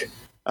 Like,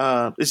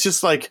 it's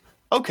just like,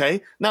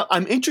 okay, now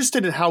I'm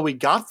interested in how we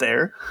got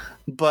there,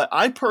 but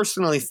I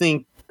personally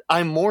think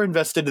I'm more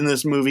invested in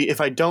this movie if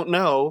I don't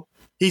know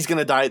he's going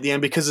to die at the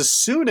end, because as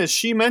soon as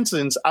she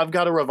mentions, I've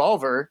got a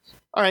revolver,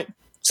 all right,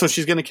 so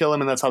she's going to kill him,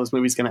 and that's how this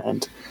movie's going to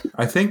end.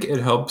 I think it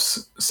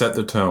helps set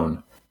the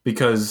tone,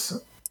 because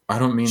I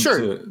don't mean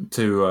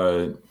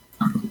to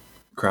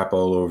crap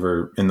all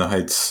over In the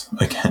Heights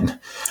again,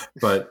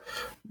 but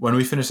when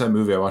we finished that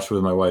movie, I watched it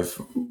with my wife,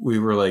 we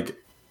were like,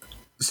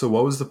 so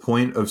what was the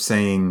point of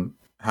saying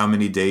how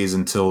many days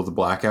until the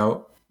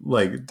blackout?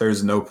 Like,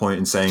 there's no point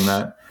in saying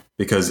that,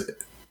 because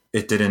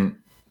it didn't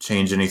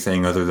change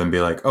anything other than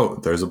be like, oh,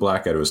 there's a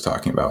blackout I was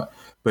talking about.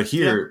 But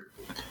here,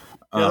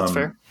 that's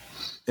fair.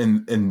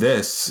 In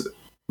this,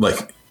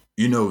 like,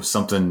 you know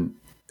something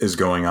is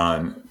going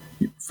on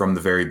from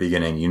the very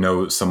beginning. You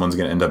know someone's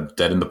going to end up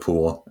dead in the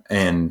pool.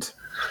 And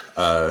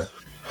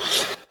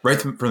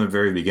right from the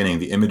very beginning,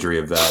 the imagery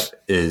of that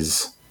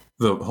is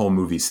the whole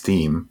movie's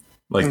theme.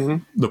 Like,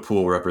 the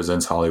pool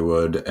represents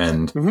Hollywood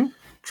and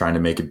trying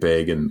to make it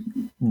big,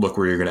 and look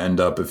where you're going to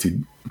end up if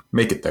you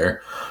make it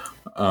there.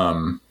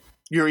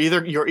 You're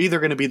either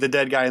going to be the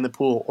dead guy in the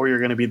pool, or you're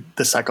going to be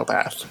the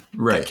psychopath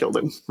that killed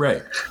him.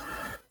 Right.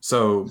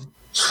 So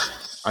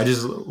I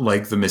just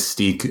like the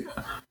mystique,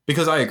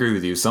 because I agree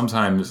with you.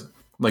 Sometimes,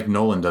 like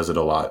Nolan does it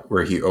a lot,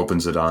 where he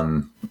opens it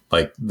on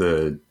like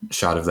the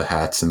shot of the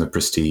hats in The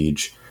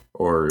Prestige,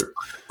 or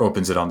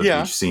opens it on the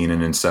beach scene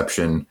in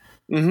Inception.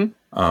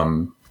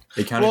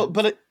 It kind of,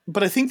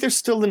 but I think there's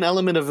still an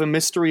element of a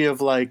mystery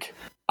of like,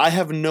 I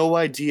have no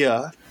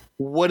idea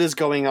what is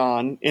going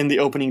on in the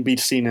opening beach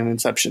scene in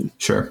Inception.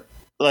 Sure.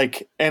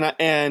 Like,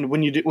 and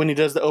when he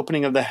does the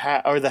opening of the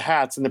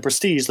hats in The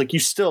Prestige, like you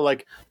still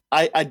like,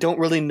 I don't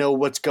really know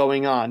what's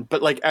going on,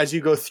 but like as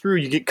you go through,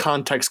 you get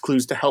context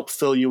clues to help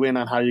fill you in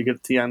on how you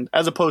get to the end,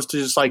 as opposed to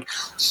just like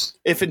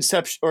if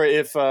Inception or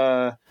if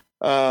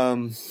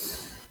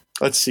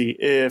let's see,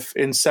 if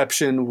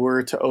Inception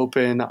were to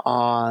open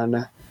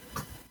on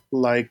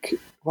like,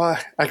 well,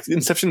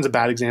 Inception's a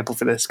bad example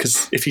for this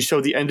because if you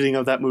show the ending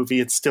of that movie,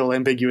 it's still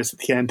ambiguous at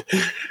the end.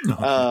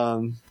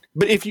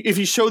 But if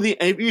you show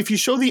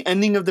the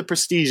ending of The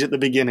Prestige at the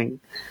beginning,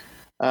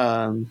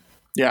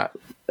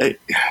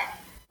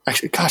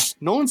 actually, gosh,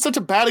 Nolan's such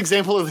a bad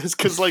example of this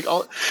because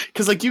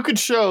you could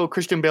show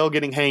Christian Bale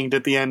getting hanged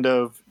at the end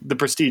of The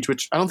Prestige,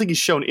 which I don't think he's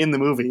shown in the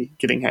movie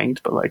getting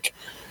hanged, but like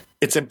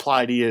it's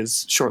implied he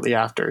is shortly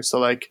after. So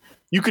like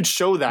you could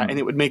show that and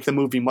it would make the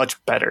movie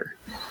much better.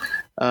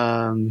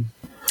 But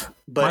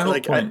my whole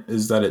point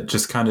is that it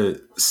just kind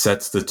of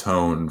sets the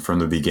tone from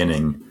the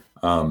beginning.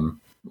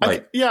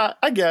 I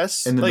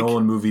guess in the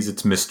Nolan movies,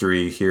 it's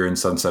mystery. Here in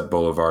Sunset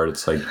Boulevard,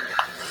 it's like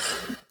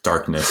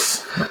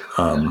darkness.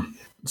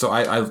 So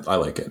I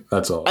like it.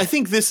 That's all. I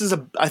think this is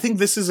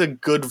a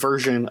good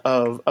version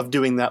of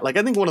doing that. Like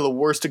I think one of the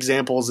worst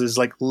examples is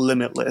like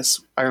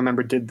Limitless. I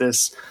remember did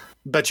this.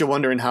 Bet you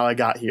wondering how I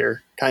got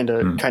here kind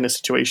of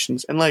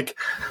situations. And like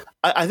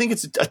I think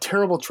it's a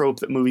terrible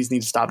trope that movies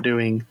need to stop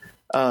doing.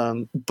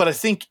 But I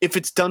think if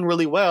it's done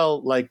really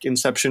well, like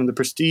Inception, The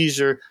Prestige,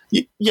 or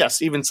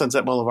yes, even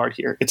Sunset Boulevard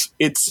here,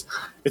 it's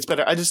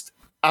better.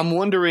 I'm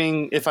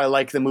wondering if I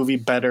like the movie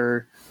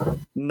better,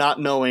 not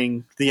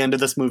knowing the end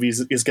of this movie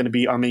is going to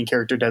be our main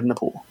character dead in the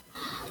pool.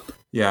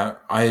 Yeah,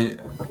 I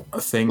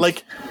think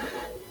like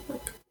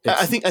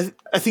I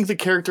think the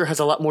character has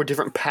a lot more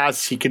different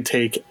paths he could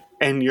take,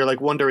 and you're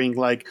like wondering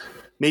like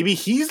maybe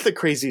he's the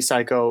crazy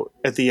psycho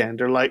at the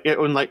end, or like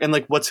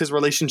what's his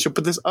relationship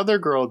with this other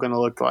girl going to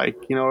look like,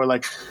 or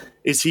like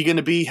is he going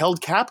to be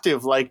held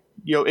captive like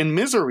in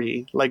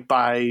Misery like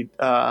by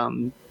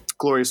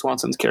Gloria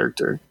Swanson's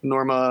character,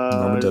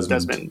 Norma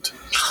Desmond.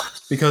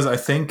 Because I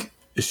think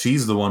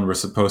she's the one we're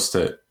supposed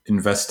to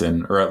invest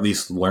in, or at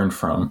least learn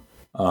from.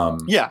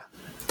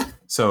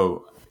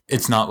 So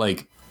it's not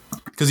like,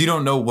 because you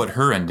don't know what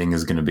her ending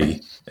is going to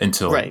be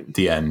until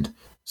the end.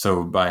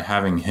 So by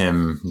having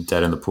him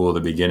dead in the pool at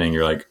the beginning,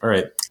 you're like, all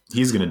right,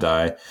 he's going to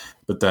die.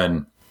 But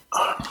then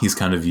he's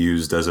kind of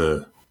used as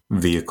a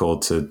vehicle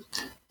to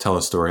tell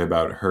a story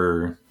about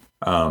her.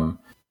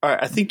 All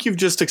right, I think you've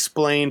just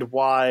explained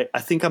why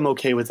I think I'm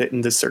okay with it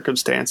in this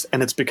circumstance,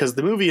 and it's because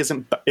the movie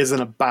isn't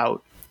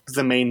about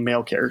the main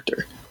male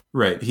character.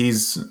 Right,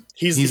 he's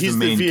the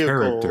main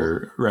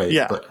character, right?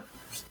 Yeah,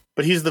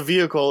 but he's the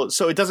vehicle,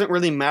 so it doesn't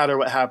really matter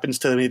what happens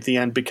to them at the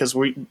end because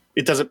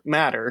it doesn't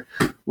matter.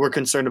 We're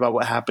concerned about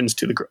what happens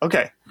to the girl.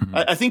 Okay,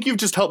 I think you've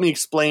just helped me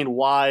explain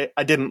why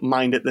I didn't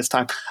mind it this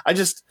time.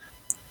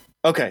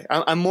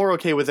 I'm more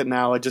okay with it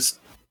now. I just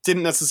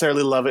didn't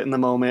necessarily love it in the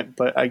moment,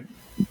 but I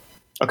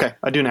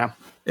do now.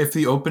 If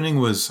the opening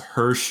was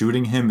her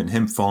shooting him and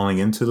him falling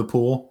into the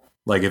pool,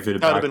 like if it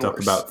had backed up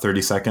about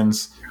 30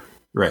 seconds,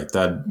 right,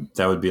 that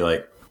would be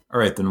like, all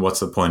right, then what's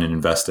the point in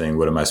investing?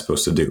 What am I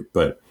supposed to do?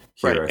 But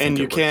here, and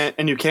you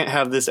can't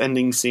have this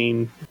ending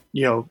scene,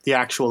 the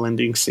actual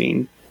ending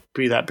scene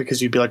be that, because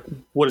you'd be like,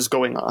 what is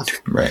going on?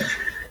 Right.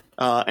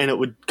 And it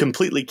would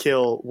completely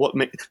kill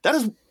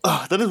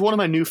that is one of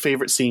my new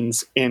favorite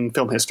scenes in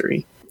film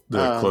history.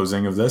 The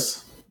closing of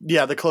this?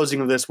 Yeah, the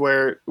closing of this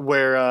where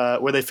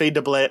they fade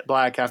to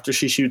black after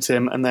she shoots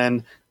him, and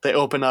then they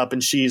open up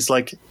and she's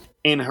like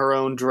in her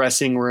own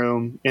dressing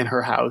room in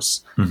her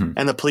house,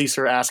 and the police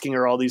are asking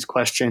her all these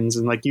questions,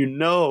 and like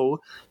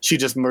she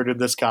just murdered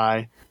this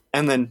guy,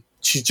 and then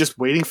she's just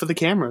waiting for the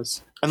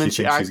cameras, and then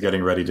she thinks she's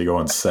getting ready to go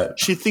on set.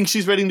 She thinks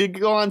she's ready to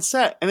go on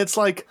set, and it's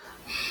like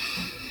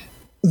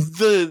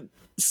the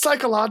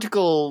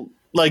psychological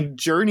like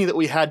journey that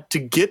we had to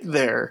get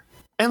there,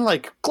 and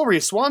like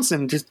Gloria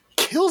Swanson just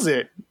kills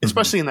it,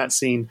 especially in that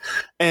scene,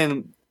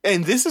 and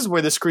this is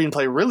where the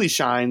screenplay really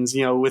shines,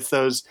 with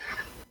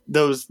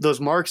those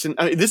marks, and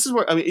this is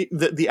where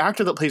the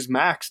actor that plays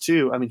Max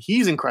too. I mean,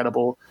 he's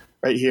incredible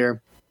right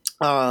here,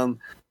 and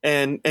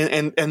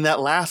that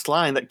last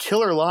line, that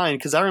killer line,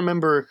 because I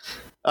remember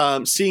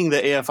seeing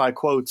the AFI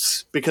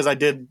quotes because I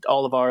did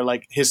all of our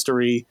like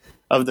history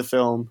of the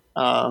film,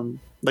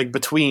 like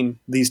between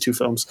these two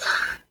films,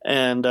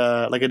 and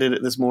like I did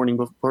it this morning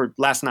or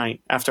last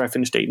night after I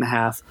finished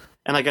 8.5.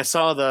 And like I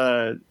saw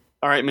the,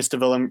 all right, Mr.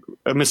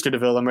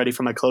 DeVille, I'm ready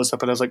for my close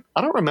up. And I was like, I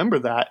don't remember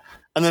that.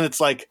 And then it's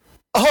like,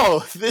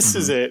 oh, this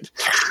is it.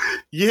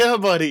 Yeah,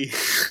 buddy.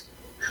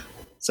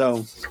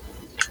 So,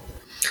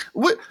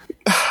 what?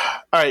 All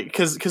right,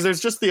 because there's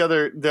just the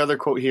other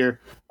quote here.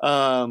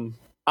 I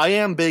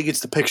am big. It's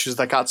the pictures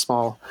that got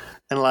small,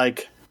 and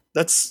like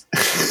that's.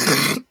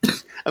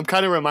 I'm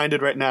kind of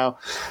reminded right now.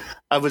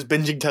 I was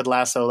binging Ted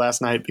Lasso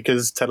last night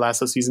because Ted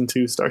Lasso season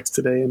 2 starts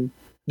today, and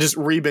just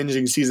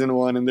re-binging season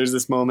 1, and there's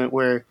this moment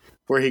where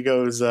he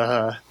goes,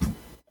 where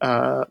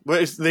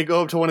they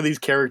go up to one of these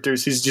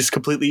characters who's just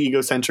completely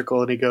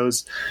egocentrical, and he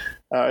goes,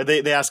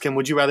 they ask him,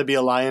 would you rather be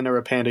a lion or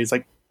a panda? He's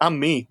like, I'm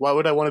me. Why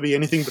would I want to be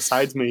anything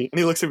besides me? And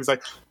he looks at him, he's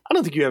like, I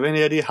don't think you have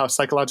any idea how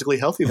psychologically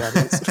healthy that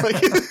is.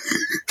 Like,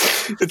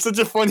 it's such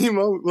a funny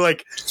moment.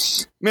 Like,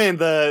 man,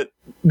 the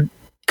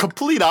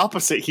complete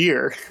opposite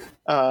here.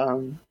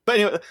 But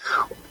anyway,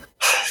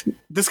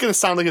 this is going to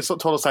sound like a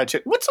total side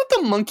chick. What's with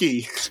the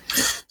monkey?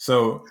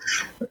 So,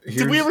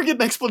 did we ever get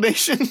an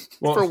explanation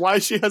for why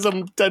she has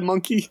a dead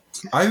monkey?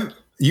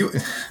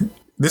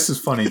 This is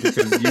funny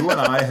because you and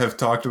I have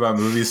talked about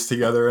movies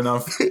together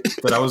enough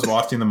that I was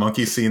watching the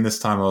monkey scene this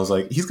time. I was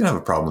like, he's going to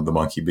have a problem with the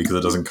monkey because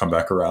it doesn't come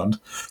back around.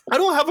 I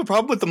don't have a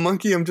problem with the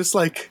monkey. I'm just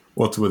like...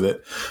 What's with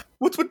it?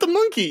 What's with the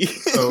monkey?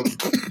 So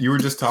you were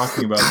just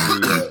talking about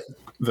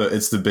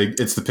it's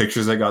the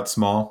pictures that got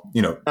small.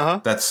 You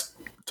know, that's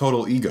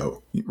total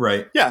ego,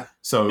 right? Yeah.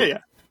 So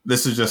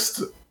this is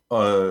just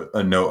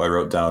a note I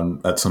wrote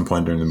down at some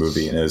point during the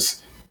movie, and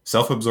is...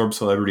 Self-absorbed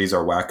celebrities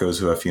are wackos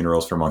who have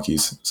funerals for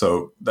monkeys.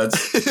 So that's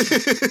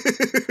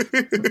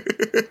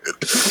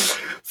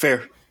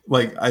fair.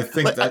 Like, I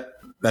think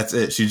that's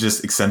it. She's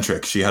just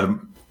eccentric.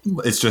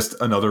 It's just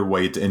another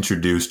way to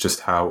introduce just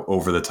how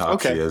over the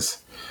top she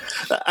is.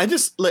 I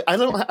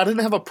didn't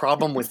have a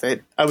problem with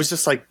it. I was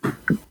just like,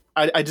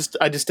 I just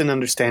didn't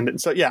understand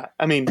it. So yeah,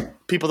 I mean,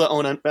 people that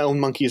own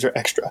monkeys are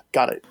extra.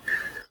 Got it.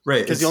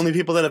 Right. Because the only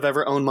people that have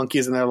ever owned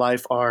monkeys in their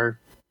life are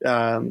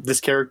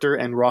this character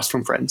and Ross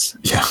from Friends.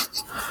 Yeah.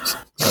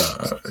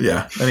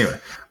 Yeah. Anyway,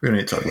 we don't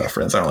need to talk about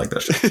Friends. I don't like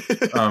that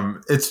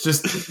shit. It's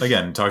just,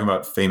 again, talking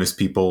about famous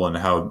people and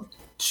how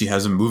she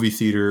has a movie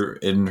theater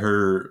in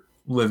her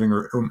living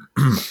room.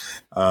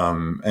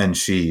 And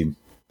she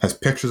has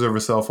pictures of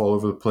herself all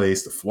over the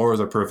place. The floors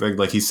are perfect.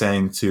 Like he's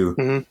saying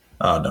to,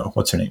 no,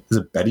 what's her name? Is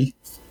it Betty?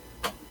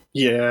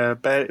 Yeah.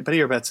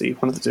 Betty or Betsy,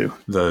 one of the two.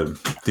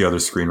 The other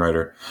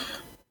screenwriter.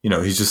 You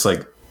know, he's just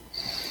like,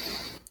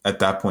 at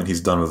that point,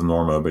 he's done with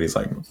Norma, but he's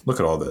like, look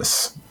at all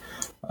this.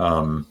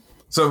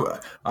 So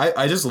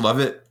I just love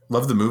it.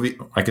 Love the movie.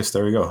 I guess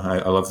there we go.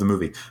 I love the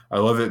movie. I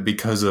love it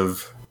because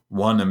of I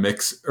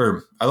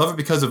love it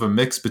because of a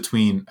mix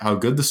between how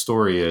good the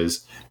story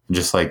is and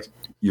just like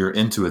you're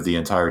into it the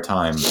entire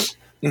time.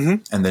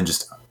 And then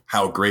just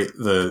how great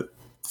the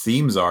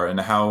themes are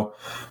and how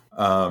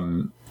I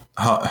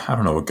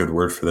don't know a good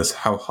word for this,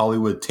 how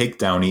Hollywood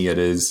takedowny it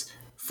is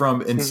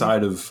from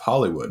inside of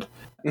Hollywood.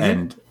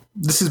 And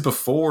this is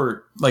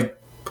before,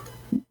 like,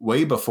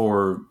 way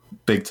before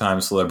big time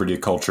celebrity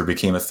culture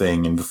became a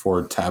thing and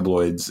before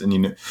tabloids and, you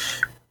know,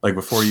 like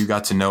before you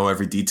got to know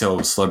every detail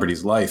of a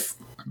celebrity's life.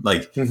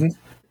 Like, it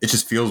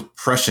just feels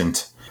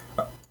prescient.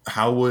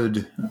 How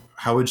would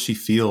she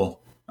feel?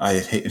 I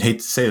hate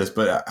to say this,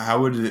 but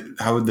how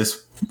would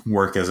this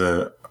work as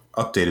a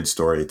updated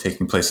story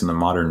taking place in the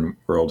modern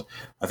world?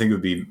 I think it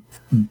would be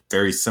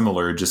very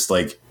similar, just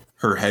like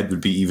her head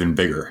would be even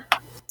bigger.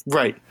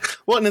 Right.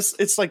 Well, and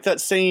it's like that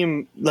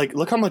same, like,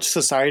 look how much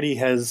society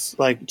has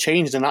like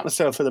changed and not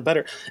necessarily for the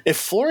better. If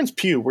Florence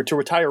Pugh were to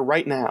retire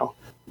right now,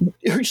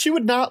 she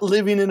would not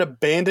live in an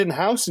abandoned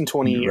house in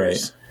 20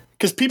 years.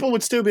 Because people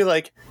would still be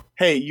like,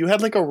 hey, you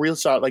had like a real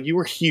shot, like you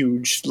were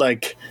huge.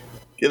 Like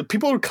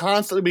people would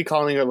constantly be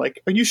calling her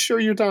like, are you sure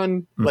you're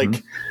done?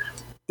 Like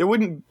there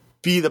wouldn't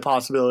be the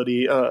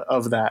possibility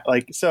of that.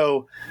 Like,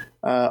 so,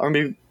 or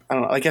maybe, I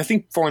don't know, like I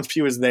think Florence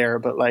Pugh is there,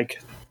 but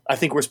like, I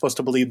think we're supposed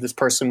to believe this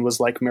person was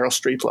like Meryl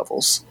Streep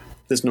levels,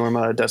 this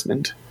Norma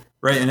Desmond.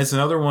 Right. And it's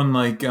another one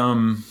like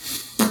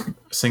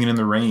Singing in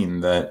the Rain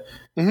that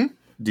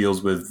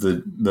deals with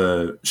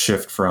the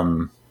shift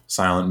from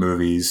silent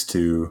movies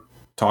to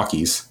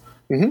talkies.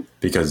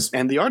 Because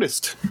and The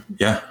Artist.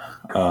 Yeah.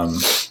 I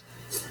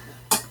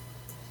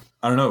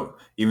don't know.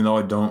 Even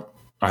though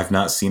I've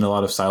not seen a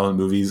lot of silent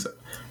movies,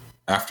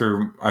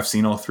 after I've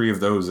seen all three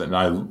of those and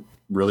I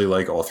really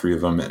like all three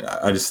of them,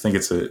 I just think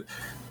it's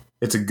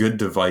a good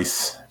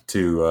device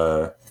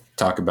to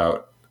talk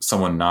about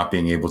someone not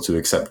being able to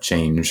accept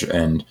change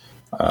and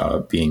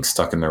being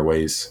stuck in their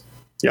ways.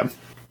 Yeah.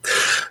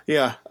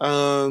 Yeah.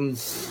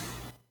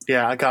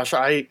 Yeah. Gosh,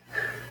 I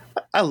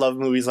love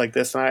movies like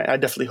this, and I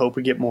definitely hope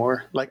we get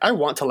more. Like, I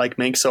want to like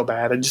Mank so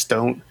bad. I just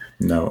don't.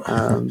 No.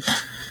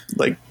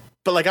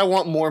 But I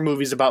want more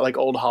movies about like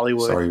old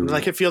Hollywood. Sorry,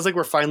 like it feels like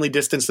we're finally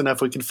distanced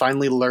enough we can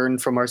finally learn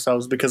from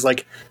ourselves because,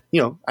 like,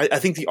 you know, I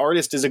think The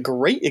Artist is a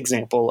great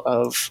example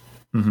of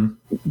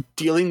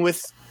dealing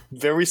with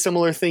very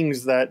similar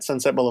things that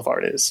Sunset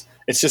Boulevard is.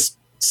 It's just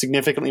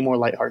significantly more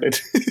lighthearted.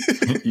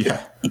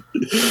 Yeah.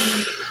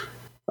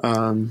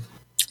 I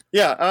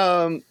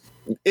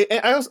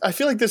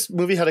feel like this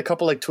movie had a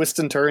couple like twists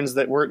and turns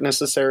that weren't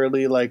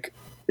necessarily like.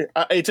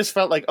 It just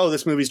felt like, oh,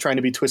 this movie's trying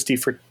to be twisty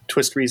for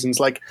twist reasons.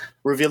 Like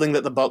revealing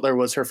that the butler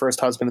was her first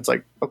husband. It's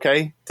like,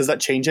 okay, does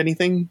that change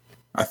anything?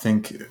 I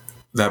think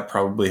that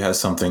probably has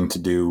something to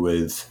do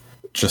with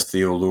just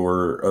the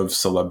allure of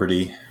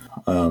celebrity.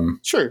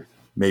 Sure.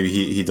 Maybe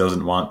he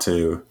doesn't want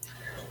to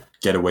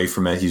get away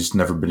from it. He's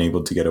never been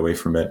able to get away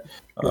from it.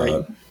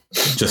 Right.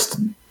 Just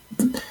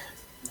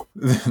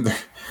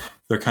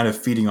they're kind of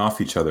feeding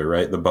off each other,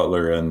 right? The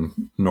butler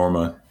and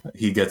Norma.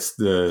 He gets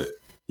to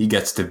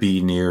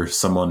be near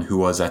someone who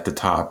was at the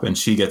top, and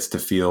she gets to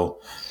feel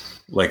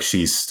like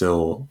she's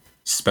still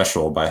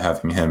special by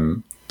having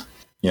him,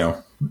 you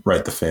know,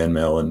 write the fan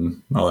mail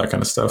and all that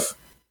kind of stuff.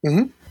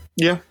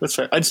 Yeah, that's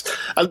right.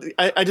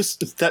 I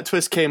just that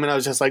twist came and I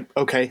was just like,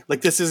 okay,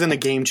 like this isn't a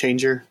game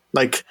changer.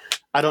 Like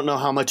I don't know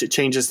how much it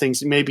changes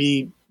things.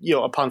 Maybe,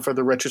 upon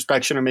further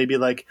retrospection, or maybe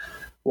like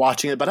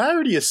watching it. But I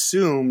already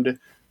assumed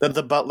that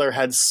the butler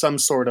had some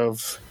sort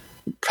of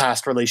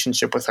past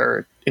relationship with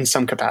her in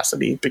some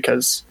capacity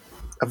because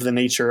of the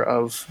nature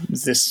of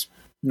this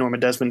Norma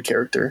Desmond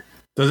character.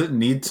 Does it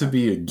need to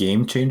be a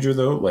game changer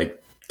though?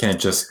 Like, can it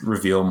just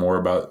reveal more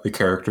about the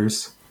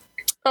characters?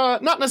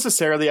 Not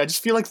necessarily. I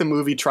just feel like the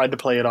movie tried to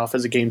play it off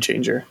as a game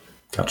changer.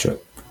 Gotcha.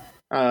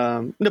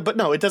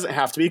 No, it doesn't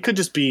have to be. It could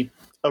just be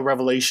a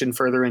revelation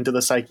further into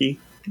the psyche.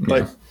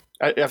 But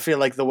I feel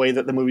like the way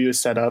that the movie was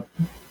set up,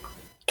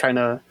 kind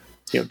of,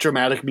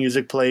 dramatic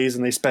music plays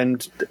and they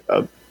spend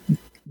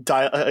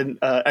an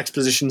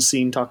exposition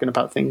scene talking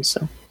about things.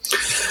 So,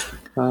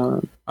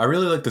 I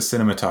really like the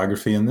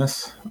cinematography in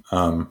this.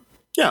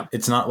 Yeah,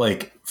 it's not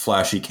like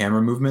flashy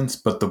camera movements,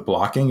 but the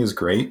blocking is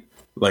great.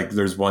 Like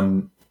the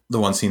one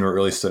scene where it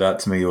really stood out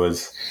to me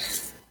was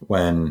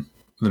when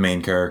the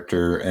main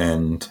character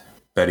and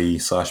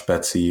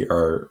Betty/Betsy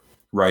are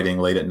writing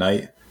late at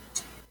night,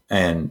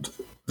 and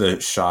the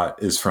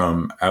shot is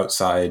from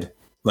outside,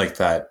 like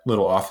that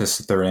little office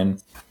that they're in,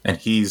 and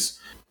he's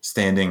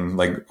standing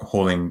like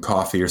holding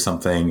coffee or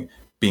something,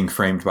 being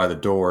framed by the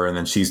door, and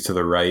then she's to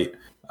the right,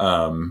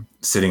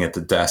 sitting at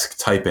the desk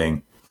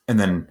typing, and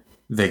then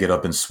they get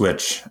up and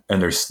switch,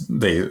 and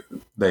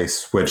they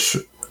switch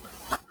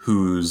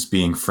who's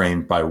being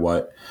framed by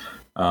what.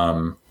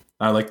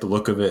 I like the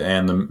look of it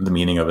and the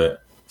meaning of it.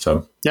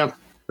 So yeah,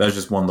 that's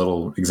just one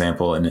little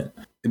example, and it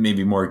made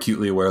me more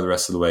acutely aware the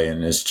rest of the way,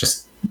 and it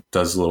just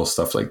does little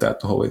stuff like that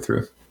the whole way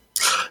through.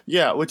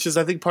 Yeah, which is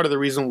I think part of the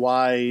reason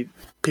why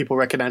people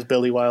recognize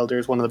Billy Wilder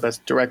as one of the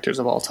best directors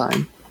of all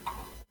time.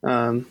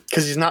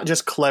 Because he's not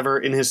just clever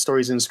in his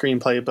stories and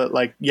screenplay, but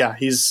like, yeah,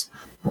 he's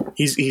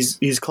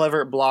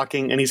clever at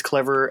blocking, and he's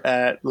clever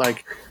at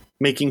like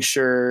making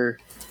sure.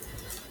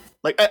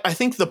 Like, I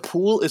think the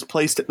pool is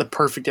placed at the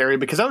perfect area,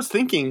 because I was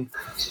thinking,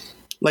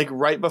 like,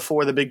 right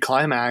before the big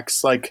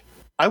climax, like,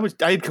 I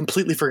had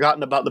completely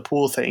forgotten about the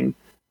pool thing.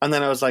 And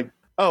then I was like,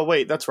 oh,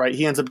 wait, that's right.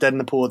 He ends up dead in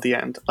the pool at the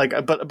end. Like,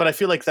 but I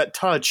feel like that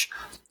touch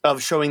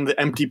of showing the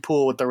empty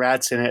pool with the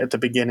rats in it at the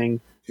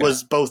beginning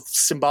was both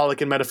symbolic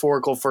and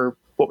metaphorical for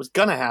what was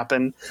going to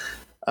happen.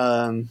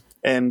 And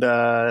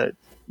that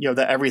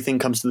everything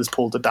comes to this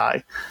pool to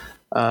die.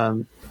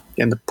 And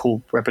the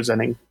pool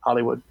representing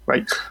Hollywood,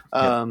 right?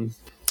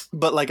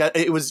 But like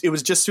it was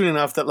just soon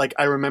enough that like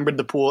I remembered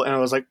the pool, and I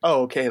was like,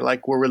 oh, okay,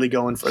 like we're really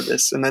going for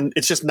this. And then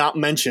it's just not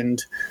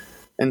mentioned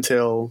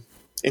until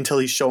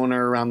he's showing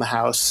her around the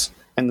house,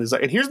 and he's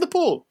like, and here's the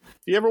pool.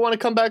 If you ever want to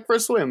come back for a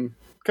swim,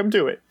 come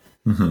do it.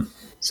 Mm-hmm.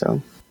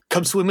 So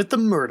come swim at the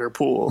murder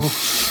pool.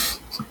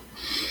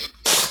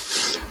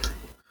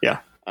 Yeah.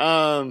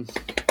 Gosh,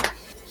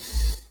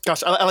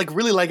 I like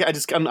really like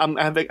it.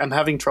 I'm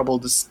having trouble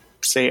just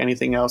say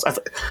anything else. I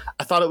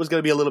thought it was going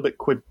to be a little bit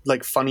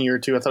funnier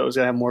too. I thought it was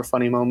going to have more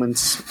funny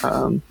moments.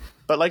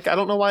 But like, I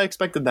don't know why I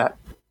expected that.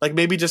 Like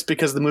maybe just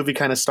because the movie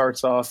kind of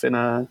starts off in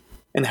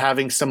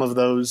having some of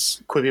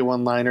those quippy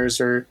one-liners,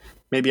 or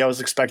maybe I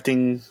was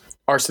expecting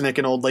Arsenic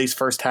and Old Lace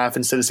first half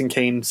and Citizen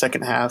Kane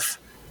second half.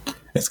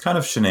 It's kind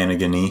of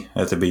shenanigan-y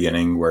at the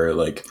beginning, where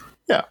like,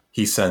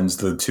 he sends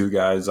the two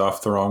guys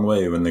off the wrong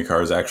way when the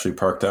car is actually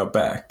parked out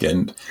back,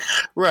 and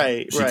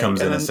she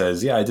comes in and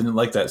says, "Yeah, I didn't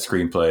like that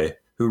screenplay.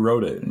 Who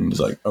wrote it?" And he's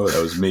like, "Oh,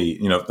 that was me."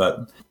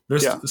 That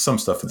there's some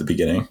stuff at the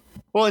beginning.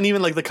 Well, and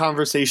even like the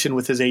conversation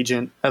with his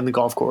agent on the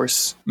golf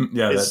course.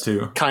 Yeah, that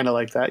too. Kind of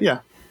like that. Yeah.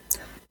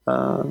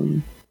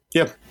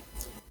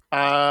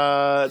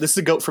 This is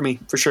a GOAT for me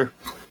for sure.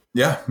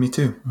 Yeah, me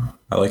too.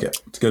 I like it.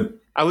 It's good.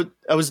 I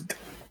was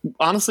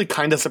honestly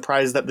kind of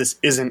surprised that this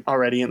isn't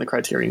already in the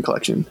Criterion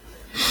Collection.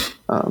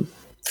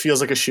 Feels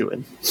like a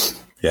shoo-in.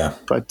 Yeah.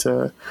 But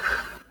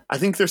I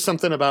think there's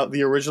something about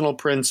the original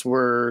prints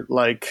were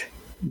like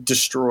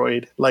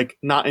destroyed, like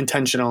not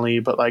intentionally,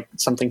 but like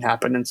something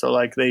happened, and so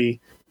like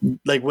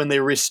when they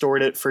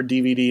restored it for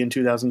DVD in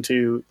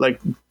 2002, like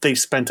they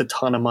spent a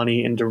ton of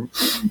money into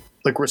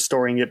like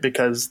restoring it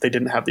because they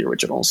didn't have the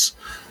originals.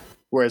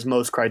 Whereas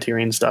most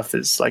Criterion stuff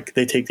is like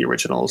they take the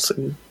originals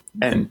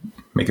and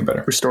make it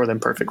better, restore them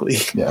perfectly.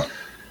 Yeah.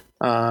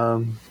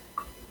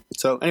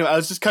 So anyway, I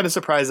was just kind of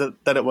surprised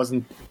that it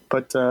wasn't,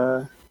 but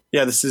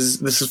this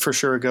is for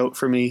sure a GOAT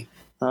for me.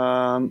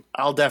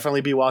 I'll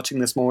definitely be watching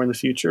this more in the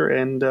future,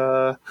 and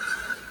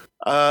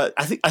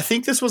I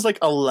think this was like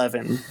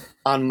 11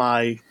 on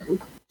my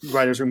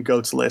Writers Room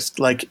GOATs list.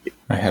 Like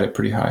I had it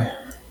pretty high.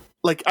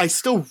 Like I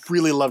still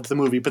really loved the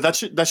movie, but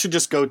that should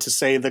just go to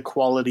say the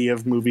quality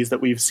of movies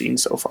that we've seen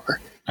so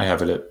far. I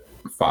have it at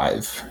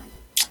 5.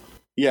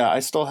 Yeah, I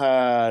still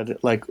had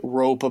like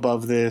Rope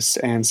above this,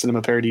 and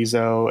Cinema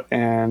Paradiso,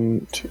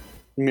 and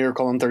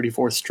Miracle on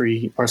 34th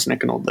Street,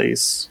 Arsenic and Old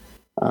Lace,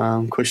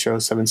 Quiz Show,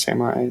 Seven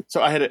Samurai.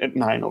 So I had it at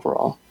 9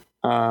 overall.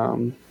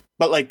 But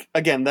like,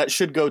 again, that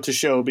should go to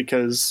show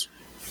because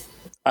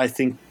I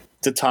think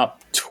the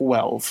top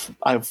 12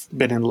 I've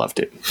been and loved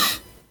it.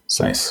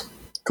 So, nice.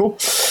 Cool.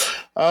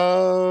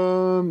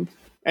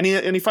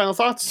 Any final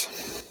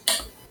thoughts?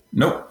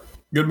 Nope.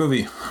 Good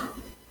movie.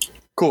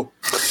 Cool.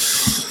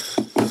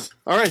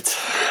 All right.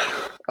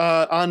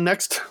 On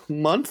next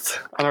month,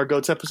 on our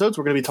GOATS episodes,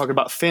 we're going to be talking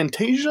about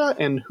Fantasia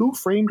and Who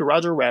Framed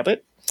Roger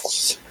Rabbit.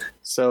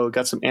 So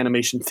got some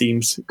animation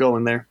themes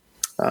going there.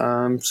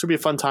 Should be a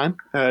fun time.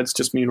 It's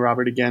just me and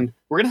Robert again.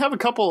 We're going to have a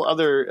couple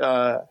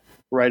other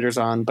writers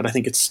on, but I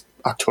think it's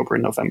October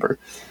and November.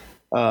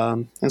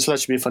 And so that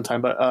should be a fun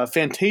time. But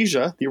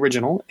Fantasia, the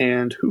original,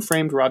 and Who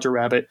Framed Roger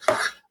Rabbit.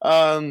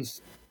 And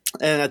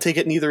I take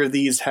it neither of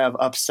these have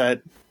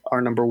upset our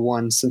number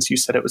one, since you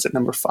said it was at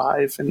number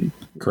 5. And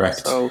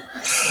correct.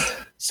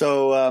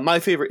 So my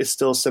favorite is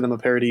still Cinema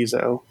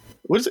Paradiso.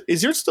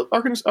 Is yours still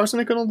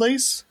Arsenic and Old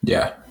Lace?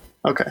 Yeah.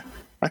 Okay.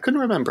 I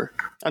couldn't remember.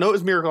 I know it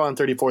was Miracle on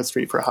 34th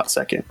Street for a hot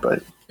second,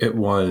 but it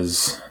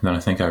was. Then I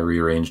think I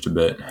rearranged a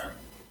bit.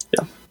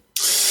 Yeah.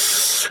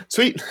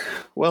 Sweet.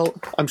 Well,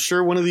 I'm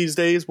sure one of these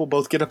days we'll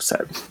both get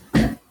upset.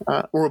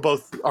 Or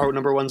our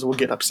number ones will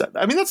get upset.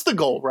 I mean, that's the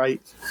goal,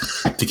 right?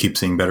 To keep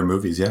seeing better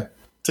movies, yeah.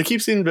 To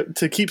keep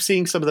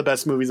seeing some of the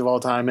best movies of all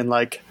time, and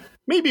like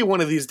maybe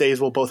one of these days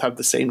we'll both have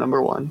the same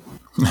number one.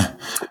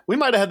 We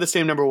might have had the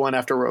same number one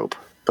after Rope,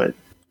 but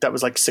that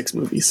was like 6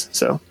 movies.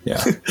 So yeah.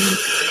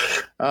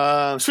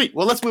 Sweet.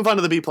 Well, let's move on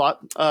to the B plot.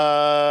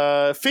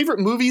 Favorite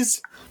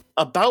movies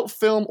about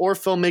film or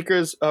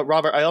filmmakers.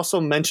 Robert, I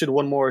also mentioned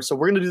one more. So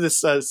we're going to do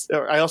this.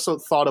 I also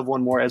thought of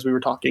one more as we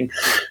were talking.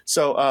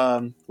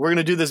 So we're going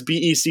to do this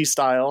BEC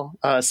style,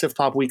 Sif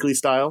Pop Weekly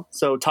style.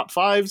 So top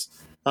 5s,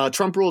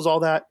 Trump rules,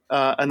 all that.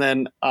 And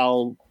then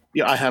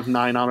I have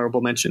 9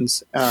 honorable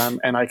mentions,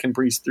 and I can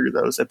breeze through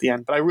those at the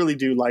end. But I really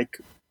do like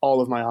all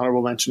of my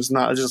honorable mentions,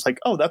 not just like,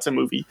 oh, that's a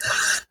movie.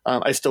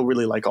 I still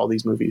really like all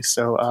these movies.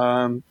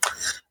 So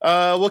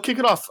we'll kick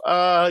it off.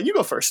 You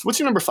go first. What's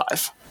your number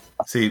 5?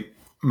 See,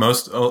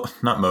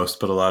 not most,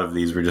 but a lot of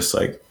these were just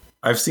like,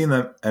 I've seen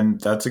them and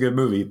that's a good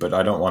movie, but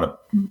I don't want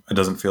to, it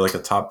doesn't feel like a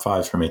top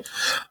 5 for me.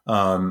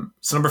 So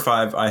number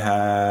 5, I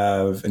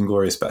have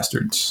Inglourious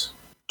Bastards.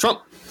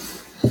 Trump.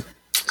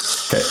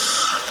 Okay.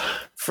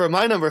 For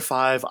my number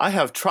 5, I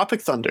have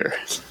Tropic Thunder.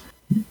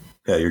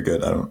 Yeah, you're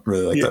good. I don't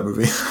really like that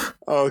movie.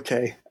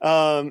 Okay.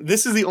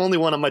 This is the only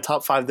one on my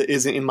top 5 that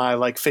isn't in my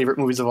like favorite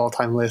movies of all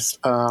time list.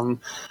 I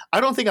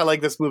don't think I like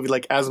this movie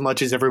like as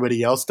much as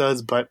everybody else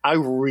does, but I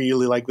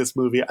really like this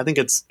movie. I think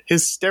it's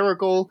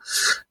hysterical.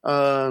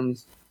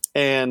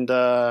 And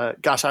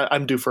gosh,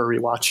 I'm due for a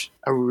rewatch.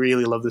 I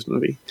really love this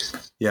movie.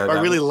 Yeah,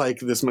 I really like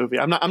this movie.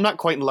 I'm not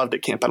quite in love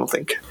at camp, I don't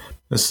think.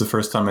 This is the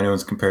first time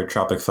anyone's compared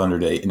Tropic Thunder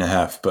to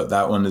 8.5, but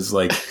that one is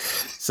like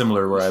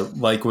similar, where I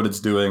like what it's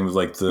doing with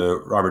like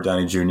the Robert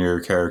Downey Jr.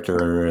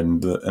 character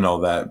and all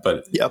that,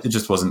 but it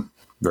just wasn't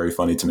very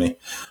funny to me.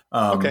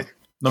 Okay.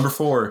 Number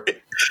 4.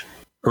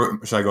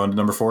 Should I go on to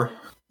number 4?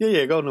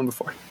 Yeah, go to number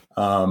 4.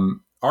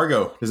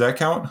 Argo, does that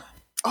count?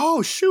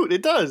 Oh, shoot,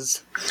 it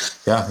does.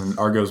 Yeah, and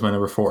Argo's my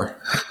number 4.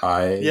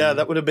 Yeah,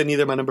 that would have been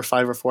either my number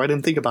 5 or 4. I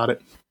didn't think about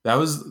it. I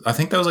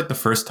think that was like the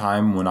first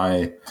time when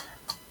I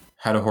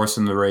had a horse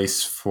in the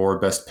race for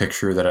Best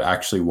Picture that it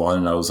actually won,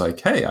 and I was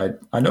like, hey,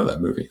 I know that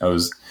movie. I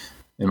was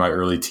in my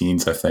early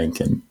teens, I think,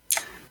 and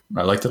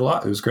I liked it a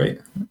lot. It was great.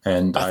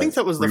 And I think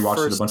that was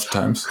rewatched it a bunch of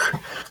times.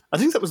 I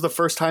think that was the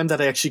first time that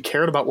I actually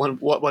cared about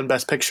what won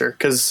Best Picture,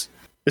 because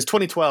it's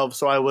 2012,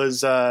 so I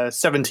was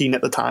 17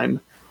 at the time.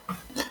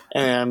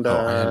 And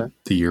I had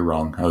the year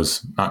wrong. I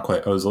was a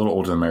little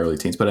older than my early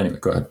teens, but anyway,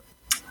 go ahead.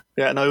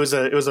 Yeah, no, it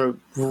was a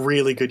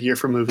really good year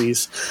for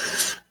movies.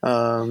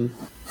 I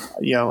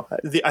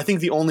think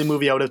the only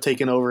movie I would have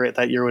taken over it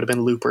that year would have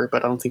been Looper,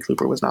 but I don't think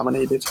Looper was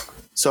nominated.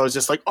 So I was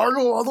just like,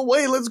 Argo all the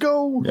way, let's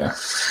go.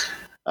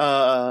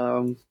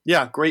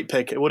 Yeah. Great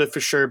pick. It would have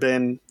for sure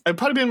been. I'd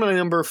probably been my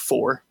number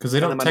 4, because they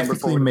don't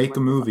technically make a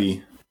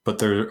movie, but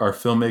there are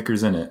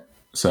filmmakers in it.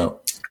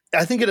 So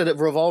I think it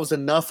revolves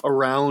enough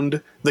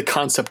around the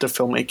concept of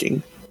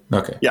filmmaking.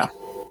 Okay. Yeah,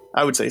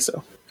 I would say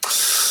so.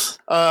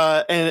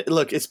 And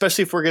look,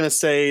 especially if we're going to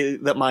say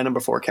that my number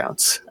 4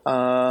 counts.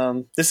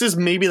 This is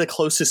maybe the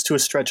closest to a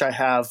stretch I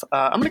have.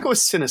 I'm going to go with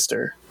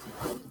Sinister.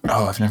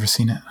 Oh, I've never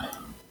seen it.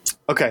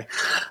 Okay.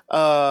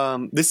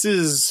 This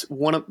is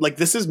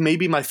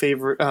maybe my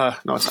favorite.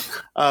 No, it's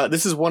not.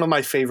 This is one of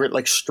my favorite,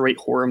 like, straight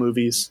horror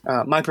movies.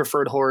 My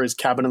preferred horror is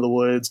Cabin in the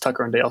Woods,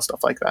 Tucker and Dale,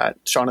 stuff like that,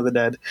 Shaun of the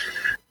Dead.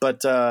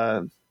 But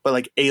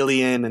like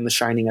Alien and The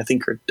Shining, I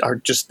think are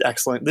just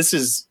excellent. This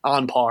is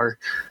on par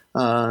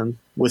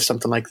with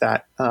something like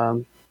that.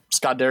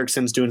 Scott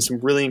Derrickson's doing some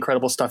really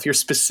incredible stuff here,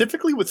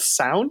 specifically with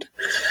sound.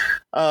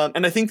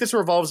 And I think this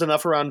revolves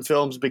enough around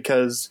films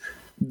because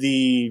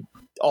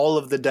all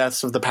of the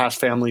deaths of the past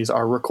families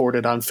are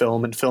recorded on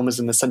film, and film is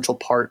an essential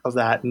part of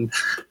that. And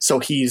so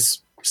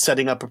he's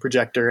setting up a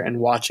projector and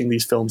watching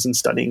these films and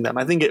studying them.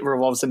 I think it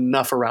revolves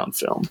enough around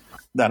film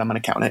that I'm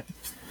going to count it.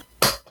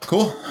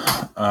 Cool.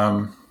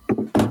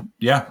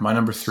 Yeah, my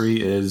number 3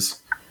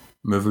 is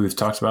a movie we've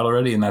talked about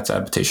already, and that's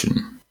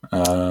Adaptation.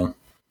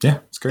 Yeah,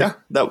 it's great. Yeah,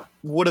 that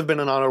would have been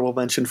an honorable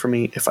mention for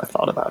me if I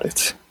thought about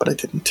it, but I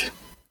didn't.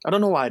 I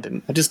don't know why I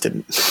didn't. I just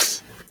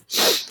didn't.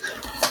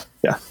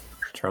 Yeah.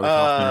 Charlie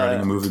Kaufman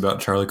writing a movie about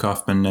Charlie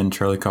Kaufman and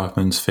Charlie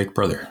Kaufman's fake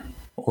brother.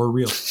 Or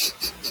real.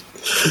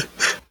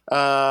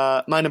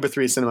 My number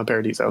 3 is Cinema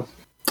Paradiso.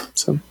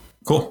 So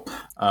cool.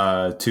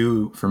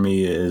 2 for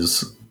me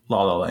is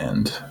La La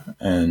Land,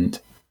 and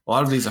a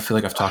lot of these I feel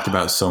like I've talked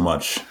about so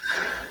much.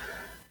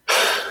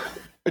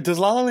 Does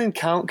La La Land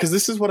count? Because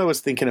this is what I was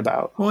thinking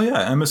about. Well,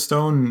 yeah, Emma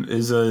Stone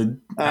is a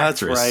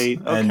actress. That's right.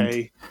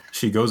 Okay. And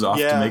she goes off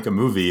to make a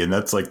movie, and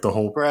that's like the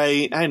whole.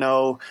 Right. I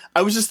know.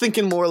 I was just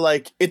thinking more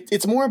like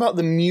it's more about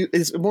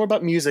it's more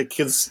about music.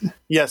 Because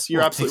yes,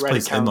 you're absolutely right. It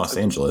takes place in Los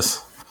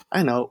Angeles.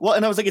 I know. Well,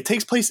 and I was like, it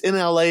takes place in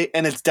LA,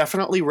 and it's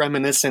definitely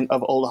reminiscent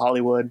of old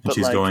Hollywood. But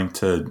she's going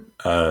to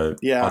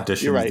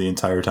auditions the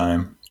entire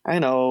time. I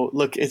know.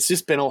 Look, it's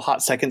just been a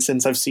hot second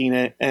since I've seen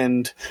it,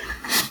 and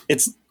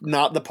it's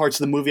not the parts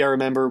of the movie I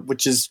remember,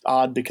 which is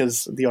odd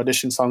because the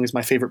audition song is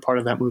my favorite part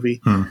of that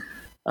movie. I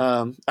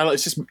don't know.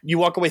 It's just you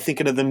walk away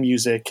thinking of the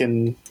music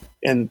and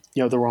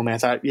the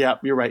romance. Yeah,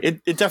 you're right.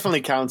 It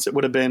definitely counts. It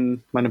would have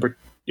been my number.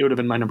 It would have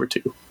been my number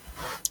 2.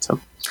 So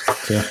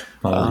yeah.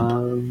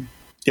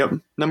 Yep.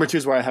 Number 2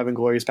 is where I have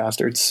Inglourious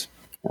Bastards.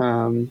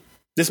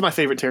 This is my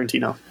favorite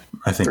Tarantino.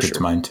 I think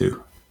it's mine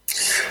too.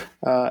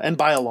 And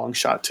by a long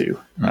shot too.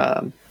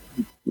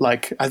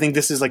 Like I think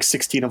this is like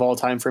 16 of all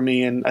time for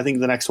me, and I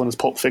think the next one is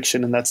Pulp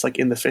Fiction, and that's like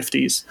in the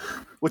 50s,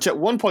 which at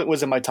one point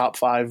was in my top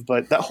 5.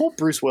 But that whole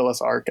Bruce Willis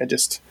arc, I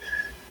just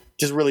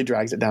really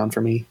drags it down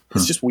for me.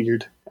 It's just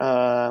weird.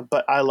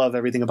 But I love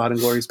everything about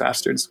Inglourious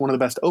Bastards. One of the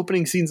best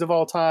opening scenes of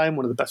all time.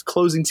 One of the best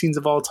closing scenes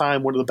of all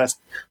time.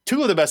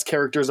 Two of the best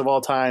characters of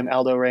all time,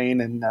 Aldo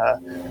Rain and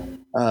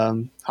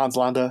Hans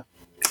Landa.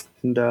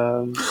 And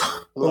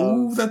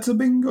that's a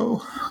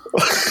bingo.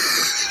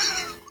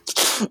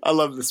 I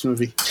love this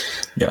movie.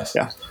 Yes.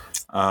 Yeah.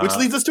 Which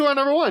leads us to our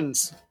number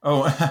 1s.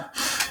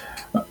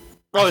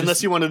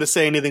 Unless you wanted to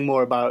say anything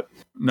more about.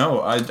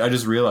 No, I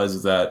just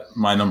realized that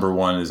my number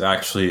 1 is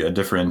actually a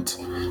different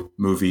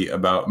movie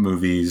about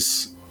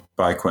movies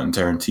by Quentin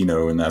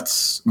Tarantino, and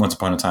that's Once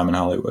Upon a Time in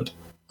Hollywood.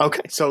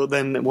 Okay, so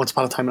then Once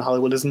Upon a Time in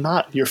Hollywood is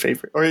not your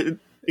favorite, or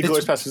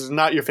Inglourious Bastards is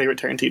not your favorite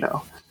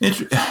Tarantino.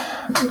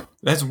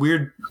 That's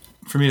weird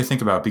for me to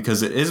think about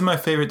because it is my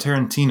favorite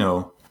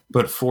Tarantino,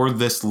 but for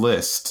this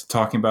list,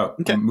 talking about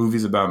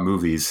movies about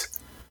movies,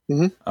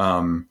 Once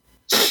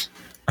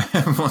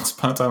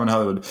Upon a Time in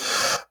Hollywood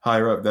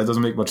higher up, that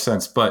doesn't make much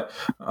sense. But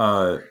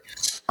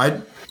I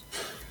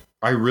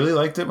really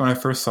liked it when I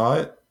first saw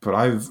it, but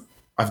I've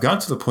gotten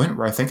to the point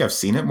where I think I've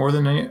seen it more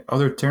than any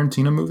other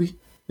Tarantino movie.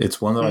 It's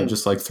one that I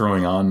just like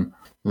throwing on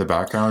in the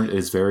background.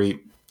 It's very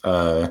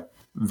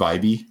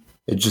vibey.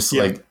 It just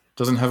like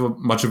doesn't have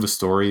much of a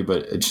story,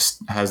 but it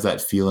just has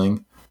that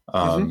feeling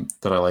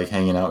that I like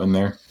hanging out in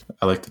there.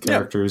 I like the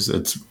characters.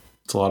 It's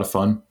a lot of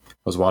fun. I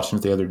was watching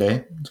it the other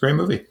day. It's a great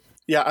movie.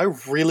 Yeah, I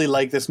really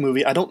like this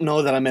movie. I don't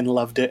know that I'm in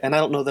loved it, and I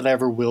don't know that I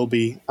ever will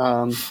be.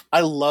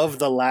 I love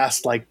the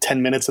last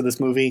 10 minutes of this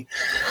movie.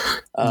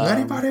 Does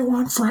anybody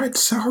want fried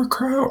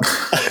sauerkraut?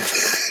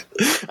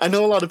 I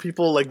know a lot of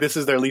people this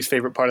is their least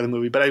favorite part of the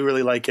movie, but I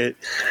really like it.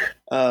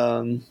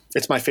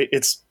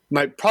 It's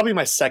probably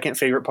my second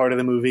favorite part of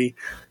the movie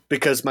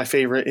because my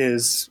favorite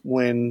is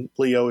when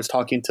Leo is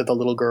talking to the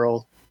little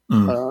girl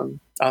on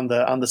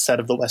the set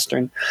of the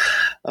Western.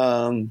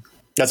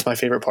 That's my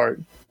favorite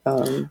part.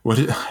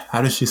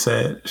 How does she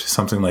say it?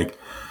 Something like,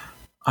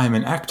 "I'm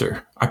an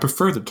actor. I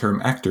prefer the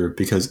term actor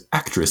because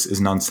actress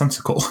is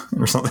nonsensical,"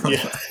 or something like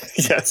that.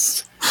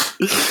 Yes.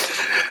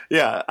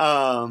 Yeah.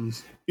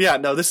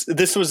 No,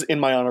 this was in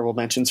my honorable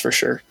mentions for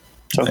sure.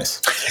 So,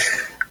 nice.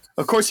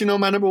 Of course,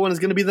 my number 1 is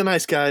going to be The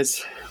Nice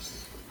Guys.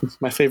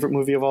 It's my favorite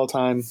movie of all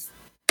time.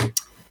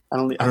 I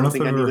don't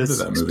think I need to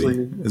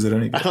explain. Is it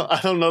any good? I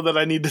don't know that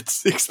I need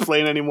to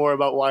explain any more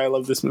about why I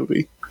love this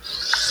movie.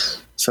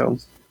 So,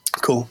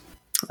 cool.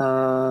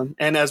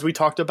 And as we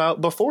talked about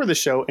before the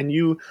show, and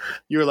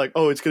you're like,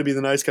 "Oh, it's going to be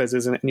The Nice Guys,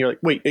 isn't it?" And you're like,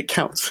 "Wait, it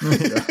counts."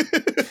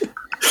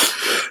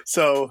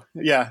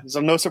 Yeah. So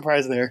no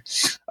surprise there.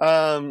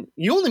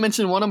 You only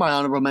mentioned one of my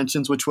honorable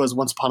mentions, which was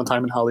Once Upon a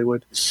Time in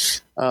Hollywood.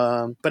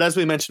 But as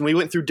we mentioned, we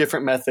went through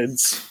different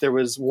methods. There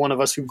was one of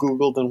us who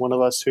Googled and one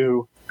of us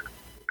who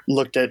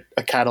looked at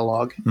a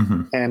catalog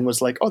and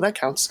was like, "Oh, that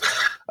counts."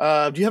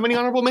 Do you have any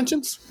honorable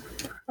mentions?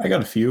 I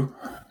got a few.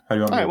 How do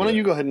you want me All right, why don't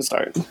you go ahead and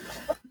start?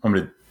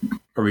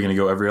 Are we going to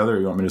go every other, or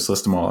you want me to just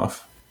list them all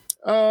off?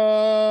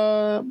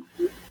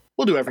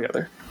 We'll do every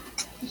other.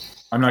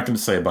 I'm not going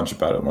to say a bunch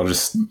about it. I'll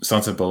just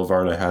Sunset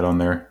Boulevard I had on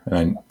there,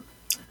 and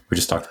we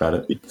just talked about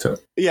it. So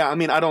yeah, I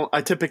mean,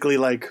 I typically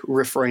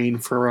refrain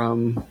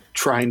from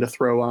trying to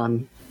throw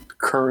on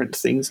current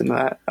things in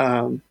that.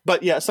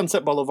 But yeah,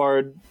 Sunset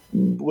Boulevard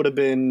would have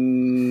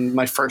been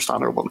my first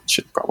honorable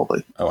mention,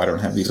 probably. Oh, I don't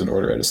have these in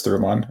order. I just threw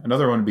them on.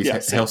 Another one would be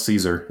Hail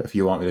Caesar, if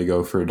you want me to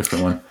go for a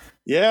different one.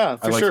 Yeah,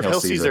 for sure. Hail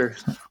Caesar.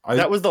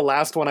 That was the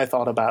last one I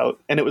thought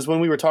about. And it was when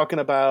we were talking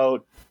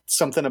about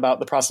something about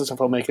the process of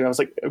filmmaking. I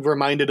was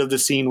reminded of the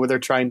scene where they're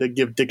trying to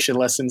give diction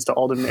lessons to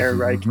Alden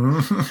Ehrenreich.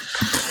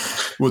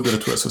 Would that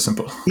it were so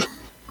simple.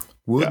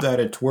 Would that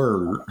it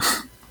were.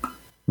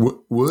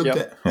 Would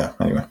that. Yeah,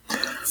 anyway.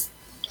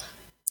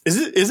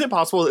 Is it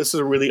possible this is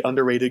a really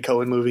underrated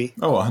Coen movie?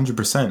 Oh,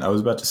 100%. I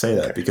was about to say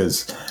that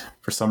because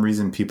for some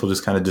reason people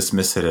just kind of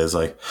dismiss it as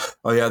like,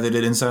 oh yeah, they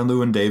did Inside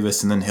Llewyn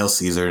Davis and then Hail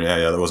Caesar.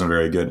 Yeah, that wasn't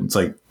very good. It's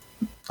like,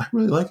 I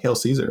really like Hail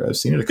Caesar. I've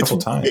seen it a couple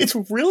times. It's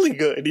really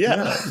good.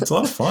 Yeah, it's a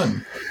lot of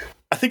fun.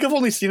 I think I've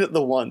only seen it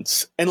the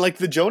once, and like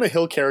the Jonah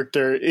Hill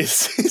character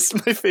is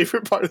my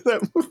favorite part of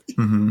that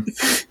movie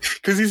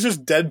because he's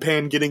just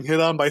deadpan getting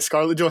hit on by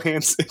Scarlett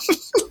Johansson.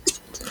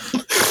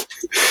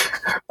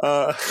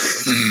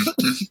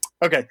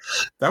 Okay,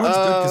 that one's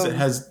good because it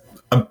has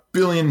a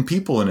billion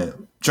people in it.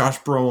 Josh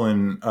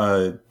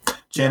Brolin,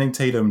 Channing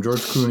Tatum,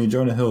 George Clooney,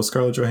 Jonah Hill,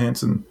 Scarlett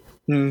Johansson,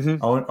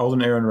 Alden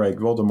Ehrenreich,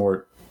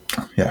 Voldemort.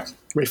 Yeah,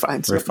 Ray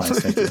Fiennes.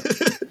 Thank you.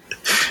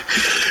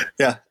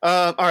 Yeah.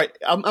 All right.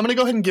 I'm going to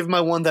go ahead and give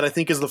my one that I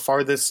think is the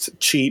farthest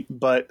cheat,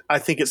 but I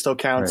think it still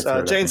counts.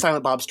 Right, Jay and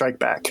Silent Bob Strike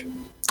Back.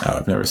 Oh,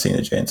 I've never seen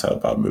the Jay and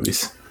Silent Bob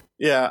movies.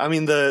 Yeah, I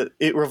mean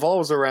it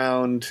revolves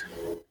around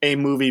a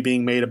movie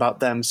being made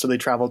about them, so they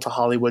travel to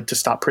Hollywood to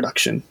stop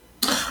production.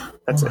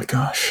 That's oh my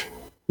gosh.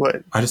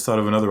 What? I just thought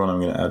of another one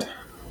I'm going to add.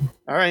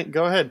 All right,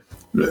 go ahead.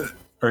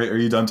 Are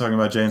you done talking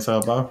about Jay and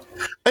Silent Bob?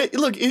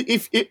 Look,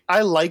 if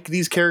I like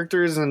these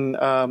characters and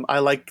I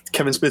like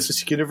Kevin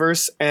Smith's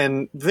universe,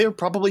 and they're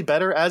probably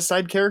better as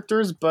side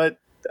characters, but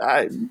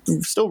I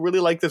still really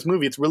like this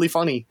movie. It's really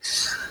funny.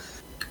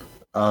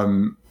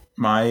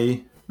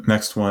 My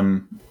next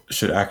one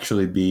should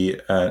actually be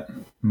at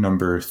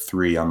number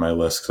 3 on my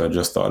list because I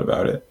just thought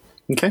about it.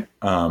 Okay.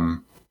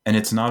 And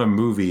it's not a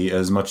movie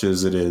as much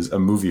as it is a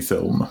movie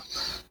film,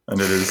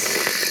 and it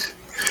is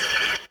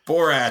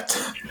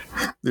Borat.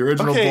 The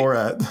original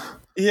Borat.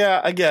 Yeah,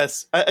 I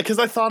guess. Because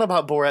I thought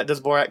about Borat. Does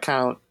Borat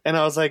count? And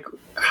I was like,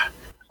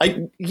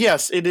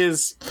 yes, it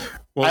is.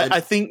 Well,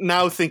 I think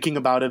now thinking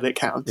about it, it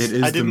counts. It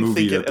is the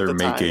movie that they're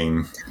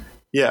making.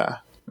 Yeah.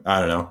 I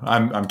don't know.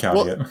 I'm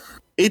counting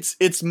it.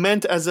 It's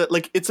meant as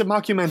it's a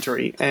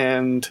mockumentary,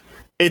 and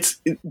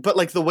but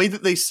like the way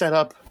that they set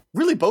up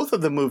really both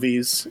of the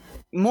movies,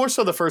 more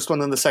so the first one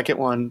than the second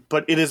one,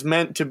 but it is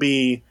meant to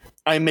be,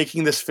 I'm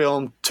making this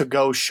film to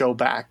go show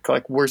back.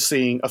 Like we're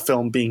seeing a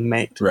film being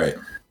made. Right.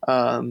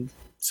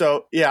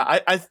 So yeah,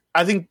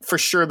 I think for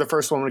sure the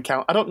first one would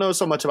count. I don't know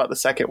so much about the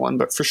second one,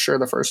 but for sure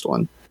the first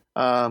one.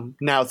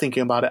 Now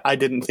thinking about it, I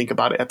didn't think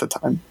about it at the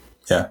time.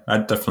 Yeah,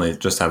 I'd definitely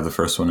just have the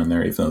first one in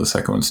there, even though the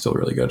second one's still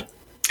really good.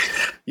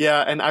 Yeah,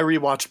 and I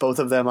rewatched both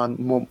of them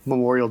on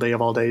Memorial Day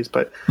of all days,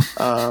 but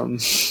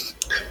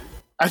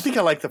I think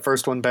I like the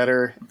first one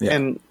better. Yeah.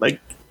 And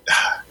like,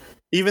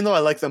 even though I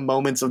like the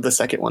moments of the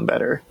second one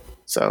better.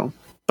 So,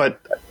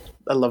 but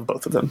I love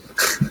both of them.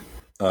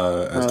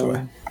 As do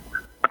I.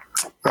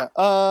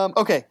 Yeah.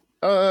 Okay.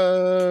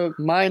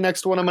 My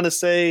next one I'm going to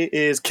say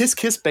is Kiss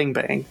Kiss Bang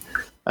Bang,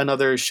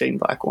 another Shane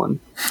Black one.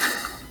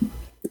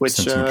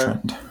 Which,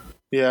 trend.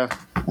 Yeah.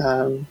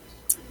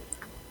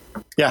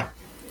 Yeah.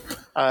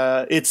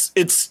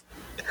 It's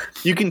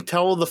you can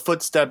tell the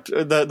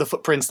the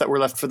footprints that were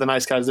left for the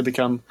nice guys to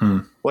become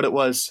what it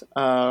was.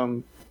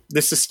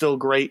 This is still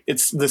great.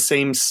 It's the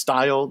same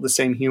style, the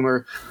same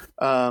humor.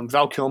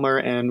 Val Kilmer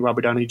and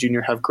Robert Downey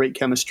Jr. have great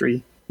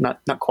chemistry.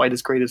 Not quite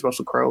as great as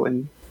Russell Crowe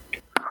and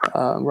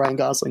Ryan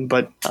Gosling,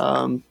 but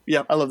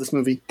yeah, I love this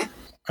movie.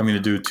 I'm going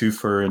to do a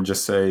twofer and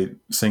just say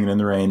Singing in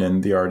the Rain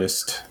and The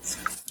Artist.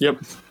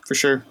 Yep, for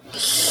sure.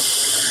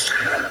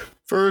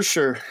 For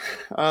sure.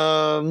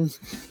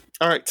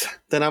 All right,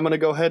 then I'm going to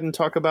go ahead and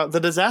talk about The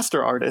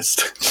Disaster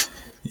Artist.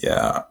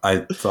 Yeah,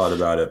 I thought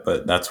about it,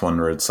 but that's one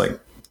where it's like,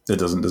 it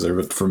doesn't deserve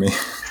it for me.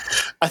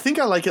 I think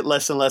I like it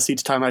less and less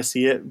each time I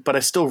see it, but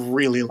I still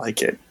really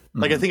like it.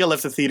 Like, I think I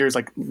left the theaters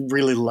like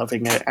really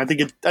loving it. I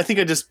think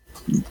I just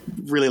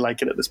really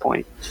like it at this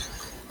point.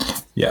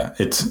 Yeah,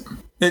 it's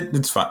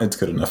fine. It's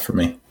good enough for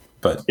me.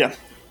 But yeah,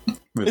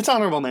 it's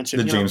honorable mention.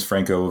 The James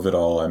Franco of it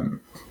all,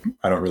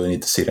 I don't really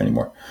need to see it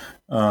anymore.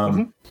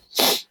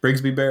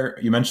 Brigsby Bear,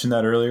 you mentioned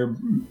that earlier.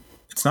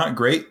 It's not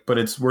great, but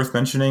it's worth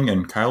mentioning,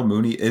 and Kyle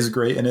Mooney is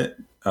great in it.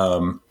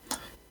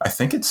 I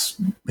think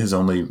it's his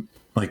only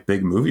like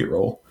big movie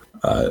role.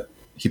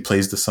 He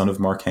plays the son of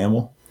Mark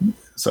Hamill,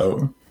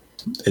 so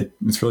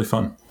it's really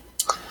fun.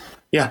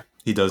 Yeah,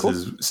 he does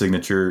his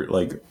signature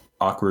like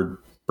awkward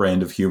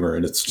brand of humor,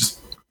 and it's just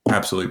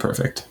absolutely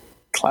perfect.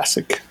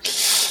 Classic.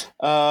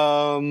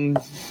 Okay,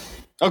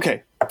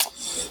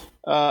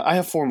 I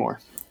have 4 more.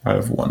 I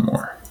have 1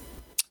 more.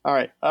 All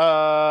right.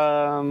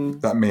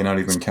 That may not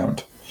even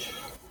count.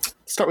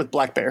 Start with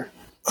Black Bear.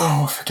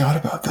 Oh, I forgot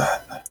about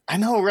that. I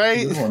know,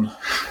 right? Good one.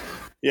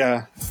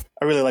 Yeah,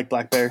 I really like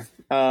Black Bear.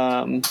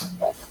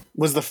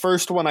 Was the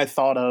first one I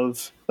thought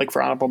of, like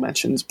for honorable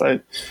mentions,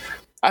 but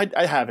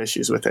I have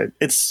issues with it.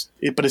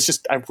 But it's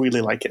just I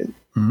really like it.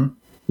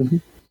 Mm-hmm. Mm-hmm.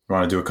 You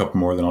want to do a couple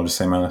more? Then I'll just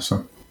say my last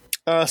one.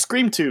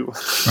 Scream 2.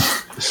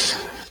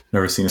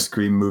 Never seen a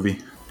Scream movie.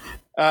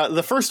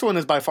 The first one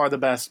is by far the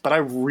best, but I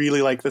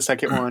really like the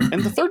second one,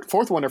 and the third,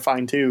 fourth one are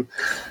fine too.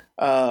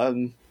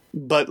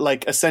 But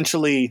like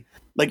essentially,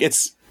 like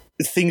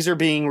things are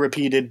being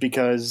repeated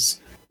because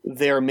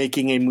they're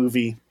making a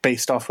movie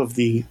based off of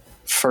the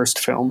first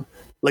film,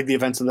 like the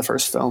events of the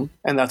first film,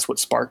 and that's what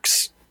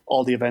sparks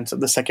all the events of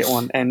the second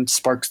one and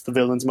sparks the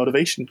villain's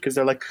motivation, because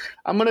they're like,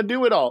 I'm gonna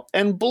do it all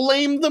and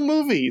blame the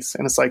movies,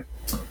 and it's like,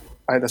 all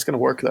right, that's gonna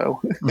work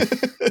though.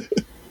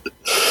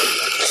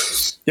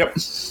 Yep.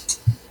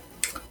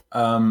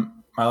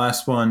 My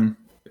last one,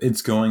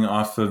 it's going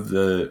off of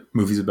the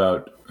movies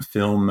about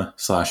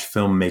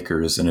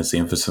film/filmmakers, and it's the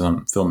emphasis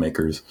on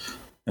filmmakers,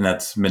 and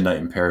that's Midnight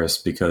in Paris,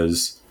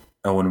 because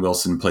Owen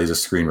Wilson plays a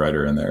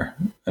screenwriter in there,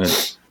 and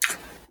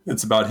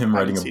it's about him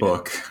writing a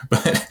book,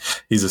 but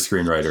he's a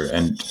screenwriter.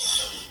 And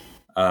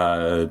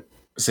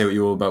say what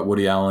you will about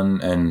Woody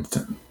Allen, and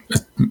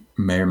it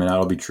may or may not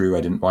all be true.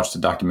 I didn't watch the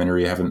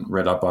documentary. I haven't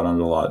read up on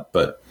it a lot,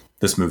 but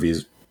this movie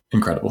is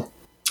incredible.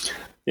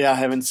 Yeah, I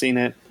haven't seen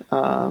it.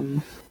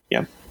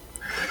 Yeah.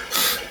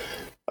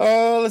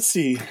 Let's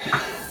see.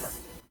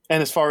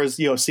 And as far as,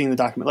 seeing the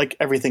document, like,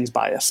 everything's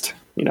biased,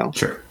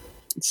 Sure.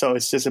 So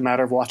it's just a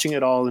matter of watching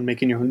it all and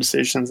making your own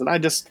decisions. And I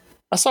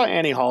saw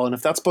Annie Hall, and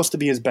if that's supposed to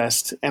be his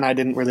best and I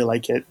didn't really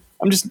like it,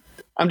 I'm just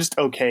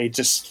okay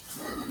just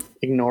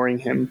ignoring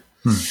him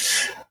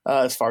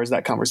as far as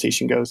that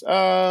conversation goes.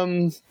 All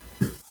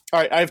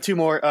right, I have two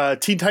more.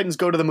 Teen Titans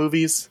Go to the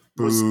Movies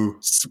was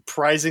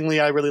surprisingly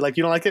I really like.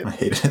 You don't like it? I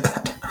hated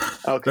that.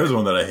 Okay. There's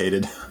one that I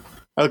hated.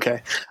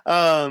 Okay.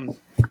 I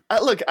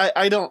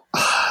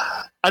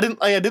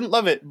didn't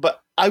love it,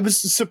 but I was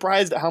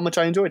surprised at how much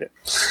I enjoyed it.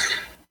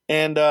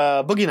 And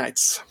Boogie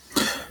Nights.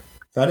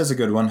 That is a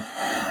good one.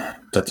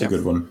 That's a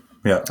good one.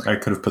 Yeah, I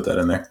could have put that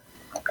in there.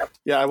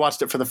 Yeah, I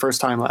watched it for the first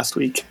time last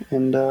week,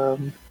 and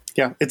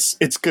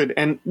it's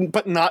good,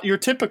 but not your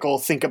typical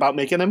think about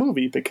making a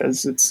movie,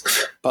 because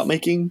it's about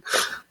making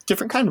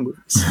different kind of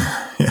movies.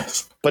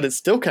 Yes, but it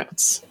still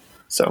counts.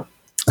 So,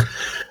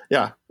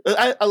 yeah,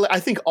 I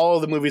think all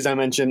of the movies I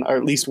mentioned are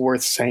at least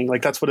worth saying.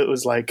 Like, that's what it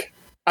was like.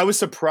 I was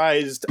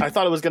surprised. I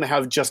thought it was going to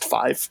have just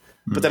 5,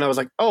 but then I was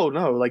like, oh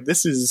no, like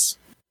this is.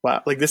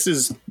 Wow, like this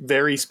is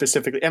very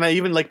specifically, and I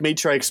even made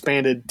sure I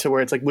expanded to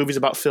where it's like movies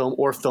about film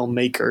or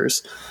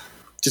filmmakers,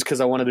 just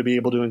because I wanted to be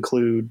able to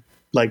include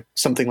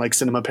something like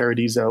Cinema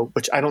Paradiso,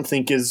 which I don't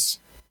think it's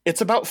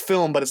about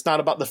film, but it's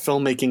not about the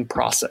filmmaking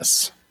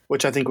process,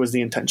 which I think was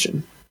the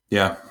intention.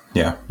 Yeah,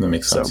 that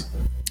makes sense. So,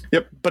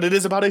 yep, but it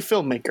is about a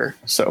filmmaker.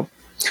 So,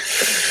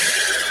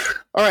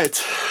 all right,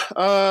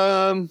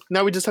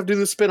 now we just have to do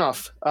the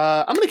spinoff.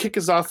 I'm going to kick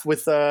us off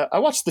with I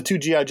watched the 2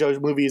 G.I. Joe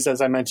movies, as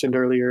I mentioned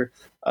earlier.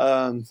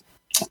 The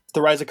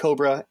Rise of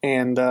Cobra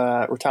and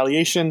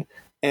Retaliation,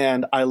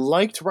 and I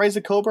liked Rise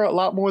of Cobra a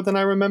lot more than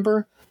I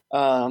remember,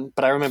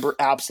 but I remember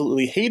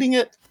absolutely hating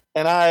it,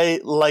 and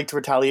I liked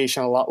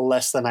Retaliation a lot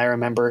less than I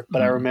remember,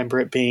 but I remember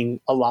it being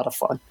a lot of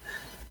fun.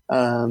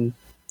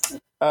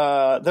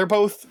 They're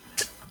both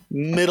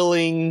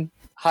middling,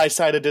 high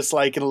side of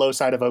dislike and low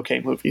side of okay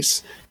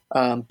movies,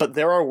 but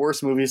there are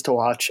worse movies to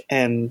watch,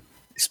 and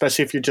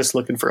especially if you're just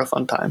looking for a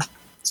fun time.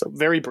 So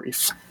very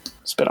brief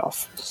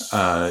spinoff.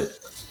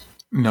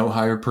 No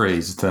higher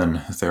praise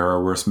than there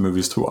are worse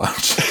movies to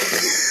watch.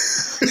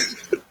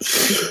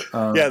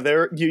 Yeah,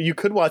 there you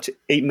could watch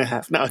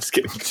 8.5. No, I'm just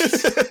kidding.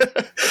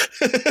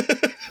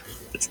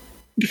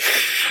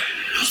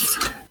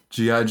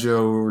 G.I.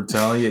 Joe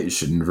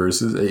Retaliation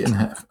versus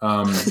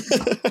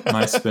 8.5.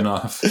 My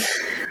spinoff.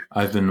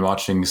 I've been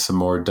watching some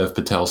more Dev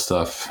Patel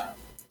stuff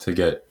to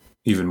get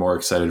even more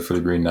excited for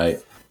the Green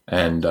Knight.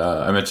 And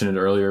I mentioned it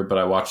earlier, but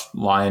I watched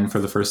Lion for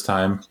the first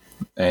time,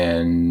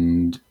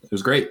 and it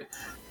was great.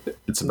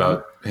 It's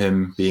about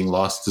him being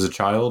lost as a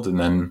child and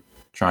then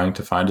trying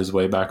to find his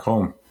way back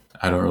home.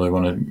 I don't really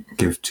want to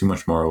give too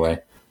much more away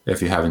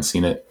if you haven't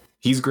seen it.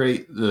 He's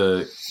great.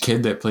 The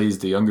kid that plays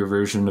the younger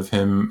version of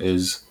him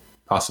is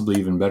possibly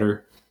even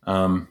better.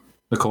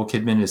 Nicole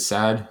Kidman is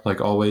sad, like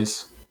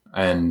always.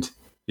 And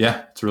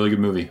yeah, it's a really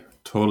good movie.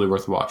 Totally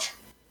worth a watch.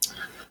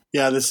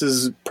 Yeah, this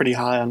is pretty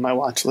high on my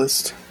watch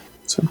list.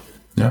 So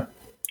yeah.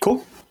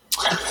 Cool.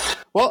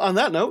 Well, on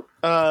that note,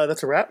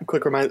 that's a wrap.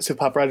 Quick reminder that Sith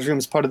Pop Writers Room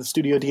is part of the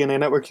Studio DNA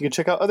Network. You can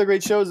check out other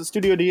great shows at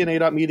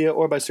studiodna.media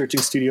or by searching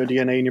Studio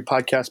DNA in your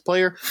podcast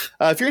player.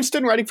 If you're interested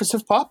in writing for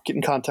Sith Pop, get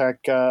in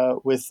contact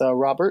with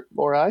Robert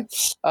or I.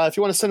 If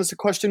you want to send us a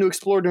question to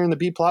explore during the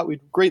B-plot,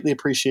 we'd greatly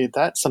appreciate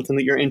that. Something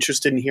that you're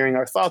interested in hearing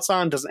our thoughts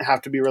on. Doesn't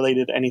have to be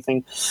related to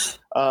anything.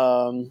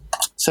 Send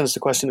us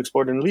a question to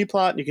explore during the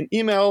B-plot. You can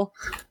email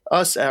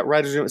us at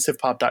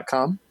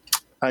writersroom@sithpop.com.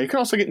 You can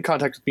also get in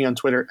contact with me on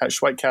Twitter at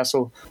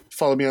Schweikcastle.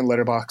 Follow me on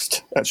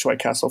Letterboxd at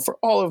Schweikcastle for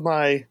all of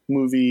my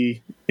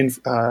movie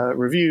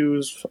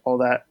reviews, all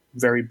that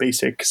very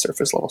basic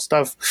surface level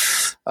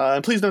stuff.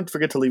 And please don't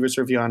forget to leave us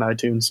a review on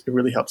iTunes. It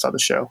really helps out the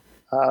show.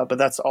 But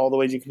that's all the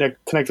ways you can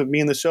connect with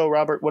me in the show.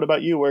 Robert, what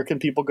about you? Where can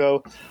people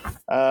go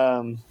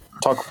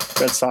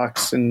talk Red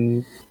Sox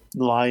and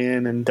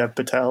Lion and Dev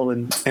Patel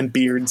and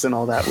beards and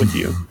all that with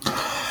you?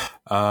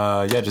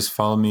 Just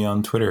follow me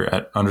on Twitter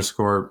at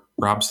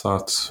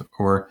 _RobsThoughts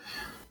or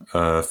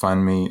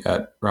find me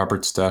at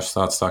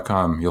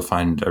roberts-thoughts.com. You'll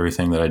find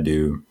everything that I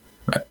do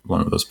at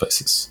one of those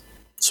places.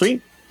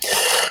 Sweet.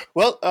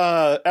 Well,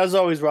 as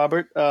always,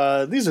 Robert,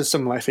 these are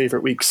some of my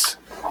favorite weeks.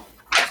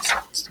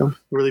 So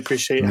really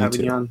appreciate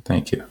having you on.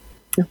 Thank you.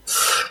 Yeah.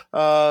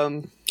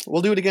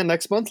 We'll do it again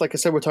next month. Like I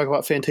said, we'll talk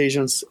about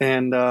Fantasians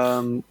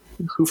and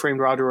Who Framed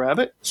Roger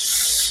Rabbit.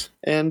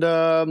 And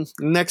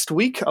next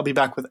week, I'll be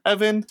back with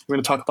Evan. We're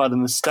going to talk about a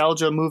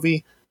nostalgia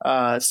movie.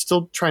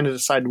 Still trying to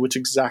decide which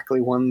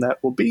exactly one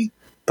that will be,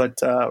 but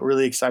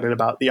really excited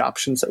about the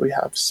options that we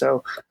have.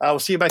 So we'll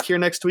see you back here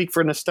next week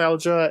for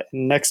nostalgia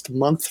and next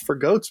month for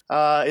goats.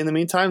 In the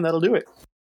meantime, that'll do it.